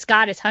Ashley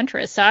Scott as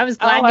Huntress, so I was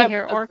glad to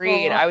hear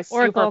Oracle. I was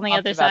Oracle on the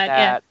other side.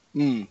 That.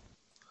 Yeah.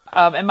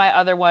 And my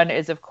other one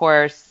is, of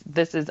course,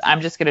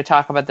 I'm just going to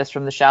talk about this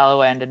from the shallow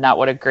end and not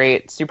what a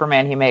great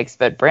Superman he makes,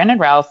 but Brandon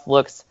Routh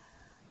looks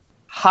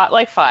hot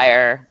like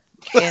fire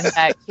in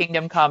that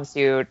Kingdom Come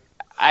suit.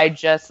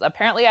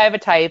 Apparently I have a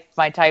type.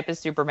 My type is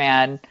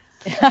Superman.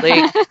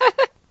 Like,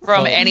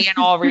 from any and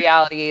all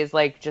realities,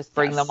 like, just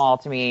bring them all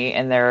to me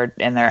in their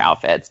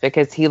outfits,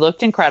 because he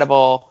looked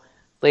incredible.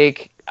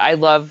 Like, I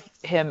love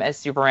him as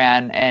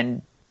Superman,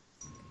 and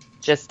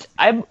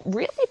I'm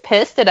really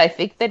pissed that I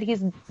think that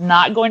he's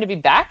not going to be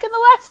back in the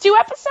last 2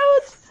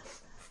 episodes,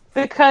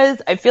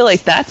 because I feel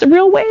like that's a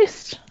real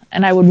waste,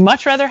 and I would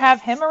much rather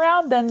have him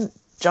around than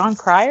John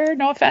Cryer,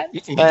 no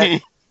offense,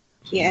 but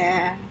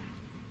yeah.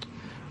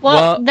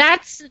 Well,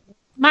 that's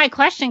my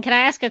question. Can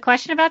I ask a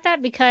question about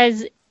that?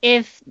 Because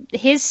if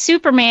his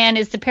Superman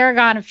is the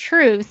Paragon of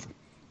Truth,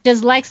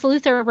 does Lex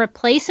Luthor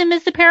replace him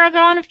as the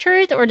Paragon of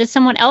Truth, or does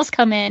someone else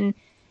come in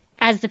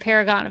as the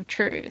Paragon of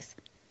Truth?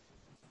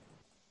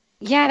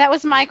 Yeah, that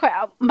was my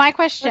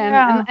question.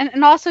 Yeah.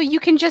 And also you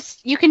can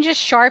just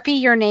Sharpie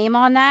your name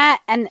on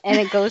that and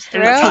it goes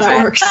through. That's how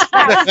that works.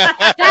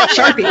 That's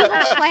Sharpie.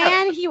 the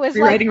plan. He was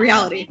rewriting like,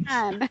 reality.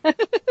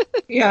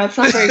 Yeah, it's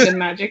not very good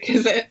magic,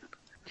 is it?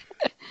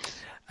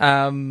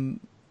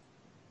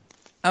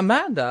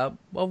 Amanda,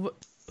 well,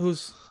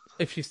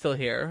 if she's still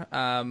here.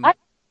 Yeah,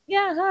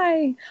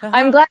 hi.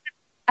 I'm glad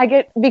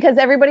because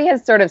everybody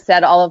has sort of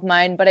said all of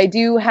mine, but I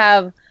do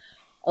have,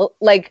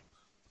 like,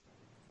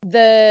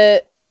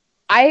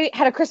 I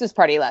had a Christmas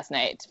party last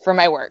night for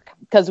my work,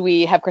 because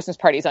we have Christmas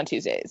parties on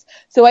Tuesdays.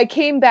 So I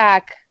came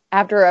back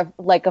after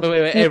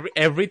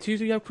every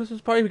Tuesday you have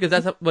Christmas party, because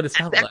that's what it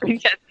sounds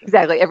like. Yes,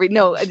 exactly.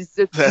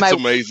 That's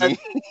amazing.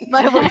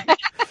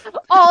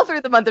 all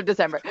through the month of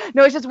December.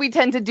 No, it's just we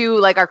tend to do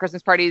like our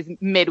Christmas parties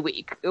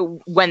midweek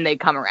when they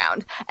come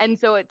around. And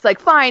so it's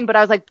like fine, but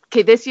I was like,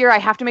 okay, this year I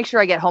have to make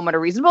sure I get home at a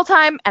reasonable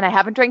time and I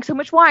haven't drank so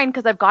much wine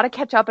because I've got to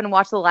catch up and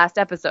watch the last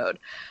episode.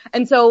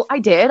 And so I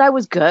did. I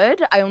was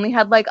good. I only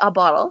had like a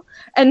bottle.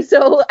 And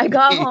so I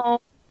got home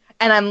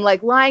and I'm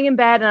like lying in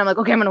bed and I'm like,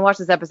 okay, I'm going to watch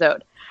this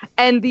episode.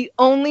 And the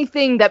only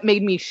thing that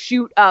made me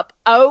shoot up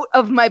out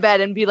of my bed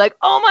and be like,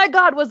 oh my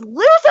God, was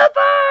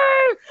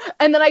Lucifer!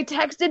 And then I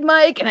texted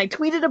Mike and I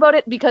tweeted about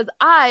it because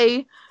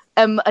I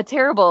am a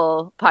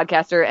terrible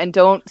podcaster and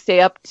don't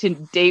stay up to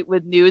date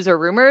with news or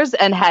rumors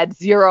and had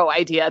zero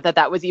idea that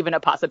that was even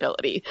a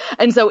possibility.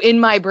 And so in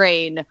my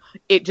brain,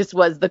 it just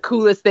was the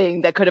coolest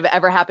thing that could have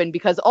ever happened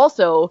because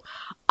also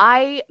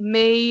I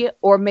may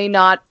or may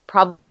not,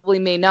 probably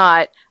may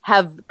not,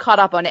 have caught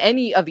up on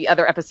any of the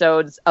other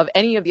episodes of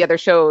any of the other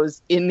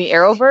shows in the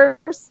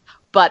Arrowverse,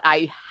 but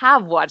I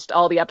have watched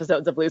all the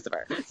episodes of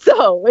Lucifer.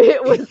 So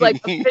it was like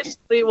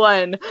officially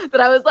one that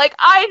I was like,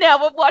 I now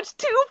have watched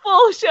 2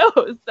 full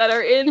shows that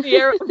are in the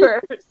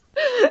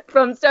Arrowverse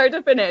from start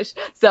to finish.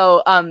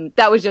 So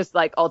that was just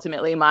like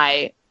ultimately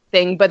my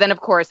thing. But then of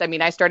course, I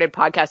mean, I started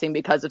podcasting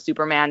because of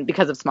Superman,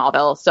 because of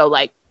Smallville. So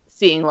like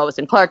seeing Lois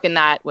and Clark in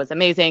that was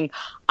amazing.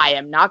 I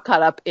am not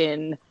caught up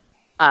in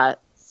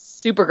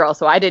Supergirl,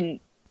 so I didn't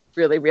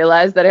really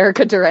realize that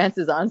Erica Durance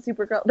is on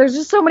Supergirl. There's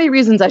just so many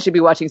reasons I should be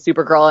watching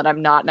Supergirl, and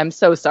I'm not, and I'm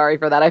so sorry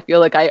for that. I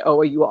feel like I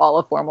owe you all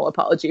a formal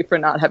apology for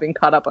not having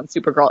caught up on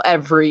Supergirl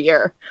every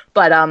year.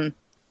 But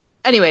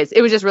anyways,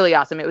 it was just really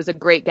awesome. It was a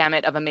great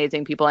gamut of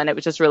amazing people, and it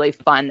was just really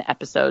fun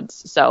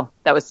episodes. So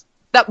that was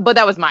that, but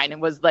that was mine. It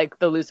was like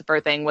the Lucifer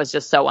thing was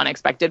just so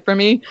unexpected for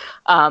me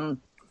that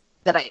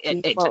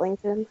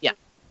yeah.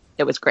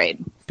 It was great.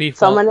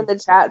 Someone in the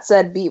chat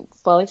said Beat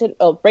Wellington.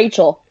 Oh,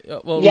 Rachel.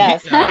 Well,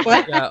 yes.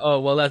 Yeah,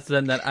 oh, well, that's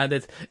then.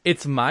 And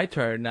it's my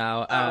turn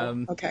now.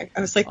 Okay.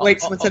 I was like,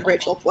 wait, someone said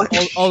Rachel. What?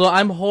 Although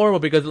I'm horrible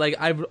because like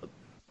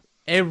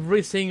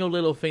every single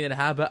little thing that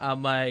happened,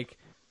 I'm like,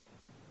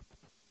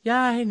 yeah,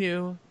 I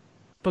knew.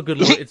 But good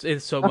lord,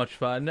 it's so much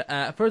fun.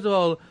 First of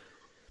all,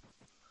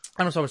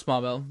 I'm gonna start with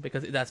Smallville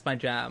because that's my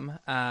jam.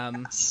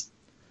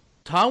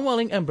 Tom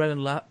Welling and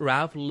Brendan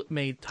Ralph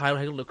made Tyler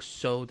Hagen look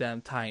so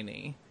damn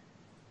tiny.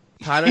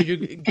 Tyler,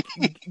 you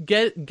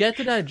get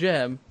to that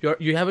gym.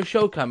 You have a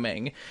show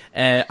coming,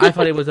 and I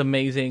thought it was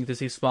amazing to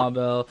see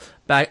Smallville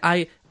back.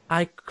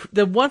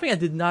 The one thing I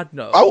did not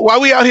know. Oh, why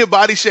are we out here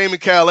body shaming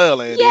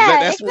Kal-El, Andy? Yeah,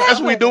 That's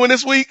what we're doing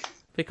this week?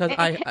 Because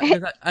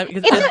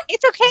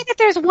it's okay that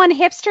there's one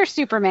hipster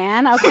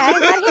Superman. Okay,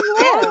 let him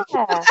live.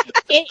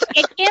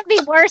 It can't be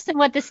worse than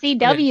what the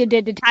CW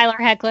did to Tyler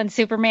Hoechlin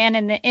Superman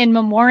in the In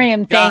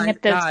Memoriam thing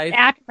at the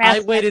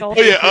aftermath.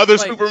 Other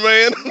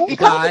Superman.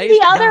 The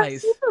other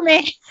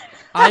Superman.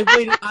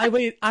 I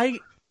waited.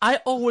 I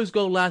always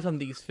go last on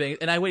these things,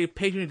 and I waited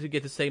patiently to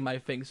get to say my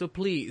thing. So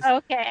please,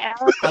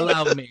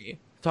 allow me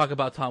to talk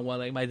about Tom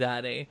Welling, my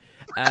daddy.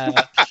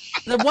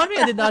 The one thing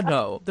I did not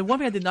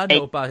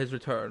know about his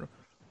return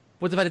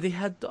was the fact that they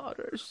had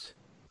daughters.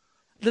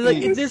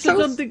 It's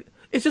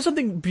just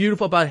something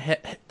beautiful about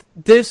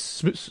this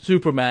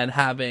Superman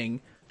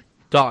having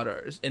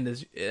daughters in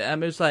this. I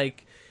mean, it's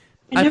like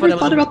I never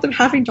thought about them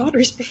having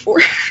daughters before.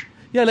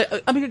 Yeah,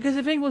 like I mean, because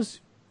the thing was,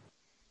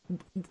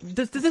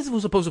 this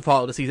was supposed to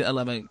follow the season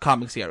 11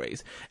 comic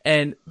series,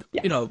 and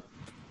you know,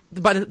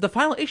 but the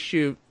final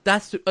issue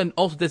and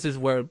also this is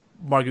where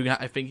Mark Guggenheim,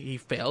 I think he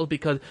failed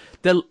because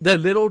the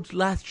little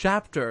last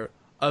chapter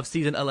of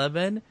season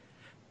 11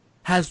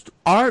 has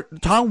our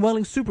Tom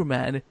Welling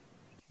Superman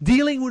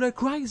dealing with a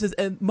crisis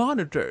and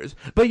monitors,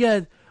 but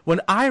yet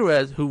when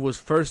Iris, who was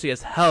thirsty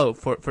as hell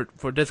for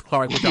this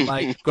Clark, which I'm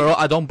like, girl,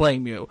 I don't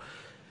blame you.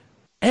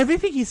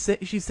 Everything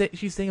she's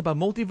saying about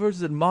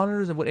multiverses and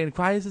monitors and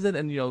crisis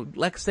and you know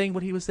Lex saying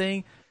what he was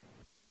saying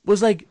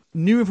was like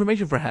new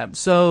information for him.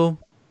 So,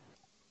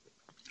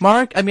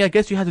 Mark, I mean, I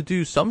guess you had to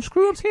do some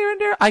screw ups here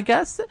and there, I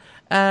guess.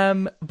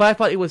 But I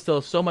thought it was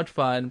still so much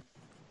fun.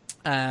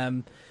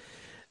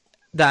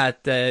 That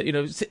you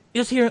know,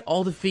 just hearing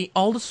all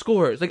the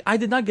scores. Like I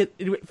did not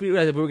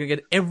realize that we were gonna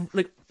get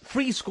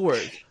 3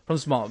 scores from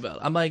Smallville.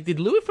 I'm like, did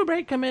Louis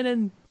Fabre come in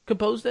and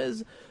compose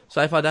this?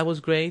 So I thought that was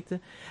great.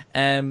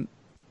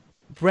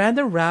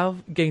 Brandon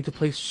Routh getting to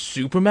play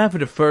Superman for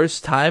the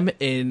first time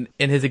in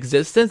his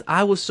existence,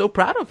 I was so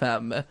proud of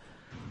him.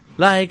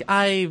 Like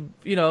it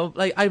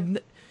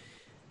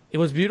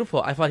was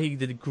beautiful. I thought he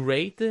did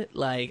great.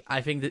 Like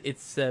I think that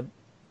it's and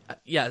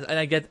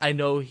I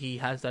know he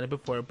has done it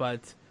before,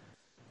 but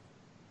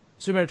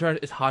Superman Returns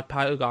is hot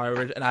pile of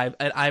garbage, and I've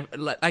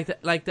like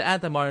the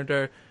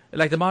Anti-Monitor,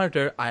 like the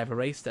Monitor, I have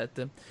erased it.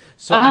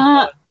 So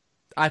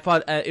I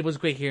thought it was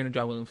great hearing the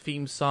John Williams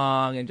theme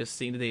song and just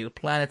seeing the Daily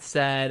Planet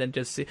set and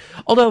just see.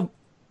 Although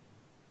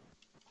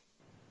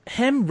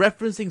him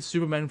referencing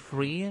Superman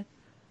 3,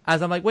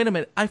 as I'm like, wait a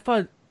minute, I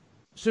thought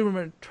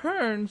Superman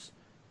Returns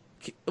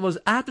was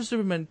after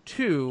Superman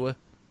 2.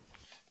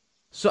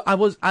 So I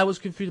was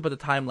confused about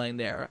the timeline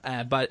there,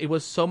 but it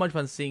was so much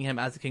fun seeing him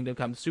as the Kingdom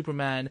Come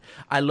Superman.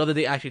 I love that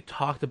they actually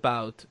talked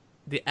about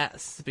the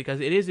S, because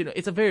it is,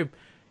 it's a very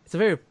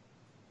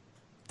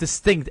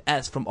distinct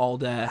S from all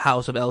the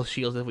House of L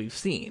shields that we've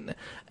seen,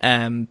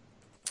 and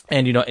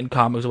in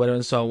comics or whatever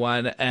and so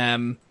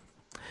on.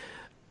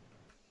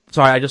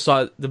 Sorry, I just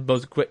saw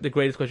the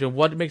greatest question.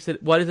 What is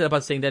it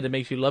about Saying Dead that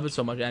makes you love it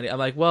so much, Andy? I'm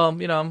like, well,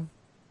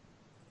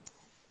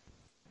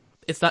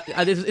 it's not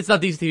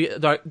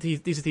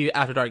DCTV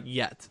After Dark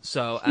yet.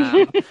 So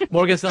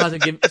Morgan still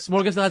hasn't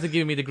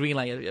given me the green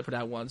light yet for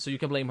that one. So you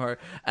can blame her.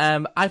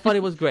 I thought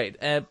it was great,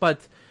 but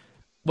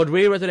what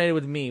really resonated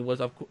with me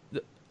was,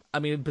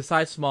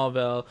 besides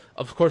Smallville,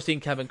 of course, seeing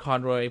Kevin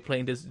Conroy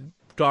playing this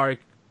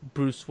dark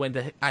Bruce Wayne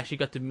that actually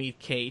got to meet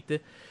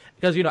Kate,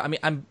 because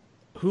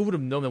who would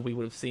have known that we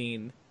would have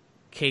seen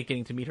Kate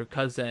getting to meet her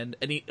cousin,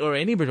 or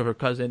any version of her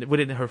cousin,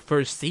 within her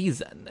first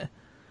season.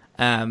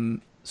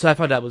 So I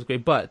thought that was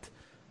great. But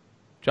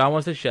John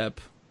Wesley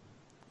Shipp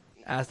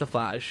as the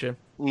Flash,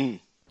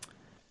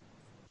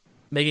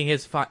 making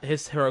his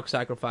heroic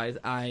sacrifice.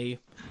 I've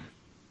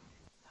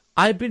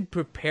been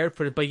prepared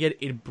for it, but yet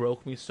it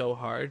broke me so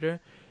hard.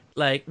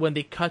 Like when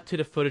they cut to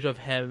the footage of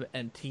him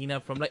and Tina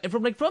from the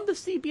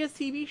CBS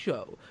TV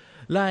show,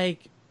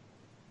 like.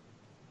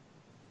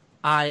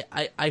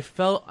 I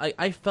fell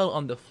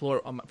on the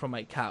floor from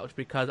my couch,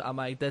 because I'm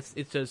like,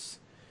 it's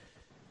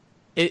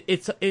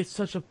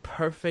such a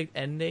perfect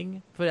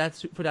ending for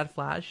that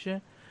Flash,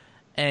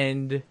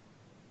 and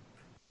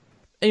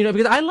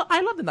because I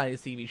love the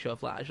 90s TV show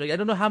Flash. Like, I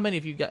don't know how many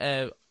of you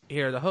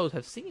here, the hosts,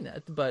 have seen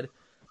it, but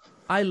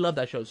I love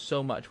that show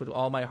so much with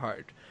all my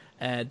heart,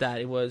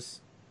 that it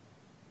was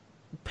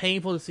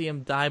painful to see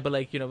him die, but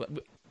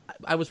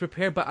I was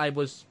prepared, but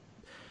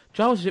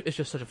John Wesley Shipp is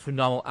just such a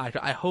phenomenal actor.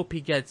 I hope he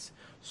gets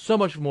so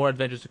much more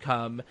adventures to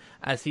come,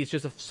 as he's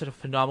just such a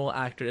phenomenal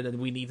actor that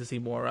we need to see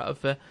more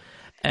of.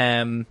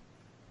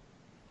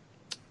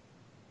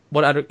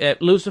 What other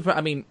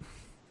Lucifer?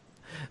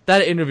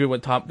 That interview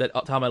with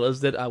Tom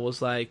Ellis did, I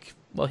was like,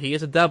 well, he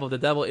is a devil. The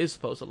devil is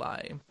supposed to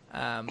lie.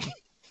 So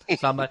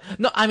I'm like,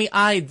 no,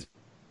 it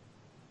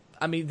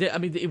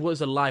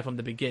was a lie from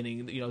the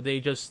beginning. They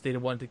just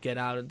didn't want to get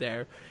out of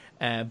there.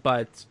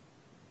 But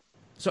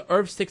so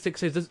Earth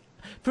 666.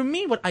 For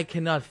me, what I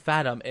cannot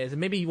fathom is,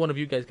 and maybe one of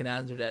you guys can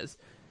answer this,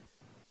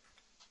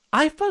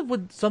 I thought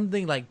with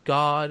something like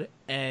God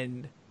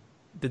and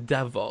the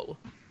devil,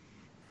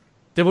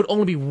 there would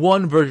only be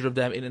one version of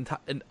them in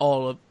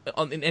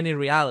any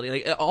reality.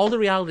 Like, all the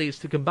realities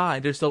to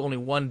combine, there's still only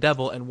one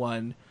devil and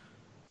one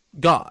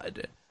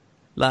God.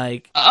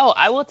 Like,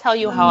 I will tell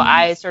you how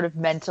I sort of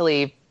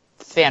mentally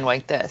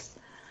fanwinked this.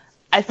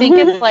 I think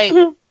it's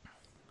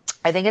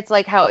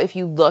like how if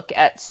you look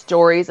at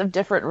stories of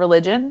different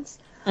religions.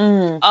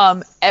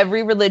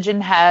 Every religion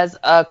has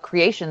a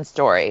creation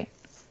story,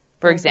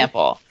 for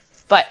example,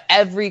 but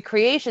every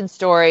creation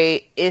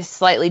story is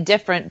slightly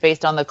different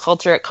based on the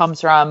culture it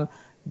comes from,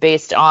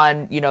 based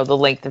on, the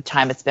length of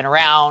time it's been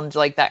around,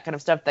 like that kind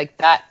of stuff. Like,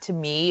 that to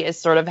me is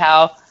sort of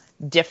how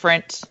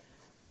different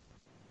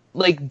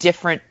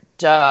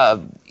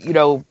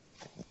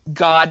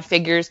God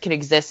figures can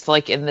exist,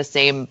 like, in the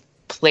same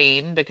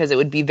plane, because it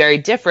would be very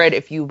different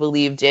if you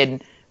believed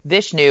in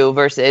Vishnu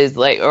versus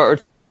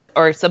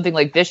or something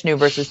like Vishnu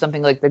versus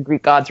something like the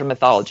Greek gods from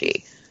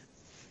mythology.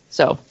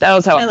 So that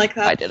was how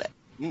I did it.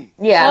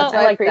 Yeah,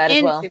 I like that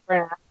as well.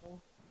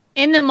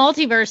 In the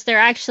multiverse, there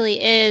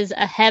actually is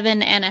a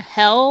heaven and a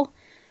hell.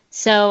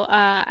 So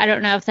I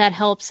don't know if that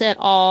helps at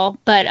all.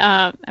 But,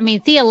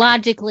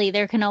 theologically,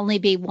 there can only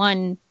be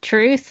one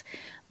truth.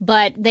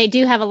 But they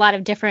do have a lot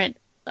of different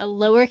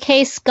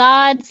lowercase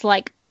gods,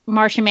 like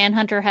Martian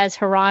Manhunter has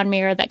Haran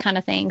Mirror, that kind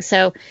of thing.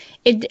 So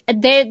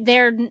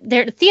they're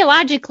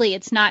theologically,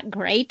 it's not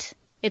great.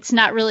 It's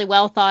not really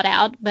well thought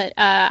out, but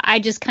I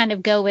just kind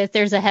of go with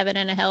there's a heaven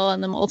and a hell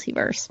in the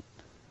multiverse.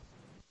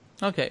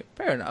 Okay,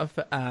 fair enough.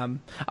 I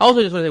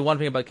also just want to say one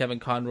thing about Kevin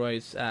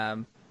Conroy's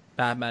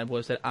Batman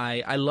was that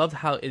I loved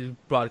how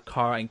it brought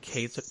Kara and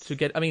Kate to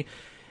get.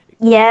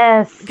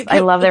 Yes, I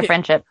love their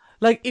friendship.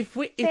 Like, if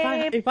I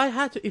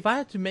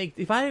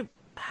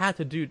had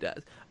to do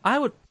that, I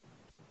would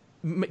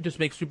just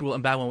make Supergirl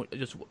and Batwoman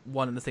just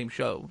one in the same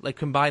show, like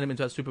combine them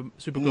into a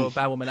Supergirl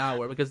Batwoman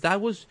hour, because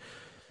that was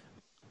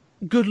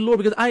good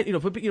lord. Because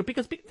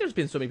because there's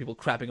been so many people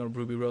crapping on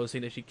Ruby Rose,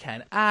 saying that she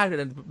can't act and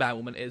then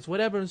Batwoman is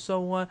whatever and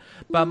so on.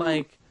 But I'm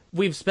like,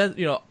 we've spent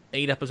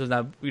 8 episodes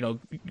now,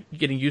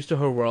 getting used to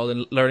her world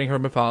and learning her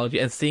mythology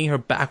and seeing her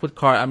back with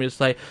Kara. I'm just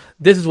like,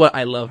 this is what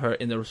I love her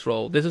in this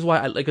role. This is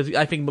why because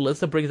I think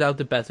Melissa brings out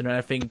the best in her, and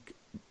I think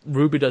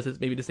Ruby does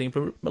maybe the same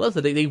for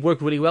Melissa. They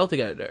work really well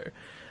together.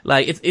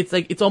 Like,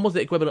 it's almost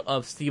the equivalent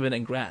of Steven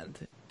and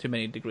Grant to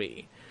many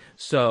degree.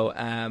 So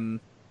because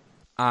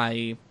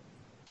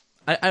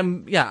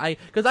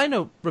I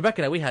know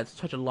Rebecca and I, we had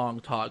such a long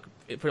talk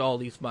for all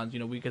these months,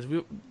 because we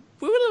were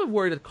a little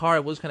worried that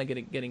Kara was kind of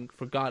getting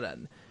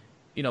forgotten,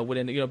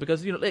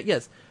 because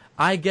yes,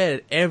 I get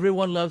it.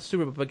 Everyone loves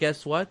Superman, but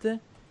guess what?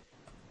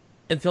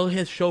 Until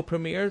his show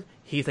premieres,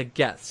 he's a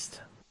guest.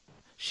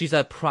 She's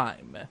at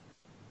Prime.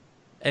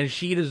 and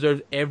she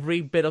deserves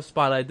every bit of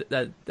spotlight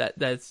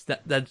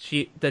that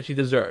she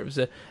deserves.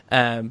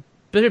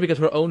 Especially because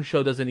her own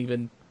show doesn't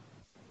even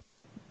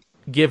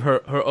give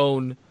her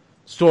own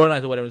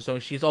storylines or whatever. So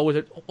she's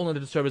always only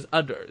to serve as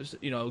others.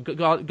 You know,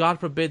 God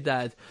forbid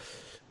that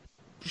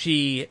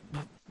she.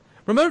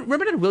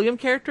 Remember the William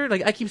character?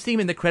 Like, I keep seeing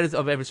him in the credits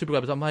of every Supergirl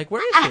episode. I'm like,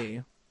 where is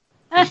he?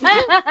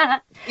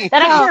 That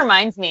actually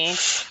reminds me.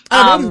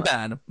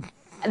 Bad.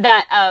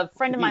 That a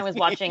friend of mine was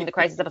watching the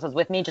Crisis episodes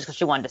with me just because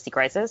she wanted to see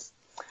Crisis.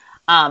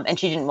 And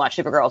she didn't watch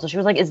Supergirl. So she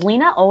was like, is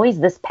Lena always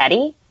this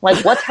petty?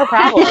 Like, what's her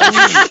problem?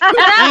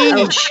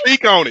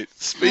 Speak on it.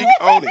 Speak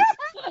on it.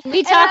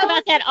 We talk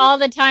about that all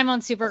the time on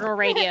Supergirl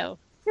Radio.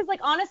 Because,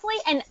 like, honestly,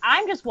 and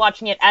I'm just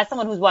watching it as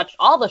someone who's watched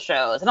all the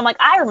shows. And I'm like,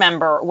 I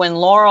remember when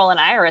Laurel and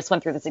Iris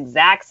went through this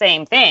exact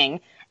same thing.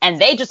 And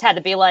they just had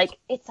to be like,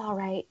 it's all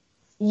right.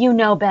 You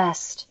know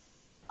best.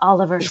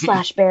 Oliver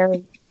 /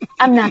 Barry.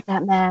 I'm not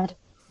that mad.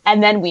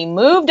 And then we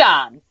moved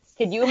on.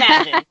 Can you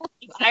imagine?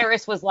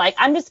 Iris was like,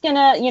 I'm just going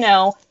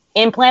to,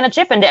 implant a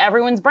chip into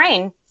everyone's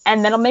brain.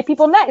 And then it'll make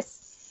people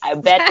nice. I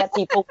bet that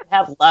people would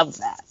have loved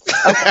that.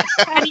 Okay.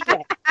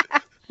 Anyway.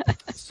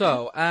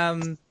 So,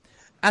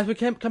 as we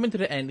come to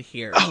the end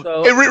here,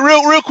 so Hey,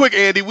 real quick,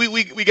 Andy,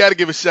 we got to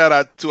give a shout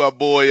out to our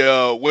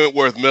boy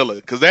Wentworth Miller,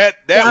 because that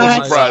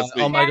one surprised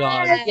me. Oh my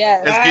god!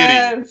 Yes. That's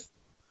Giddy.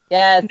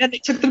 Yes. And then they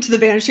took them to the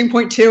vanishing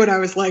point too, and I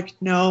was like,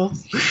 no.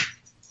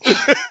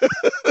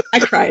 I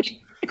cried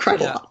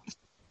a lot.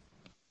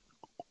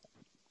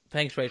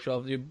 Thanks,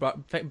 Rachel. You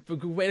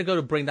way to go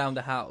to bring down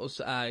the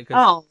house.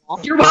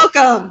 You're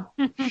welcome.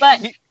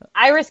 But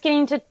Iris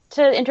getting to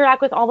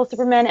interact with all the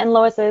Supermen and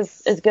Lois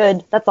is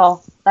good. That's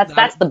all.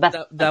 That's the best.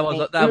 That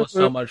was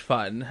so much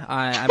fun.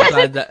 I'm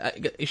glad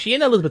that she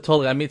and Elizabeth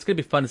Tolley. I mean, it's gonna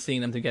be fun seeing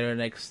them together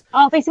next.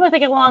 Oh, they seem like they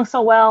get along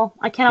so well.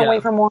 I cannot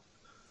wait for more.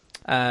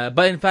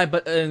 But in fact,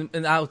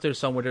 and out there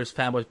somewhere, there's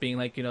fanboys being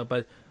like,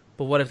 but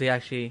what if they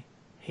actually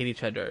hate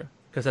each other?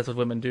 Because that's what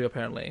women do,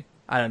 apparently.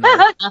 I don't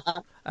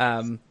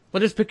know. Well,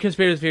 there's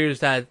conspiracy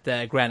theories that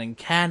Grant and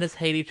Candace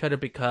hate each other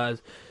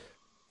because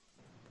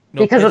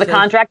of the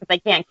contract that they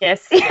can't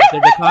kiss. Yes,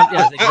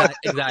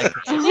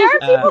 exactly. There are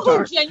people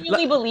who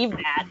genuinely believe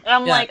that. And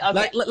I'm like,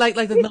 okay.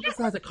 Like the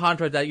Melissa has a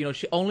contract that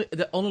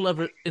the only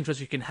love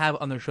interest you can have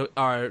on their show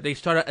are they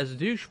start out as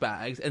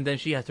douchebags and then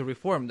she has to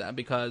reform them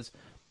because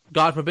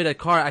God forbid a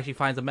car actually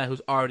finds a man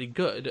who's already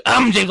good.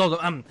 James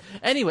Oldham.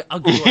 Anyway, I'll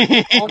go.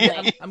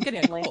 I'm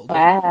getting a cold.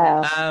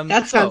 Wow.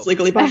 That sounds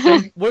legally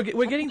binding. We're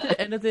getting to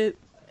the end of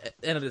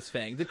this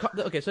thing.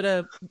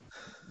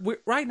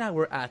 Right now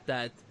we're at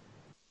that.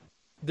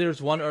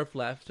 There's one Earth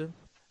left.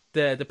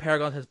 The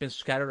Paragon has been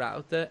scattered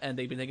out, and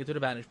they've been taken to the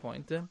vantage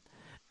point.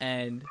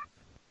 And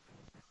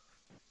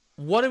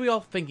what are we all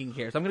thinking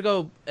here? So I'm gonna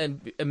go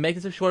and make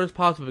this as short as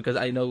possible because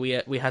I know we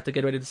have to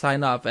get ready to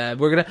sign off. We're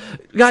gonna,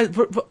 guys,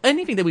 for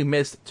anything that we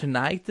missed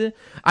tonight,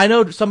 I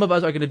know some of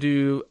us are gonna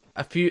do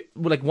a few,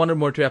 like 1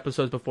 or 2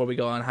 episodes before we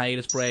go on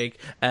hiatus break.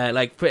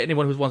 Like for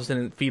anyone who wants to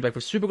send in feedback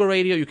for Supergirl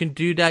Radio, you can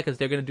do that because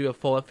they're gonna do a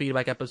full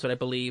feedback episode, I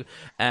believe.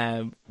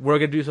 We're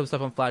gonna do some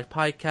stuff on Flash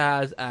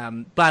Podcast.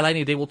 Black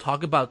Lightning, they will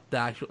talk about the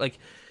actual, like,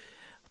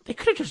 they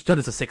could have just done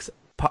this a 6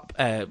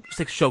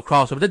 show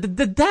crossover.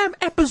 The damn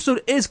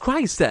episode is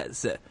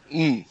Crisis.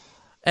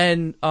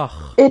 And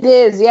it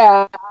is,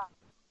 yeah.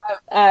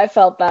 I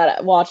felt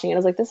that watching it. I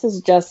was like, this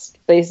is just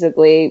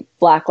basically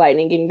Black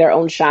Lightning getting their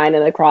own shine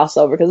in the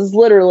crossover because it's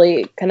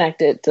literally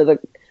connected to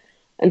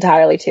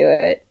entirely to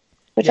it,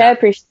 which I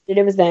appreciated.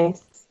 It was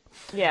nice.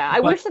 Yeah,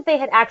 I wish that they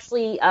had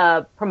actually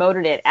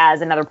promoted it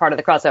as another part of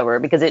the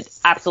crossover because it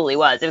absolutely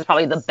was. It was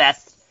probably the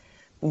best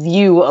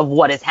view of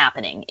what is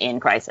happening in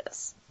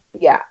Crisis.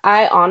 Yeah,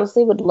 I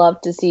honestly would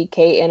love to see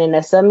Kate and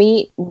Anissa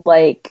meet.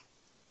 Like,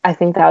 I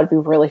think that would be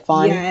really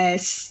fun.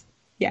 Yes.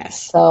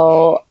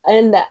 So,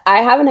 and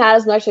I haven't had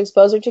as much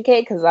exposure to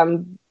Kate because I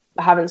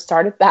haven't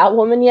started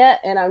Batwoman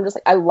yet, and I'm just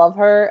like, I love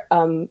her.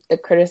 The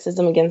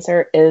criticism against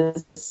her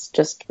is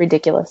just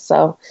ridiculous.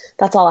 So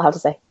that's all I have to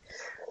say.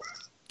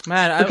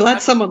 Man, I'm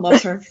glad someone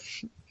loves her.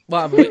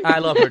 Well, I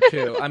love her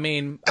too. I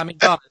mean,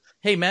 God,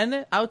 hey,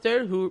 men out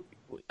there you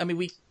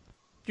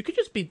could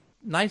just be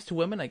nice to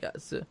women, I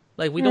guess.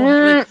 Like we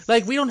don't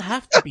we don't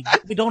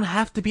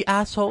have to be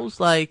assholes.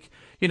 Like,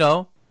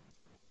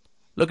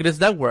 look at this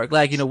network.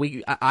 Like,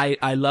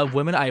 I love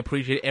women. I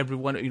appreciate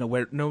everyone.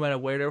 No matter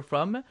where they're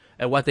from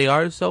and what they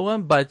are, and so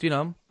on. But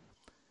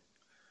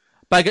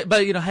but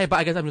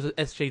I guess I'm just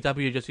an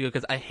SJW just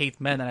because I hate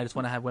men and I just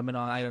want to have women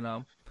on. I don't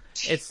know.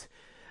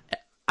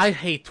 I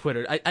hate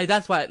Twitter. I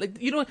that's why,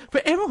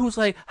 for everyone who's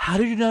like, how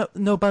did you not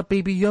know about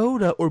Baby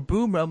Yoda or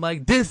Boomer? I'm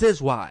like, this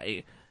is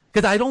why.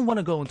 Because I don't want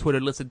to go on Twitter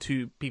and listen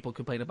to people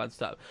complain about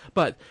stuff.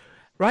 But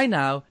right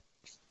now,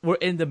 we're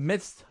in the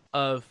midst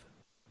of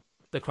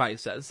the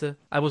Crisis.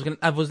 I was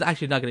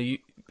actually not going to use,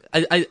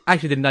 I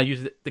actually did not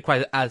use the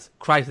Crisis as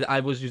Crisis.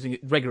 I was using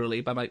it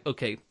regularly, but I'm like,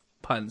 okay,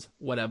 puns,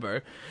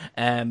 whatever.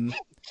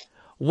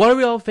 What are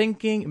we all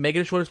thinking? Make it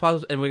as short as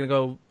possible, and we're gonna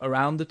go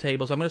around the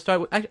table. So I'm gonna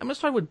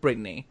start with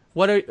Brittany.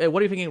 What are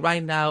you thinking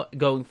right now,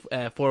 going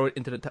forward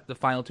into the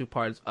final two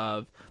parts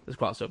of this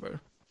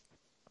crossover?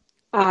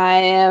 I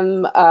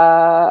am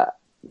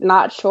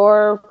not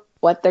sure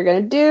what they're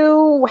gonna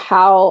do.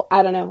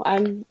 I don't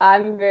know.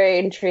 I'm very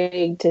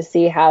intrigued to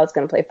see how it's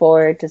gonna play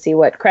forward. To see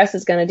what Cress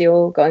is gonna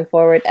do going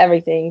forward.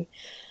 Everything.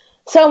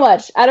 So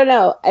much. I don't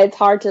know. It's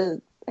hard to,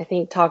 I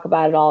think, talk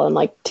about it all in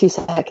like 2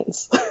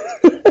 seconds.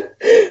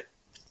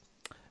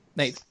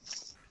 Nate.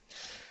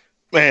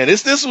 Man,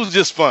 this was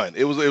just fun.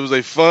 It was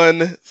a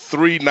fun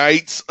 3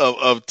 nights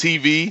of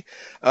TV,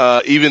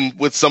 even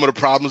with some of the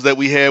problems that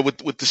we had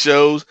with the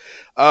shows.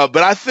 But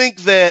I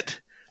think that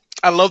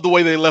I love the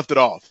way they left it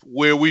off,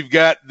 where we've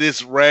got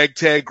this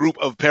ragtag group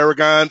of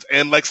paragons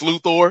and Lex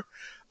Luthor,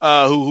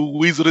 who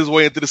weaseled his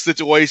way into the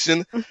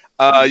situation.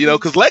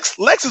 Because Lex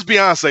is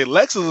Beyonce.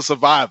 Lex is a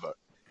survivor.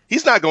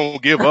 He's not going to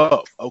give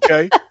up,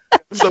 okay?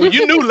 So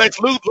you knew Lex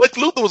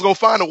Luthor was going to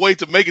find a way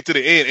to make it to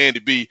the end, Andy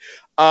B.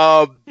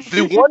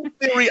 The one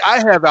theory I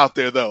have out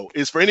there, though,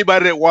 is for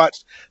anybody that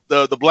watched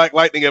the Black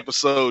Lightning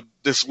episode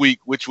this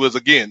week, which was,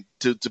 again,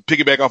 to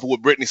piggyback off of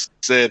what Brittany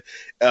said,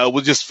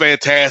 was just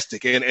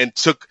fantastic and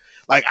took,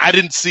 like, I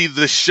didn't see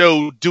the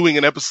show doing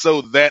an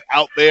episode that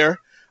out there.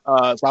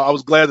 So I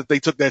was glad that they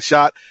took that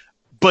shot.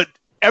 But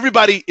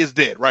everybody is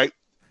dead, right?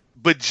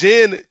 But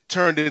Jen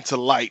turned into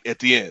light at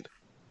the end.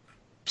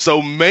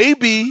 So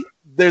maybe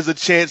there's a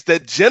chance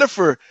that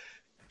Jennifer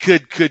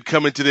could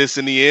come into this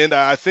in the end.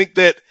 I think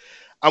that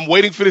I'm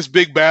waiting for this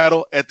big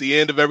battle at the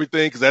end of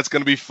everything because that's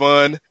going to be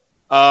fun.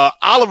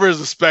 Oliver as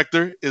a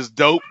Spectre is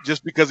dope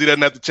just because he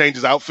doesn't have to change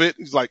his outfit.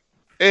 He's like,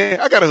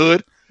 I got a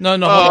hood. No. I'm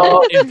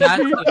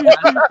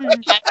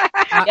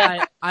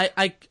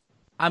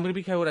going to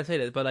be careful what I say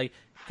this, but like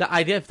the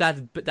idea of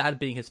that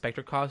being his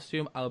Spectre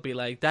costume, I'll be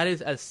like, that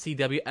is as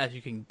CW as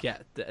you can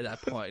get at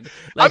that point.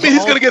 Like, I mean,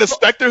 he's going to get a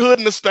Spectre hood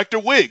and a Spectre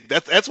wig.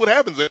 That's what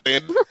happens at the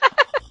end.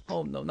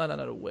 Oh, no, not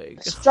a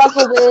wig.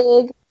 Struggle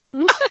wig.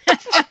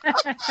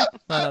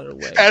 Not a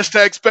wig.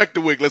 Hashtag Spectre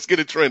wig. Let's get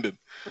it trending.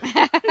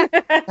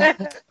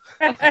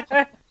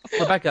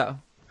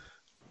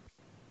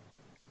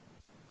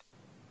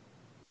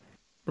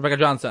 Rebecca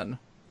Johnson.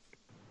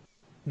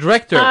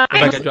 Director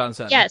Rebecca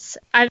Johnson. Yes,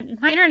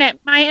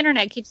 my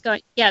internet keeps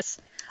going. Yes.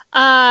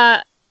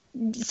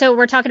 So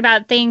we're talking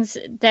about things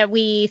that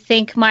we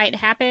think might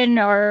happen,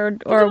 or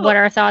what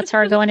our thoughts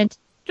are going into.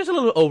 Just a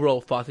little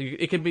overall thoughts.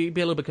 It can be a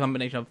little bit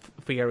combination of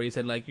theories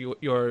and like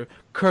your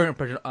current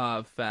impression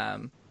of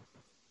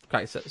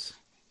Crisis.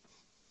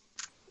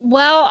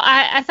 Well,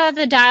 I thought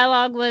the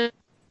dialogue was.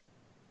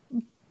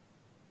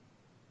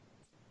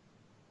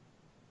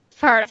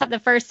 I thought the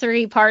first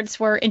 3 parts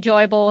were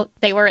enjoyable.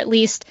 They were at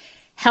least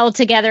held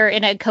together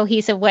in a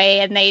cohesive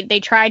way, and they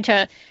tried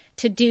to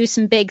do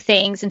some big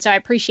things, and so I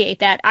appreciate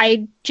that.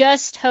 I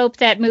just hope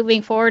that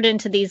moving forward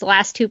into these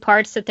last 2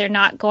 parts that they're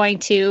not going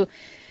to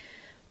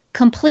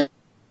complete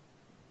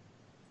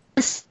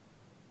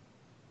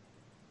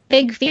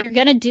big fear. You're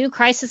going to do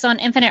Crisis on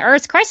Infinite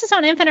Earths. Crisis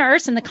on Infinite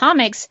Earths in the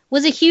comics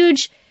was a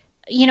huge,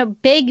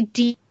 big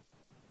deal.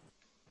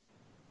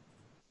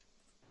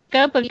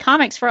 Scope of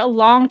comics for a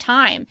long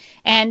time,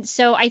 and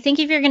so I think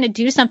if you're going to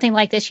do something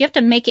like this, you have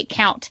to make it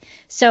count.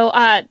 So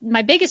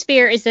my biggest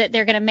fear is that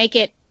they're going to make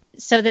it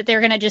so that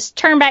they're going to just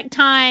turn back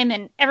time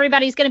and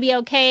everybody's going to be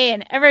okay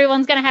and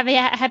everyone's going to have a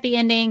happy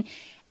ending,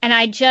 and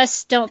I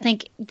just don't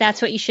think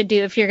that's what you should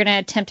do if you're going to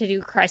attempt to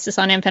do Crisis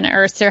on Infinite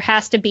Earths. There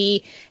has to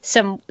be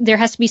some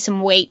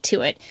weight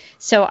to it.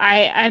 So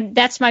I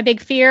that's my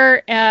big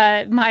fear,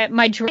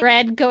 my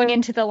dread going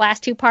into the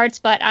last 2 parts,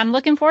 but I'm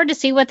looking forward to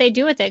see what they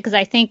do with it, because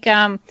I think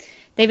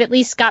they've at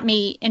least got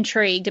me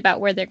intrigued about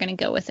where they're going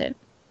to go with it.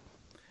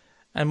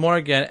 And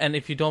Morgan, and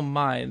if you don't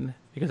mind,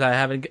 because I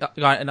haven't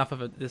got enough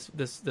of it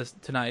this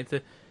tonight.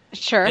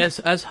 Sure.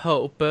 As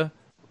Hope,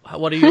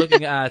 what are you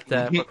looking at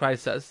for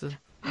Crisis?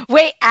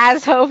 Wait,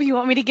 as Hope? You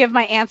want me to give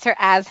my answer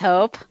as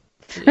Hope?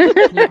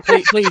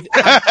 Please.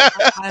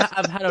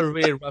 I've had a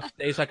really rough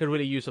day, so I could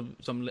really use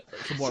some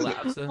more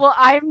laughs. Well,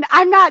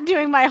 I'm not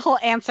doing my whole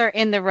answer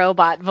in the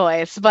robot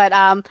voice, but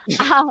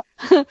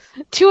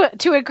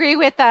to agree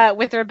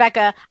with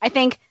Rebecca, I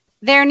think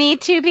there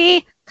need to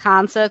be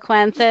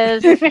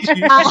consequences.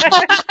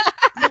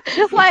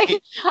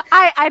 Like,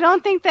 I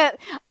don't think that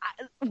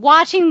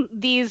watching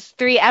these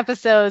 3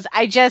 episodes,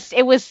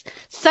 it was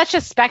such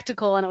a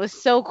spectacle, and it was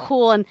so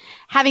cool, and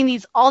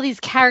having all these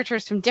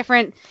characters from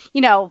different,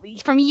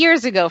 from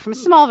years ago, from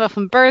Smallville,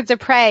 from Birds of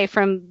Prey,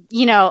 from,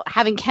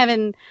 having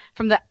Kevin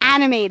from the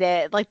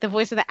animated, like the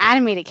voice of the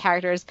animated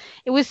characters.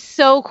 It was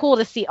so cool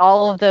to see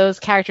all of those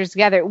characters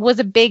together. It was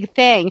a big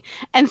thing.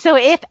 And so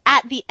if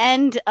at the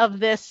end of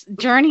this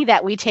journey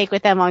that we take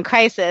with them on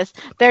Crisis,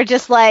 they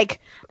just kind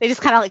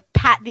of like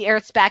pat the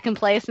Earths back in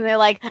place, and they're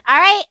like, all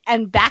right,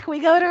 and back we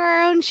go to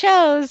our own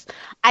shows,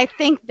 I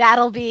think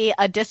that'll be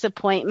a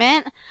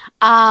disappointment.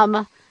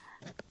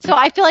 So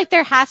I feel like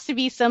there has to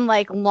be some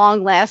like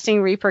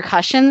long-lasting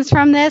repercussions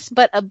from this,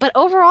 but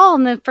overall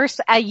in the first,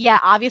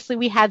 obviously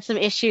we had some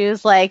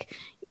issues, like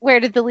where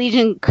did the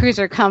Legion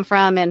cruiser come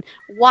from, and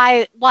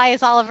why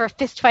is Oliver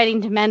fist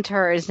fighting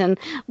Dementors, and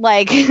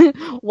like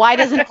why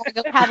doesn't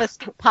Argo have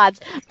escape pods?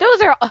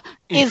 Those are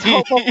is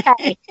hope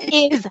okay?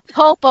 Is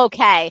hope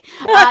okay?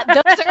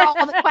 Those are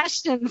all the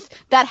questions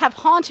that have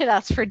haunted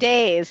us for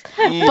days,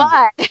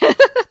 but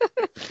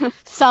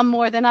some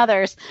more than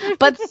others.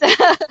 But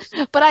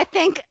I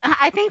think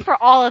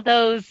for all of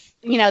those,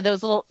 you know,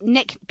 those little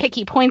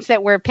nitpicky points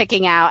that we're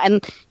picking out,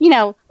 and you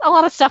know, a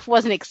lot of stuff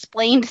wasn't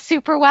explained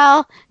super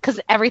well because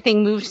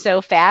everything moved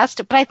so fast.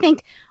 But I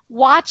think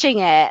watching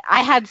it,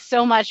 I had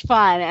so much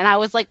fun, and I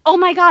was like, oh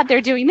my god, they're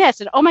doing this,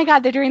 and oh my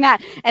god, they're doing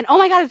that, and oh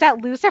my god, is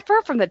that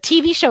Lucifer from the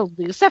TV show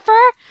Lucifer?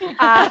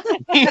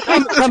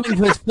 Coming to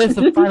his fifth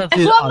and final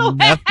season on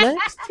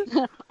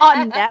Netflix.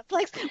 On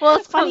Netflix. Well,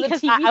 it's funny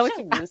because I was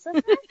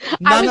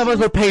None of us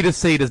were paid to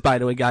say this, by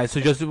the way, guys. So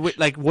just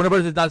like Warner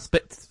Bros. Did not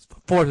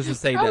force us to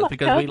say this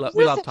because we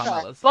love Tom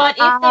Ellis. But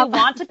if they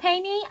want to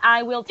pay me,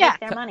 I will take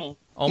their money.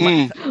 Oh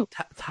my!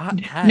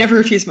 Never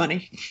refuse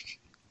money.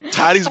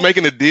 Toddy's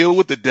making a deal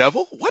with the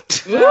devil?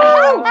 What? What?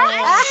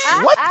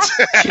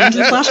 Change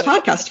the Flash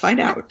podcast. Find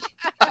out.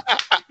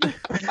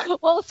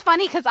 Well, it's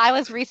funny because I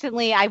was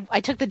recently, I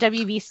took the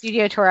WB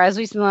studio tour. I was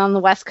recently on the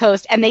West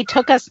Coast, and they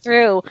took us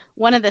through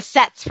one of the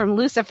sets from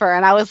Lucifer,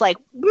 and I was like,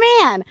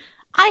 man,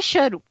 I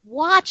should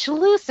watch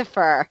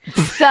Lucifer.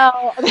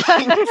 So this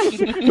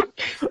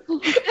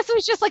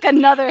was just like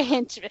another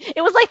hint.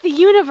 It was like the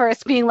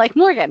universe being like,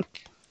 Morgan,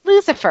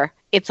 Lucifer,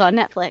 it's on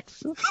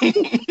Netflix.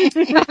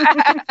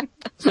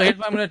 So here's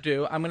what I'm going to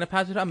do. I'm going to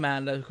pass it to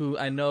Amanda, who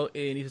I know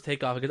needs to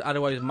take off, because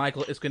otherwise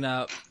Michael is going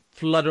to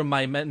flutter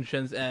my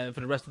mentions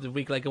for the rest of the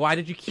week. Like, why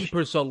did you keep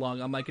her so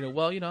long? I'm like,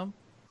 well, she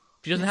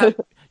doesn't have...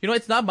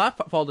 it's not my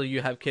fault that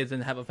you have kids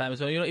and have a family.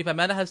 So, if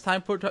Amanda has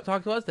time to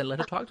talk to us, then let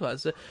her talk to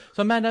us. So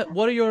Amanda,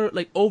 what are your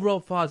overall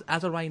thoughts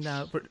as of right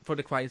now for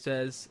The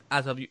Crisis,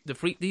 as of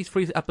these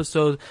three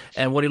episodes,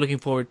 and what are you looking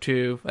forward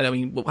to? I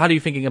mean, how are you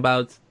thinking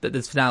about that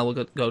this finale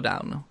will go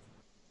down?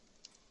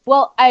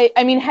 Well,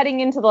 I mean, heading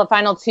into the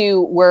final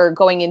two, we're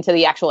going into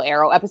the actual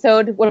Arrow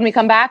episode when we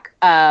come back,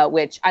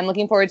 which I'm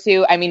looking forward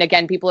to. I mean,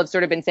 again, people have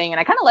sort of been saying, and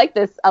I kind of like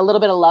this, a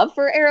little bit of love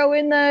for Arrow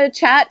in the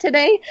chat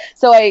today.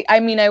 So I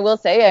mean, I will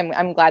say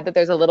I'm glad that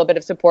there's a little bit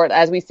of support.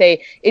 As we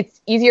say, it's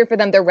easier for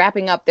them. They're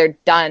wrapping up. They're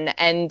done.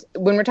 And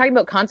when we're talking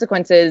about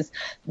consequences,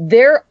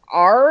 there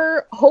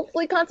are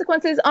hopefully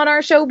consequences on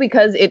our show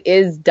because it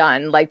is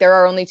done. Like, there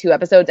are only 2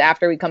 episodes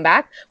after we come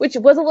back, which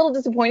was a little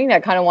disappointing.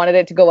 I kind of wanted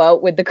it to go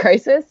out with The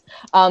Crisis.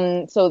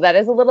 So that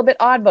is a little bit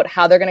odd about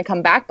how they're going to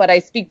come back, but I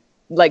speak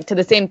like to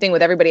the same thing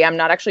with everybody. I'm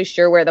not actually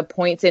sure where the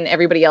points in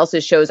everybody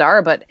else's shows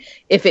are, but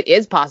if it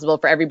is possible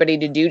for everybody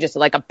to do just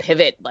like a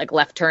pivot, like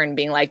left turn,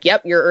 being like,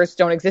 yep, your Earths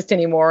don't exist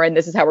anymore and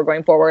this is how we're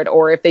going forward,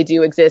 or if they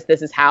do exist,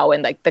 this is how,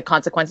 and like the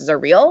consequences are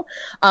real.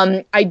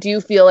 I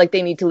do feel like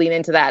they need to lean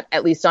into that,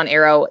 at least on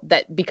Arrow,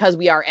 that because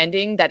we are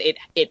ending, that it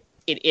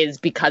is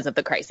because of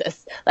The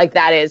Crisis. Like,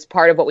 that is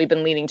part of what we've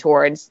been leaning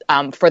towards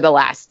for the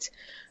last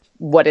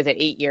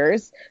 8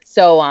 years.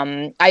 So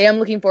I am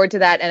looking forward to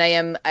that,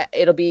 and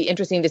it'll be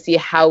interesting to see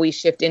how we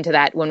shift into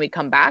that when we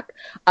come back.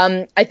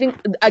 I think,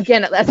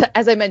 again,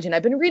 as I mentioned,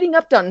 I've been reading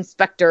up on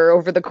Spectre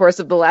over the course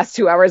of the last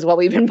 2 hours while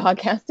we've been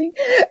podcasting,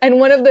 and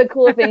one of the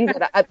cool things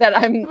that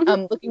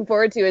I'm looking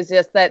forward to is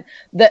just that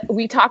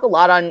we talk a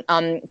lot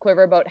on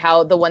Quiver about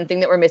how the one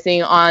thing that we're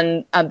missing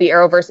on the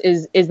Arrowverse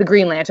is the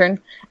Green Lantern,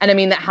 and I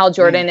mean that Hal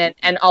Jordan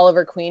and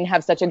Oliver Queen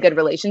have such a good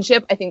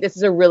relationship. I think this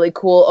is a really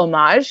cool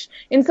homage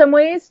in some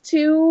ways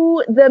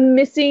to the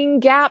missing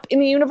gap in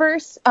the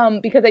universe,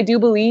 because I do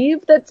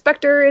believe that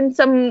Spectre in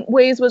some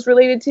ways was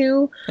related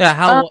to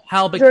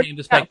Hal became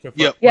the Spectre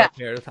for a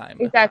period of time.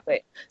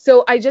 Exactly.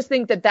 So I just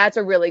think that that's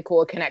a really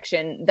cool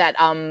connection that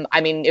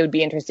I mean, it would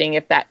be interesting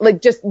if that,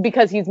 like, just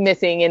because he's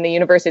missing in the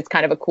universe, it's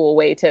kind of a cool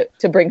way to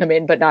bring him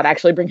in but not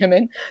actually bring him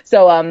in.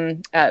 So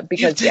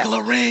because give Diggle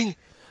a ring.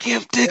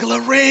 Give Diggle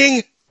a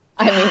ring.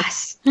 I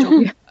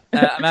mean,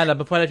 Amanda,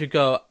 before I let you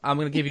go, I'm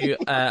going to give you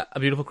a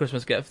beautiful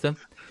Christmas gift.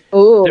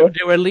 Ooh.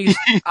 There were at least,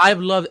 I've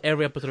loved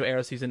every episode of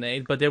Arrow Season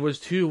 8, but there was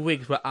 2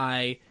 weeks where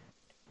I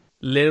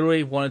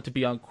literally wanted to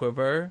be on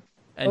Quiver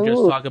and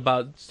just talk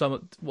about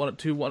one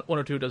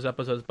or two of those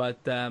episodes, but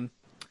I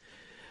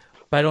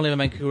don't live in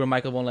Vancouver.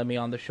 Michael won't let me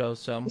on the show,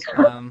 so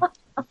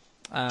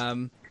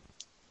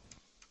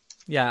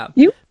yeah.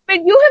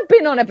 You have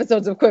been on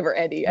episodes of Quiver,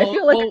 Eddie. I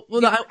feel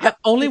like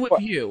only with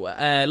you.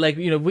 I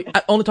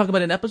only talk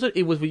about an episode.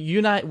 It was with you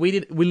and I.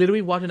 We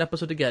literally watched an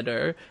episode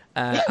together.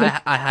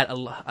 I had a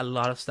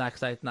lot of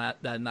snacks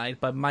that night,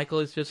 but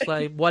Michael is just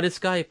like, what is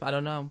Skype? I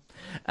don't know.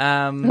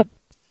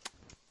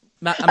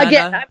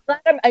 Again,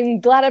 I'm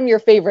glad I'm your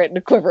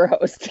favorite Quiver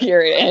host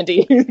here,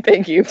 Andy.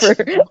 Thank you for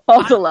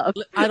all the love.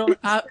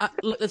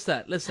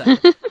 Listen.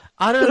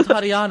 Other than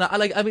Tatiana,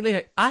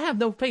 I have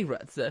no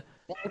favorites.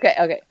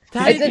 Okay.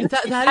 That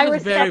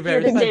is very,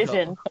 very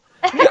special.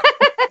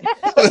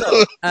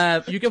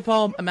 You can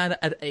follow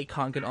Amanda at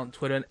aconkin on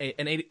Twitter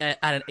and at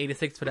an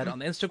 86 for that on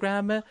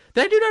Instagram.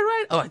 Did I do that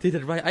right? Oh, I did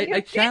it right.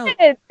 I challenged.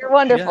 You're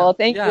wonderful.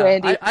 Thank you,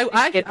 Andy.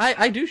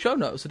 I do show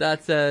notes, so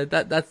that's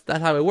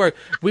how it works.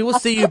 We will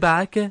see you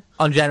back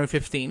on January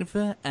 15th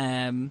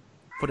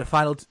for the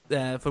final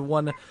for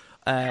one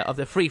of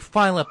the 3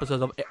 final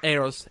episodes of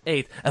Arrow's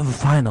 8th and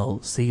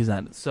final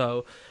season.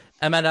 So,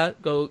 Amanda,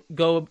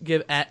 go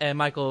give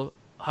Michael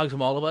hugs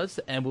from all of us,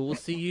 and we will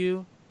see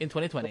you in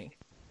 2020.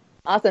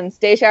 Awesome.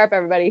 Stay sharp,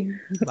 everybody.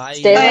 Bye.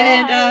 Stay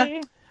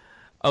Amanda.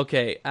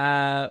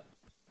 Okay,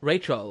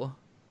 Rachel.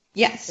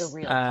 Yes. The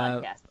real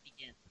podcast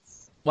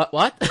begins. What?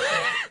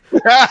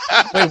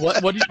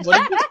 Wait, what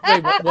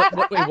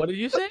did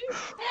you say?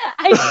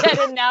 I said,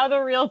 and now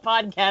the real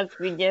podcast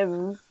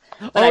begins.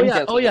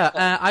 Oh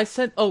yeah. I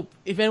sent. Oh,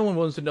 if anyone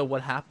wants to know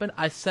what happened,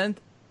 I sent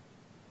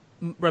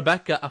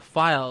Rebecca a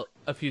file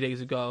a few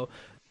days ago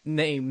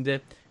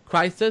named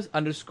Crisis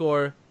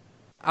 _Oliver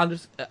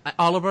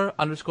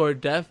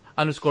 _Death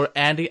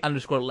 _Andy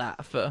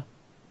 _Laugh.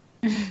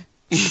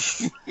 Oh.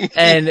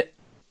 And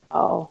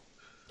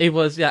it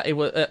was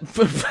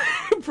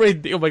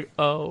pretty. Oh my!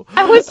 Oh,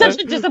 I was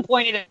such a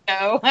disappointed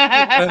no.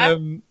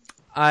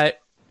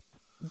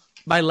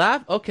 My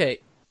laugh. Okay,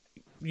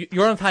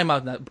 you're on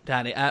timeout now,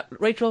 Danny.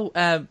 Rachel,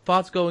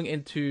 thoughts going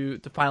into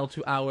the final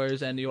 2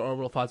 hours and your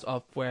overall thoughts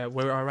of where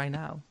we are right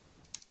now.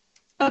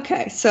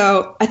 Okay,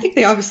 so I think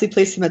they obviously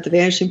placed him at the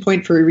vanishing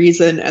point for a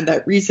reason, and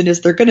that reason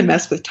is they're going to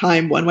mess with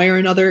time one way or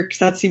another, because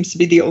that seems to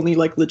be the only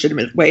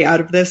legitimate way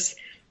out of this.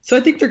 So I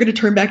think they're going to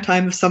turn back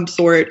time of some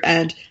sort,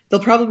 and they'll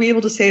probably be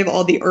able to save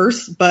all the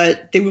Earths,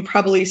 but they will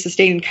probably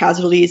sustain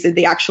casualties in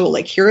the actual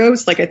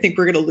heroes. I think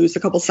we're going to lose a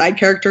couple side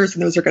characters,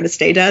 and those are going to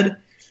stay dead.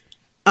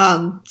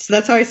 So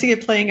that's how I see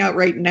it playing out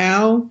right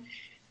now.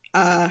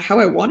 How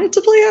I want it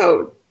to play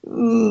out?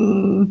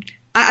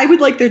 I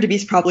would like there to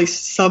be probably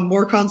some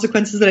more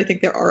consequences that I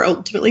think there are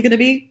ultimately going to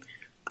be.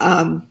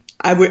 I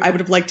would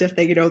have liked if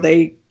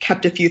they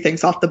kept a few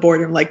things off the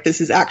board and this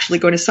is actually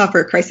going to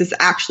suffer. Crisis is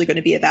actually going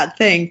to be a bad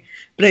thing.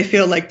 But I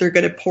feel like they're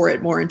going to pour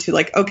it more into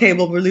okay,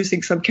 well, we're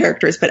losing some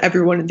characters, but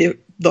everyone in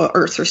the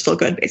Earths are still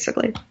good,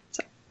 basically.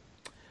 So.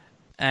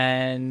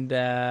 And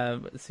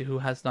let's see who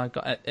has not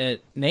got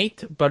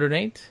Nate, Butter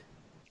Nate.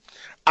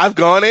 I've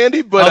gone,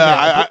 Andy, but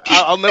okay.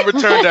 I'll never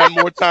turn down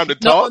more time to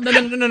talk. No.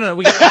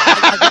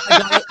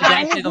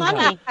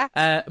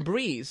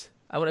 Breeze.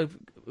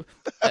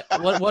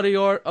 What are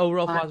your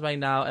overall thoughts right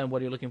now, and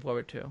what are you looking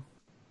forward to?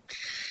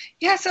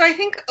 Yeah, so I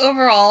think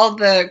overall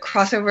the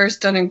crossover's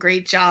done a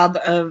great job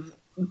of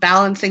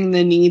balancing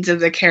the needs of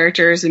the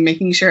characters and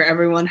making sure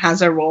everyone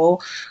has a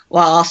role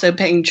while also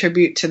paying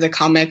tribute to the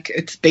comic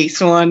it's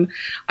based on.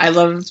 I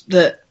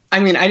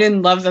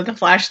didn't love that the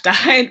Flash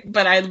died,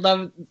 but I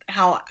loved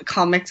how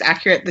comics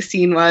accurate the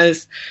scene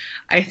was.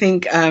 I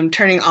think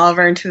turning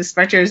Oliver into the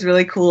Spectre is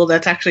really cool.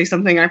 That's actually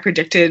something I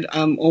predicted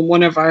on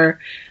one of our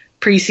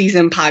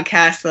preseason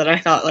podcasts, that I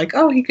thought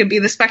he could be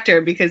the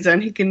Spectre because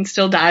then he can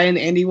still die and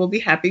Andy will be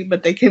happy,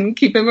 but they can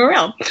keep him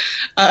around.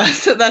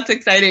 So that's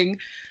exciting.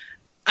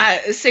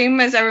 Same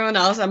as everyone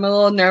else, I'm a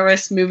little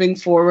nervous moving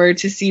forward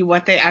to see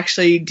what they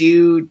actually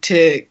do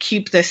to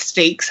keep the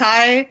stakes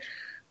high.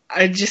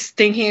 Just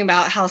thinking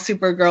about how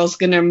Supergirl's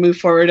going to move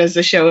forward as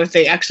a show if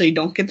they actually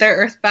don't get their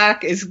Earth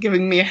back is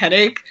giving me a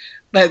headache.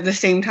 But at the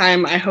same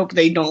time, I hope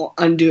they don't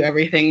undo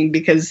everything,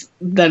 because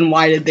then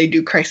why did they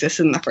do Crisis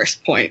in the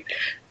first place?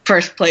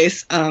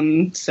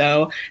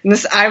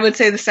 I would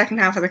say the second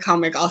half of the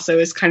comic also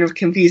is kind of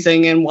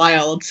confusing and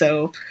wild.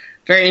 So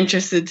very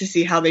interested to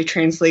see how they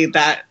translate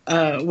that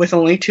with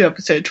only 2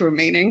 episodes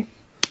remaining.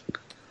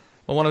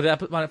 Well, one of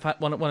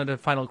the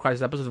final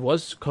Crisis episodes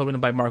was co-written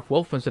by Mark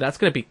Wolfman, so that's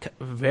going to be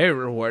very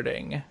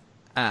rewarding,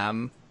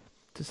 to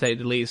say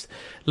the least.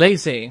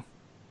 Lacey.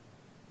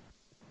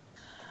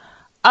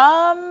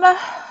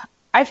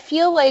 I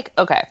feel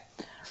okay.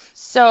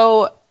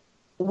 So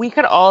we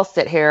could all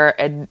sit here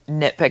and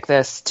nitpick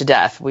this to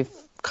death. We've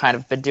kind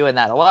of been doing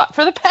that a lot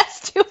for the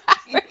past 2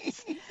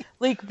 hours.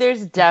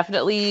 There's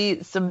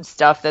definitely some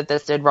stuff that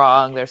this did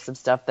wrong. There's some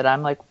stuff that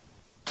I'm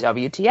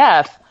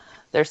WTF.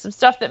 There's some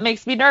stuff that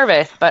makes me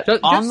nervous, but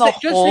on the whole...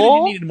 Just say that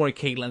you needed more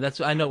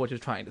Caitlin. I know what you're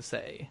trying to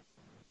say.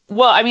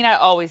 Well, I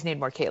always need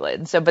more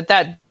Caitlin. So, but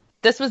that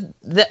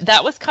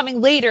was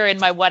coming later in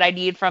my what I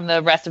need from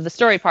the rest of the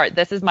story part.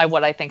 This is my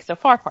what I think so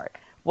far part.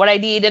 What I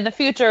need in the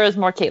future is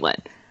more Caitlin.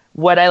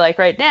 What I like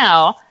right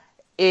now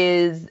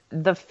is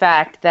the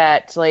fact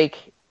that, I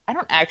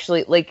don't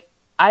actually...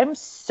 I'm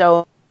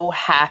so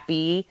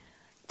happy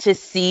to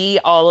see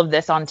all of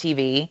this on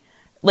TV.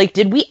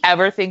 Did we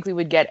ever think we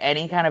would get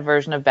any kind of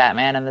version of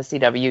Batman in the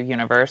CW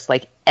universe?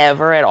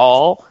 Ever at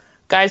all?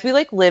 Guys, we,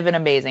 live in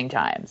amazing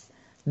times.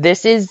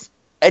 This is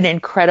an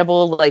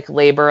incredible,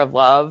 labor of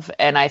love,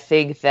 and I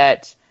think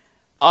that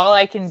all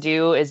I can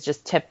do is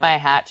just tip my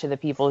hat to the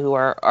people who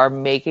are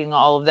making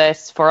all of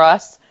this for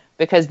us,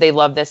 because they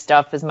love this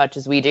stuff as much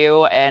as we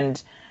do,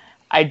 and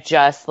I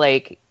just,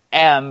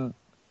 am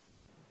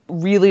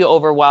really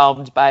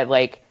overwhelmed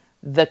by,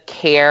 the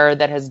care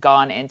that has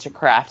gone into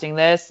crafting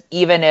this,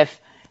 even if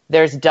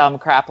there's dumb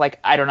crap like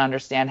I don't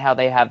understand how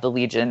they have the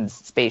Legion's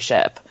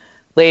spaceship.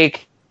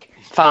 Like,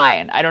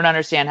 fine, I don't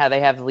understand how they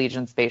have the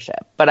Legion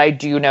spaceship, but I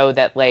do know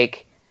that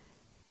like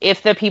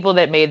if the people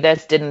that made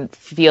this didn't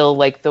feel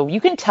like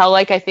you can tell,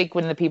 like, I think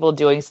when the people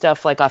doing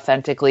stuff like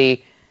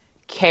authentically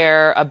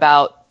care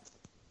about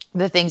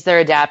the things they're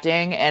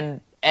adapting,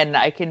 and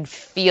I can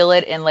feel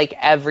it in like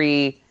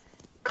every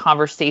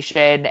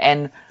conversation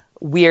and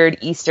weird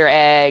Easter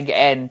egg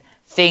and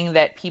thing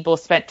that people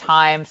spent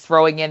time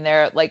throwing in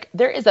there. Like,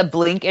 there is a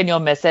blink and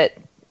you'll miss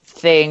it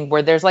thing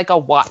where there's like a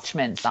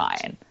Watchmen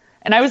sign.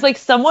 And I was like,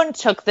 someone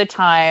took the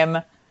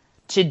time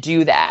to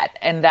do that.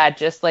 And that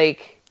just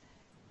like,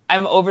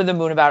 I'm over the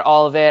moon about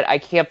all of it. I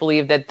can't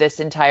believe that this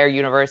entire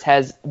universe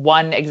has,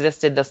 one,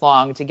 existed this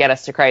long to get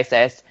us to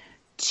Crisis,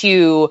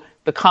 two,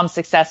 become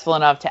successful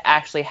enough to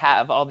actually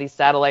have all these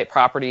satellite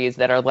properties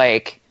that are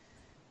like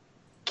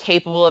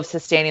capable of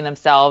sustaining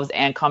themselves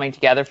and coming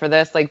together for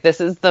this. Like, this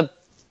is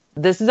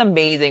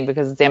amazing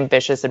because it's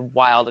ambitious and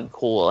wild and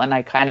cool. And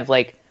I kind of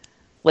like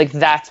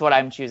that's what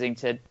I'm choosing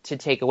to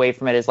take away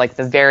from it, is like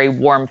the very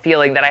warm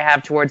feeling that I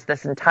have towards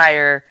this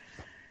entire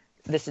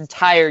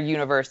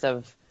universe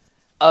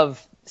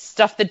of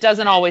stuff that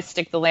doesn't always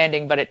stick the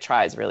landing, but it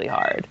tries really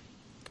hard.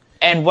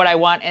 And what I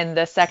want in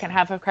the second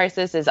half of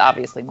Crisis is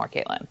obviously more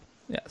Caitlin.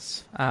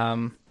 Yes.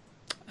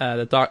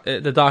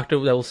 The doctor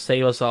that will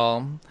save us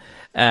all.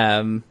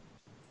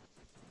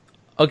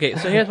 Okay,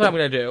 so here's what I'm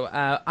going to do.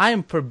 I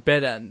am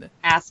forbidden.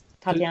 Ask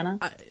Tatiana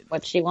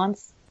what she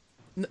wants.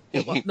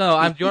 No,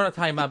 I'm you're on a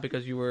timeout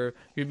because you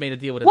made a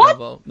deal with the What?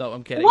 devil. No,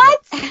 I'm kidding.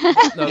 What?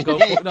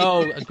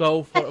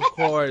 Go for of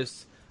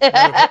course.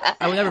 I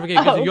will never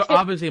forget because you're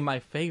obviously my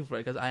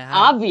favorite because I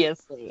have.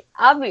 Obviously.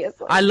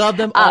 I love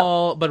them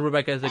all, but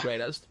Rebecca is the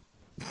greatest.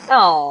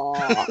 Oh.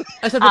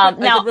 I said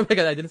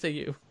Rebecca. I didn't say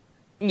you.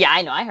 Yeah,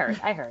 I know. I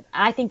heard.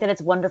 I think that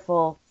it's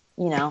wonderful.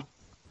 You know,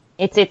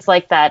 it's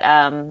like that.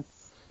 I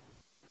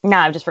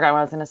just forgot what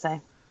I was going to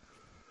say.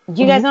 Do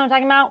you guys know what I'm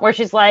talking about? Where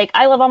she's like,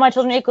 I love all my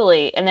children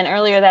equally. And then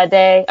earlier that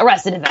day,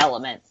 Arrested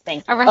Development.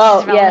 Thank you.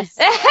 Arrested Development. Yes.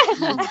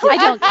 I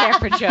don't care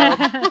for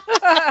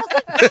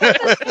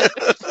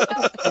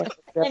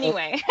Joe.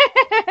 Anyway.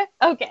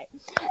 Okay.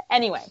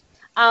 Anyway.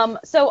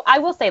 So I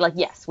will say, like,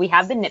 yes, we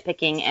have been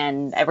nitpicking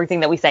and everything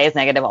that we say is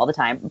negative all the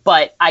time,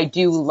 but I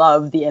do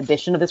love the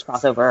ambition of this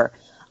crossover.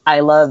 I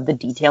love the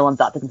detail and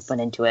thought that's put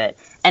into it.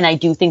 And I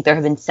do think there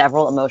have been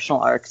several emotional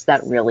arcs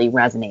that really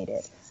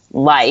resonated.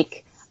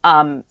 Like,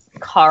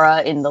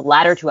 Kara in the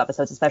latter two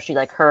episodes, especially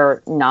like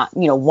her not,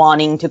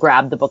 wanting to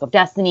grab the Book of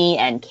Destiny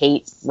and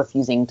Kate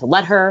refusing to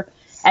let her.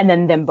 And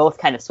then them both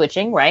kind of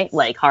switching, right?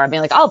 Like Kara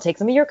being like, I'll take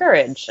some of your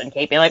courage. And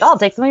Kate being like, I'll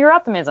take some of your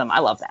optimism. I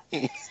love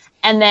that.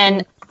 And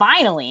then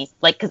finally,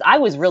 like, cause I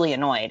was really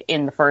annoyed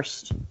in the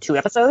first two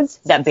episodes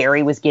that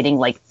Barry was getting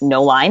like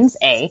no lines,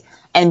 A,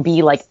 and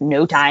B, like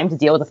no time to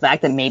deal with the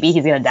fact that maybe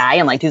he's going to die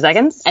in like 2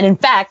 seconds. And in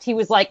fact, he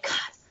was like, God,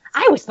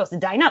 I was supposed to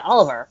die, not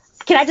Oliver.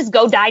 Can I just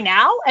go die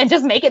now and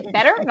just make it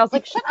better? And I was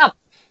like, shut up,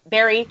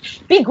 Barry,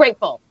 be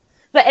grateful.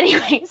 But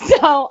anyway,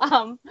 so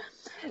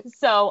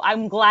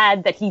I'm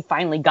glad that he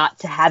finally got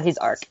to have his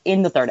arc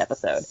in the third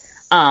episode.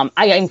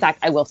 In fact,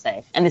 I will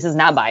say, and this is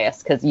not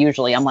biased because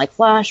usually I'm like,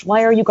 Flash,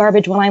 why are you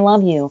garbage when I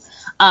love you?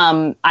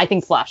 I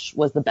think Flash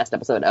was the best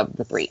episode of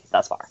the 3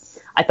 thus far.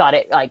 I thought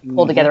it like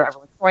pulled together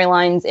everyone's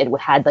storylines. It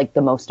had like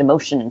the most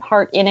emotion and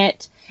heart in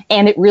it.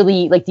 And it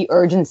really, like, the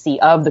urgency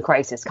of the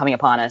crisis coming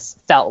upon us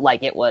felt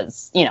like it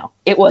was,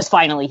 it was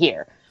finally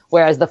here.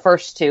 Whereas the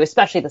first two,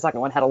 especially the second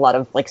one, had a lot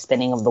of, like,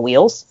 spinning of the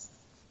wheels.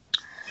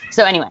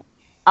 So anyway,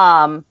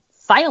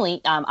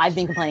 finally, I've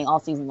been complaining all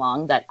season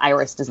long that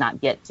Iris does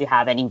not get to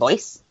have any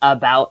voice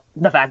about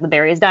the fact that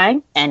Barry is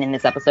dying. And in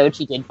this episode,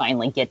 she did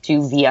finally get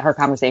to via her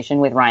conversation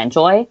with Ryan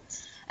Choi,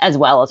 as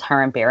well as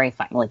her and Barry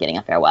finally getting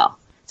a farewell.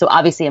 So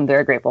obviously, I'm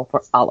very grateful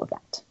for all of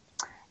that.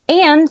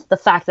 And the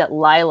fact that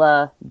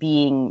Lila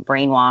being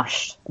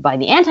brainwashed by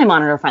the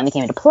Anti-Monitor finally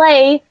came into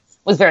play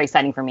was very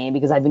exciting for me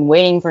because I've been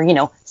waiting for,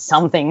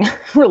 something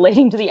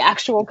relating to the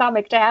actual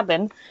comic to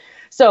happen.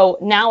 So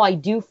now I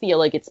do feel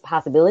like it's a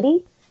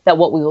possibility that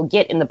what we will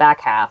get in the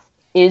back half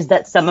is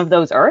that some of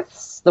those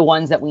Earths, the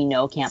ones that we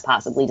know can't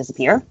possibly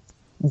disappear,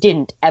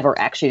 didn't ever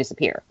actually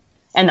disappear.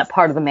 And that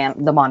part of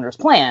the Monitor's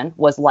plan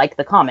was like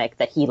the comic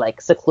that he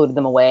like secluded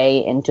them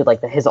away into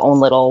like his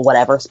own little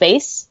whatever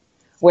space,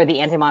 where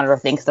the Anti-Monitor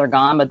thinks they're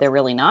gone, but they're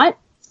really not,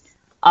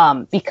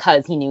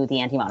 because he knew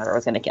the Anti-Monitor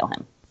was going to kill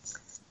him.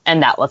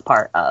 And that was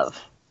part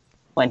of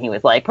when he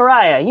was like,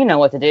 Pariah, you know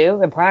what to do.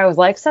 And Pariah was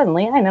like,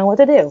 suddenly I know what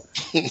to do.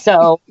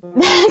 So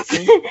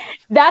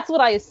that's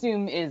what I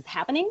assume is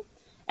happening.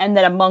 And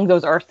that among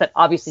those Earths that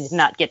obviously did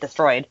not get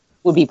destroyed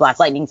would be Black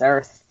Lightning's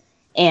Earth.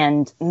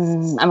 And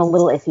I'm a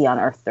little iffy on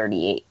Earth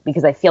 38,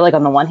 because I feel like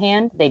on the one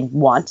hand, they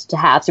want to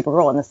have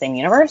Supergirl in the same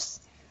universe.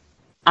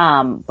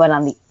 But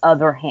on the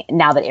other hand,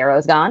 now that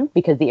Arrow's gone,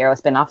 because the Arrow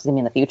spinoff is going to be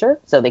in the future,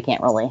 so they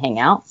can't really hang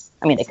out.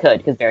 I mean, they could,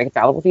 because Barry could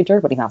travel to the future,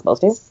 but he's not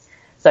supposed to.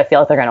 So I feel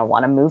like they're going to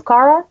want to move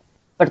Kara,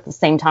 but at the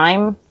same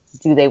time,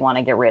 do they want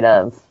to get rid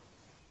of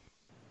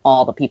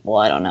all the people?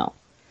 I don't know.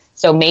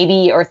 So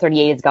maybe Earth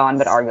 38 is gone,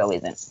 but Argo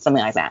isn't.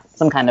 Something like that.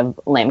 Some kind of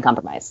lame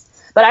compromise.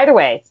 But either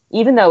way,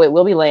 even though it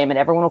will be lame and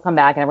everyone will come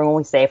back and everyone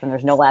will be safe and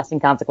there's no lasting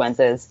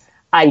consequences,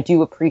 I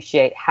do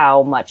appreciate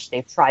how much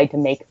they've tried to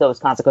make those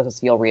consequences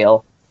feel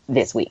real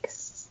this week.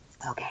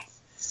 Okay.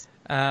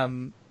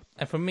 And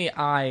for me,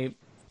 I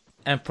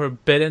am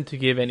forbidden to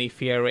give any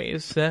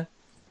theories.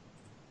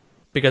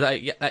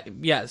 Because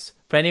yes,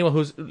 for anyone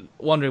who's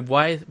wondering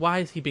why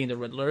is he being the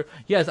Riddler,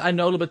 yes, I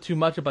know a little bit too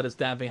much about his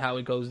damn thing, how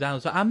it goes down,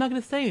 so I'm not going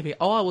to say anything.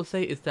 All I will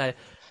say is that,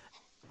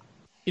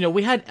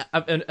 we had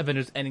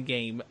Avengers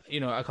Endgame,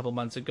 a couple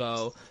months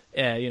ago,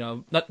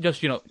 not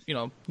just, not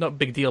a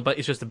big deal, but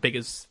it's just the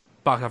biggest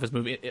box office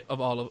movie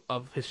of all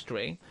of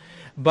history.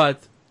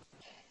 But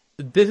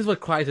this is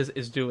what Crisis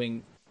is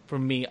doing for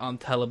me on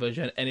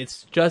television, and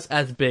it's just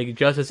as big,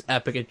 just as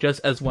epic, it's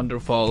just as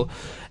wonderful.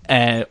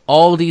 And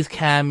all these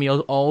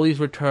cameos, all these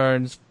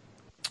returns,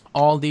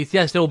 all these,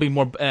 yes, there will be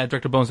more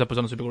Director Bones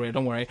episodes on Supergirl Radio,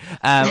 don't worry.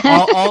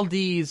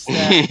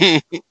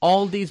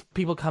 All these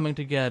people coming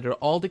together,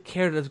 all the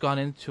care that's gone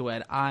into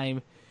it.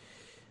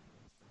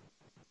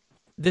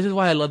 This is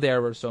why I love the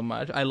Arrowverse so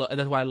much.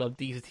 That's why I love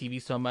DC TV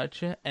so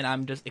much, and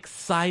I'm just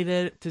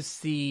excited to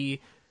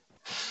see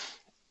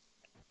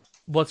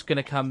what's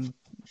gonna come.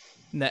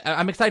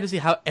 I'm excited to see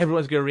how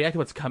everyone's going to react to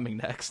what's coming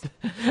next.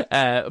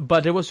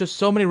 But there was just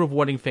so many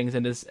rewarding things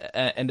in this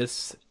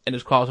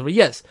crossover.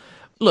 Yes,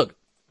 look,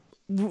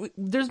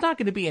 there's not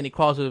going to be any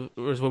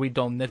crossovers where we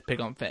don't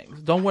nitpick on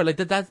things. Don't worry,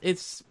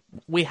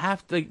 we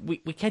have to. We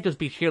can't just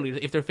be cheerleaders.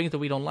 If there are things that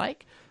we don't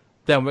like,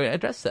 then we're going to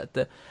address that.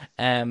 But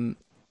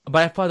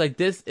I thought like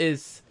this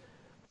is,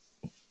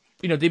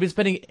 they've been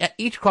spending,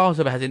 each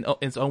crossover has in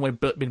its own way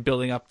been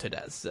building up to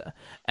this,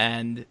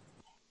 and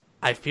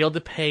I feel the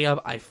payoff,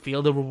 I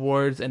feel the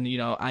rewards, and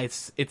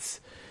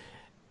it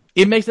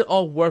makes it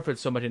all worth it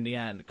so much in the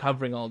end.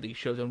 Covering all these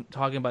shows and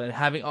talking about it, and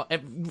having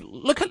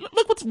look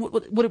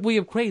what we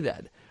have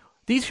created.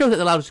 These shows that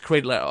allowed us to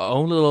create our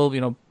own little,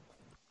 do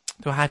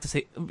I have to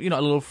say, a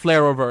little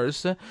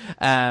Flareverse,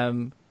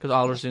 because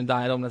Oliver's didn't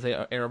die. I don't want to say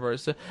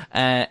Arrowverse,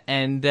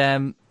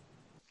 and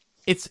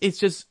it's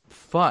just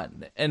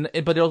fun,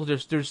 but also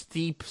there's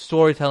deep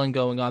storytelling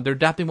going on. They're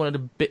adapting one of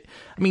the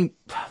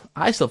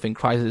I still think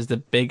Crisis is the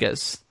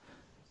biggest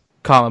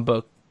comic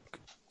book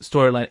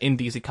storyline in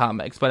DC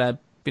Comics, but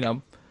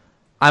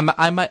I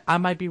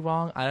might be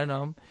wrong. I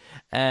don't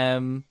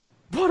know.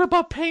 What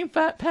about Pam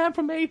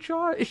from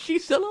HR? Is she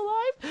still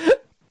alive?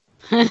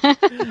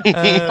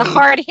 The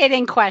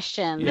hard-hitting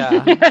question.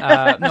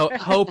 Yeah. No,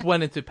 Hope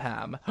went into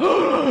Pam.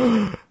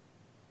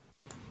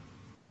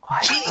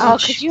 Oh,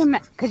 could you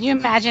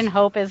imagine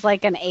Hope as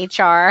like an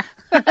HR?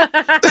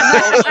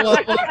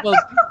 well,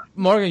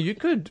 Morgan, you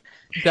could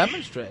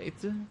demonstrate.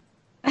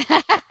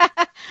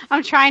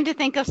 I'm trying to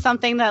think of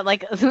something that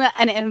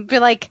and be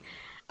like,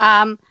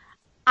 I'm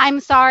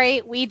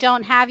sorry, we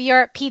don't have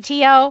your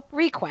PTO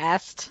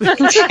request.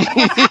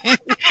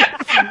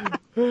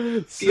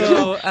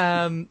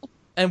 So,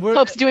 and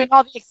Hope's doing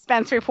all the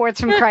expense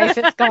reports from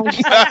Crisis. Going,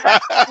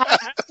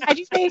 I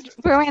just think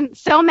we're in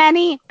so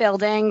many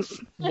buildings.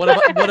 What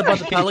about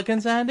the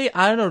Pelicans, Andy?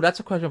 I don't know. That's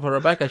a question for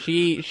Rebecca.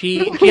 She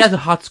has a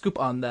hot scoop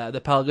on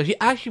the Pelicans. She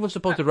actually was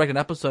supposed to write an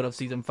episode of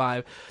season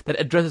 5 that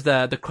addresses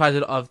the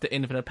crisis of the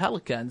Infinite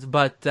Pelicans,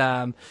 but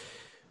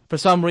for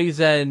some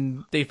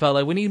reason they felt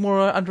like we need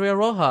more Andrea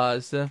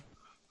Rojas.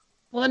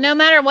 Well, no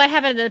matter what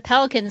happened to the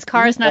Pelicans,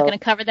 Kara's not going to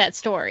cover that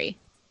story.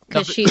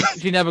 Because she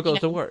never goes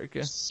to work.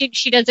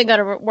 She doesn't go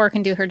to work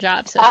and do her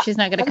job, so she's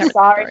not going to cover.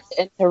 Sorry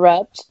to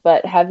interrupt,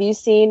 but have you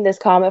seen this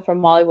comment from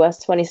Molly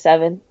West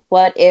 27?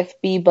 What if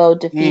Bebo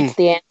defeats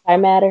the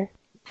antimatter?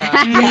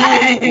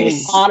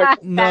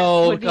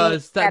 No,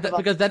 because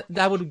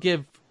that would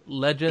give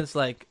Legends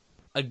like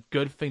a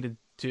good thing to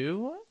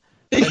do.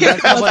 And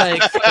that's not what I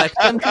expect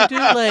them to do.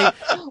 Like,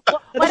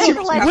 what if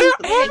Legends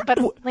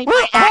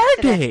where are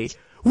they?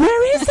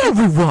 Where is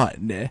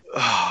everyone?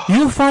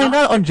 You'll find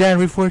out on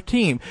January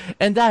 14th.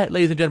 And that,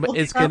 ladies and gentlemen,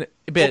 is gonna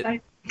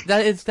be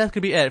that's gonna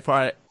be it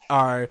for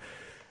our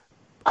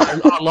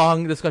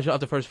long discussion of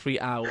the first 3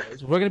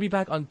 hours. We're gonna be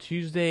back on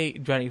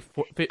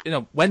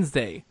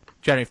Wednesday,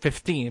 January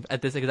 15th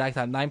at this exact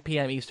time, 9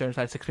 p.m. Eastern,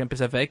 6 p.m.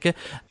 Pacific,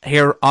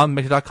 here on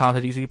Mixer.com,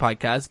 the DC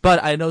Podcast.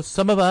 But I know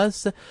some of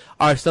us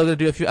are still gonna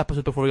do a few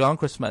episodes before we go on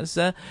Christmas,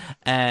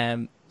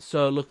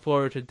 so look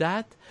forward to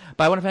that.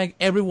 But I want to thank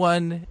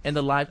everyone in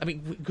the live.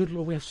 Good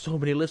Lord, we have so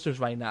many listeners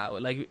right now.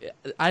 Like,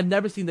 I've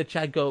never seen the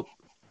chat go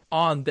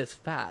on this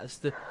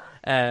fast.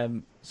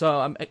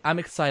 So I'm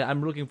excited.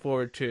 I'm looking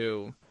forward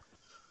to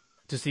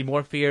see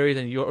more theories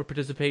and your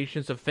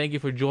participation. So thank you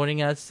for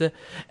joining us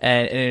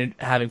and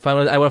having fun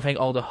with it. I want to thank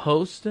all the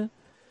hosts.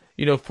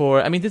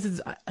 For this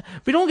is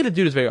we don't get to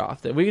do this very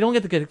often. We don't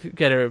get to get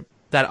together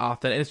that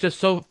often, and it's just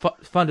so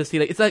fun to see.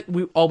 Like, it's like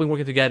we've all been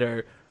working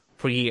together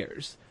for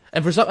years.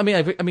 And for some,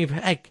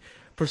 heck,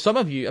 for some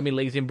of you,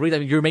 Lazy and Breathe,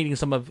 you're meeting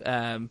some of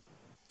the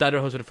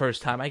other hosts for the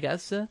first time, I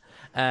guess.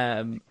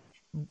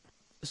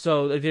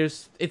 So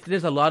there's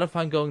a lot of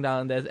fun going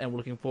down there, and we're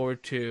looking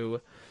forward to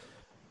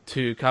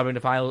covering the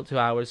final 2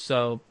 hours.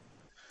 So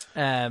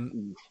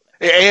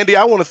Hey, Andy,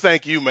 I want to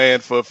thank you,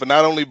 man, for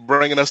not only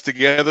bringing us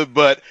together,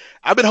 but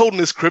I've been holding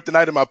this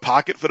kryptonite in my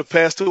pocket for the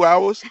past 2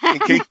 hours in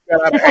case you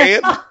got out of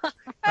hand.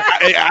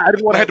 I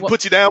didn't want to have to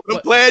put you down, but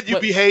I'm glad you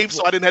behaved,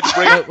 so I didn't have to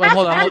bring it. Wait,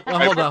 hold on.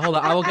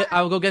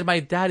 I will go get my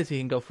dad so he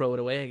can go throw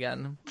it away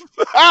again.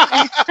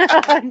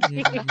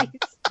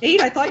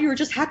 Nate, I thought you were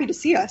just happy to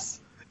see us.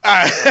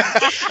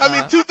 I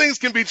mean, two things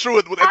can be true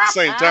at the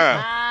same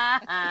time.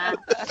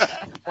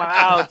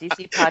 Wow,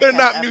 DC podcast They're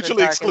not After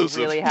mutually Dark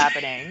exclusive. Is really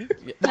happening.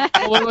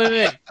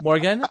 Wait.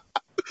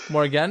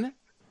 Morgan?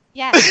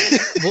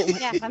 Yes.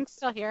 Yes, I'm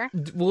still here.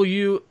 Will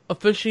you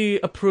officially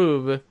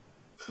approve?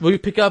 Will you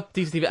pick up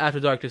DC TV After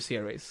Dark this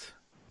series?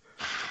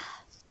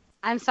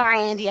 I'm sorry,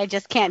 Andy. I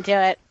just can't do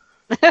it.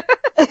 You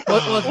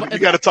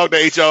got to talk to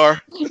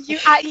HR.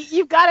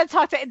 You've got to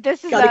talk to.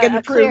 This is Gotta get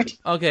it clear. approved.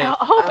 Okay.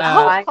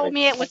 Hope told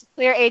me it was a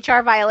clear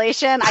HR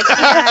violation.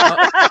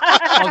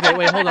 I can't. Okay,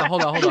 wait,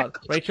 hold on.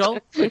 Rachel?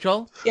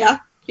 Yeah,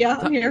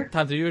 I'm here.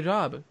 Time to do your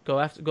job. Go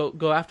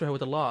after her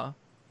with the law.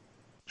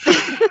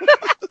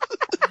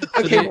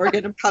 Okay,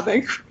 Morgan, I'm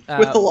coming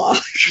with the law.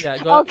 Yeah.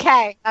 Go.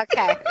 Okay.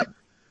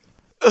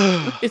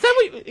 Is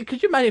that what?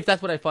 Could you imagine if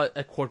that's what I thought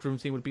a courtroom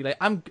scene would be like?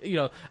 I'm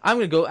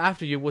gonna go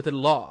after you with the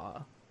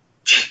law.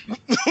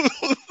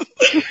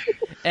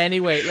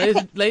 Anyway,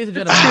 ladies and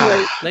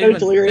gentlemen,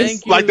 thank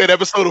you. Like that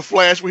episode of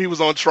Flash where he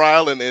was on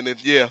trial, and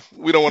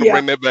we don't want to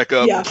bring that back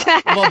up. Yeah.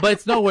 Well, but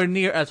it's nowhere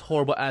near as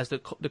horrible as the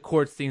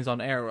court scenes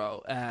on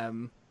Arrow.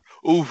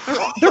 Oof.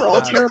 They're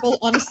all terrible.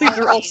 Honestly,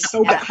 they're all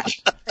so bad.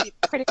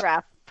 Pretty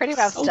rough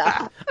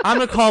stuff. I'm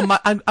gonna call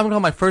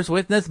my first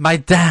witness my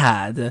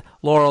dad,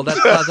 Laurel.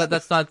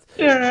 That's not.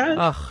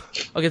 Yeah.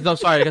 Okay, no,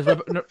 sorry, because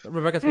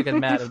Rebecca's gonna get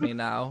mad at me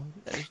now.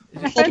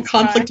 All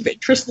conflict of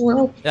interest,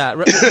 Laurel. Yeah,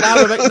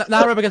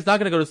 now Rebecca's not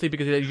gonna go to sleep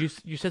because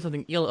you said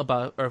something ill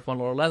about Earth One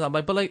Laurel. I'm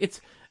like, but like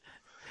it's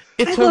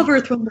I love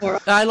Earth One Laurel.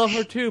 I love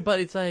her too, but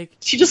it's like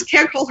she just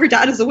can't call her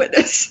dad as a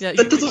witness. Yeah,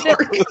 that doesn't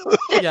work.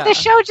 The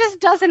show just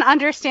doesn't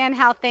understand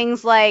how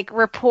things like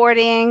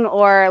reporting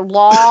or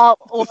law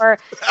or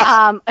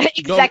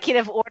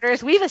executive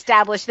orders. We've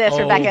established this,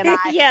 Rebecca and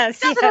I. Yes,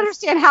 It doesn't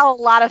understand how a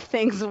lot lot of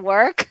things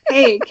work.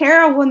 Hey,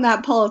 Kara won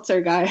that Pulitzer,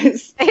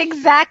 guys.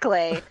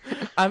 Exactly.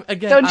 I'm So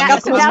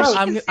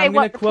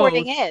gonna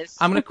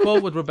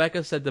quote what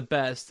Rebecca said the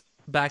best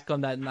back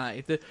on that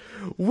night.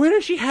 Where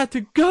did she have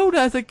to go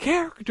as a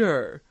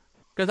character?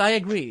 Because I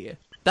agree.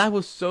 That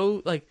was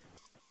so, like...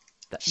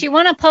 She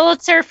won a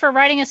Pulitzer for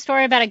writing a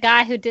story about a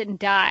guy who didn't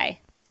die.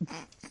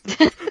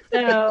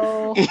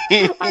 So...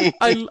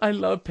 I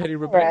love Petty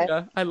Rebecca.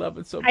 Right. I love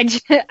it so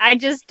much. I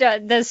just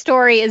the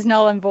story is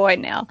null and void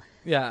now.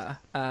 Yeah.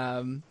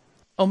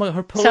 Oh my god,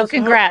 her Pulitzer, So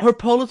congrats. her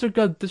Pulitzer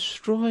got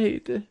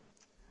destroyed.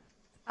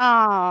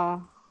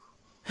 Oh.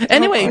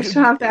 Anyway,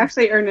 she'll have to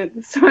actually earn it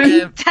this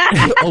time.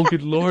 Oh,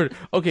 good lord.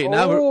 Okay,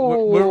 now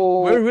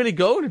we're really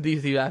going to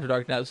DC After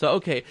Dark now. So,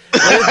 okay,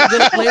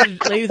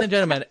 ladies and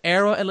gentlemen,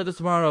 Arrow and Legends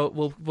Tomorrow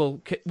will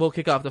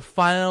kick off the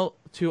final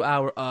 2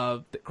 hour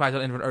of the Crisis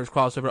on Infinite Earths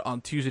crossover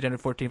on Tuesday,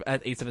 January 14th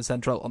at 8/7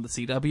 Central on the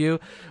CW.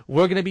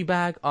 We're gonna be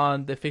back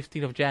on the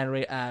 15th of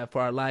January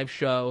for our live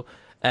show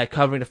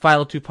covering the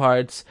final 2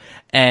 parts.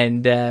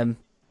 And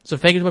so,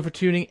 thank you so much for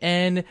tuning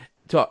in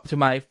to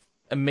my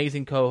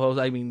amazing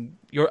co-host.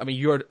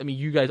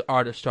 You guys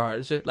are the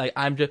stars. Like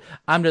I'm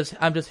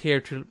just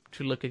here to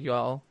look at you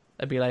all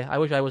and be like, I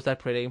wish I was that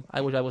pretty.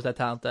 I wish I was that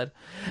talented.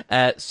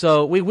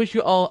 So we wish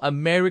you all a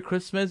Merry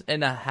Christmas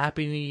and a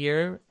Happy New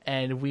Year,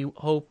 and we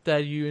hope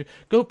that you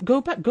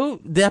go back.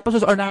 The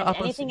episodes are now up.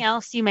 Anything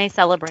else you may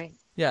celebrate?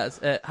 Yes,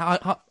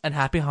 and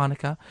Happy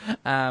Hanukkah.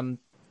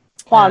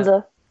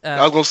 Kwanzaa.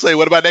 I was gonna say,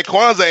 what about that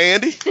Kwanzaa,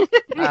 Andy?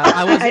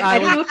 I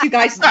don't know if you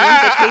guys knew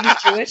that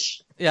Katie's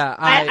Jewish. Yeah,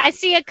 I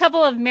see a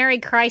couple of Merry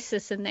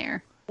Crisis in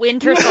there.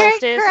 Winter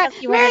solstice.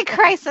 Merry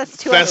Crisis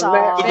to us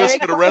all. Festivus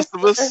for the rest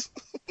of us.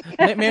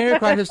 Merry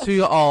Crisis to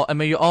you all, and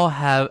may you all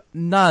have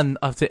none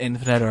of the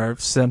infinite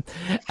Earths. Now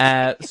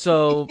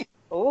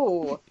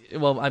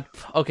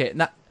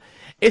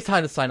it's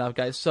time to sign off,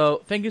 guys.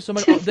 So thank you so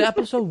much. The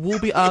episode will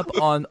be up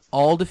on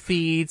all the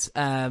feeds,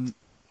 not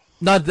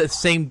the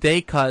same day,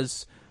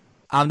 because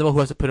I'm the one who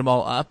has to put them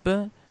all up.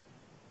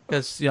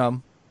 Because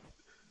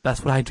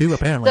that's what I do,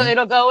 apparently. So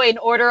it'll go in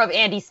order of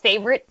Andy's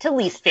favorite to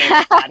least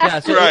favorite. Yeah,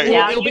 so right.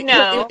 It'll Be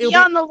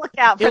on the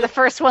lookout for the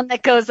first one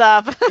that goes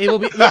up. It will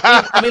be.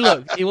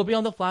 It will be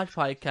on the Flash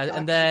podcast,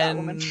 and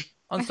then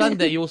on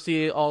Sunday you will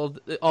see all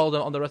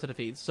on the rest of the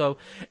feeds. So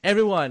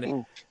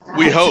everyone,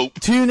 we hope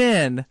tune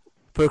in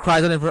for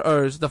Crisis on Infinite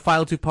Earths, the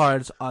final 2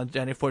 parts on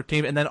January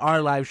 14th, and then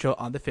our live show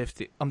on the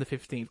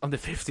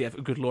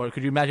 50th. Good lord,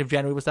 could you imagine if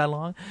January was that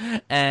long?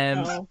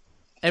 And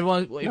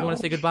everyone, if you want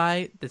to say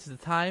goodbye, this is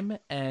the time,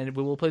 and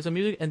we will play some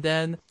music, and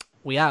then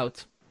we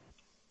out.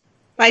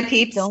 Bye,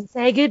 peeps. Don't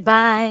say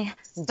goodbye.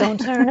 Don't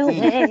turn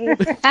away.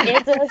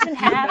 It doesn't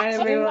have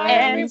to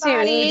end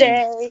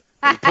today.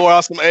 Pour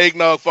out some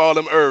eggnog for all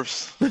them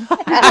Earths.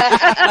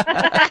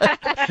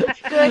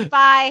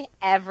 Goodbye,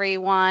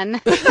 everyone.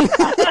 Feel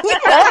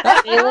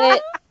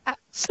it.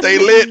 Stay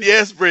lit.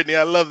 Yes, Brittany.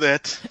 I love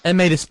that. And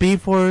may the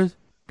Speed Force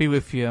be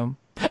with you.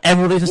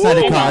 And release a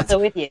Snyder And Cut. also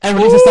with you. And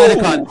release a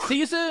Snyder Cut. See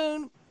you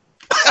soon.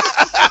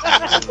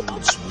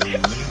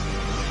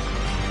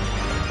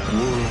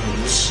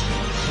 Worlds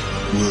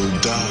will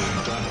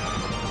die,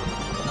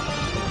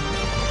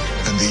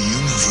 and the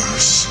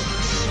universe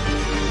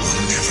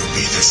will never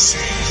be the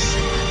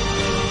same.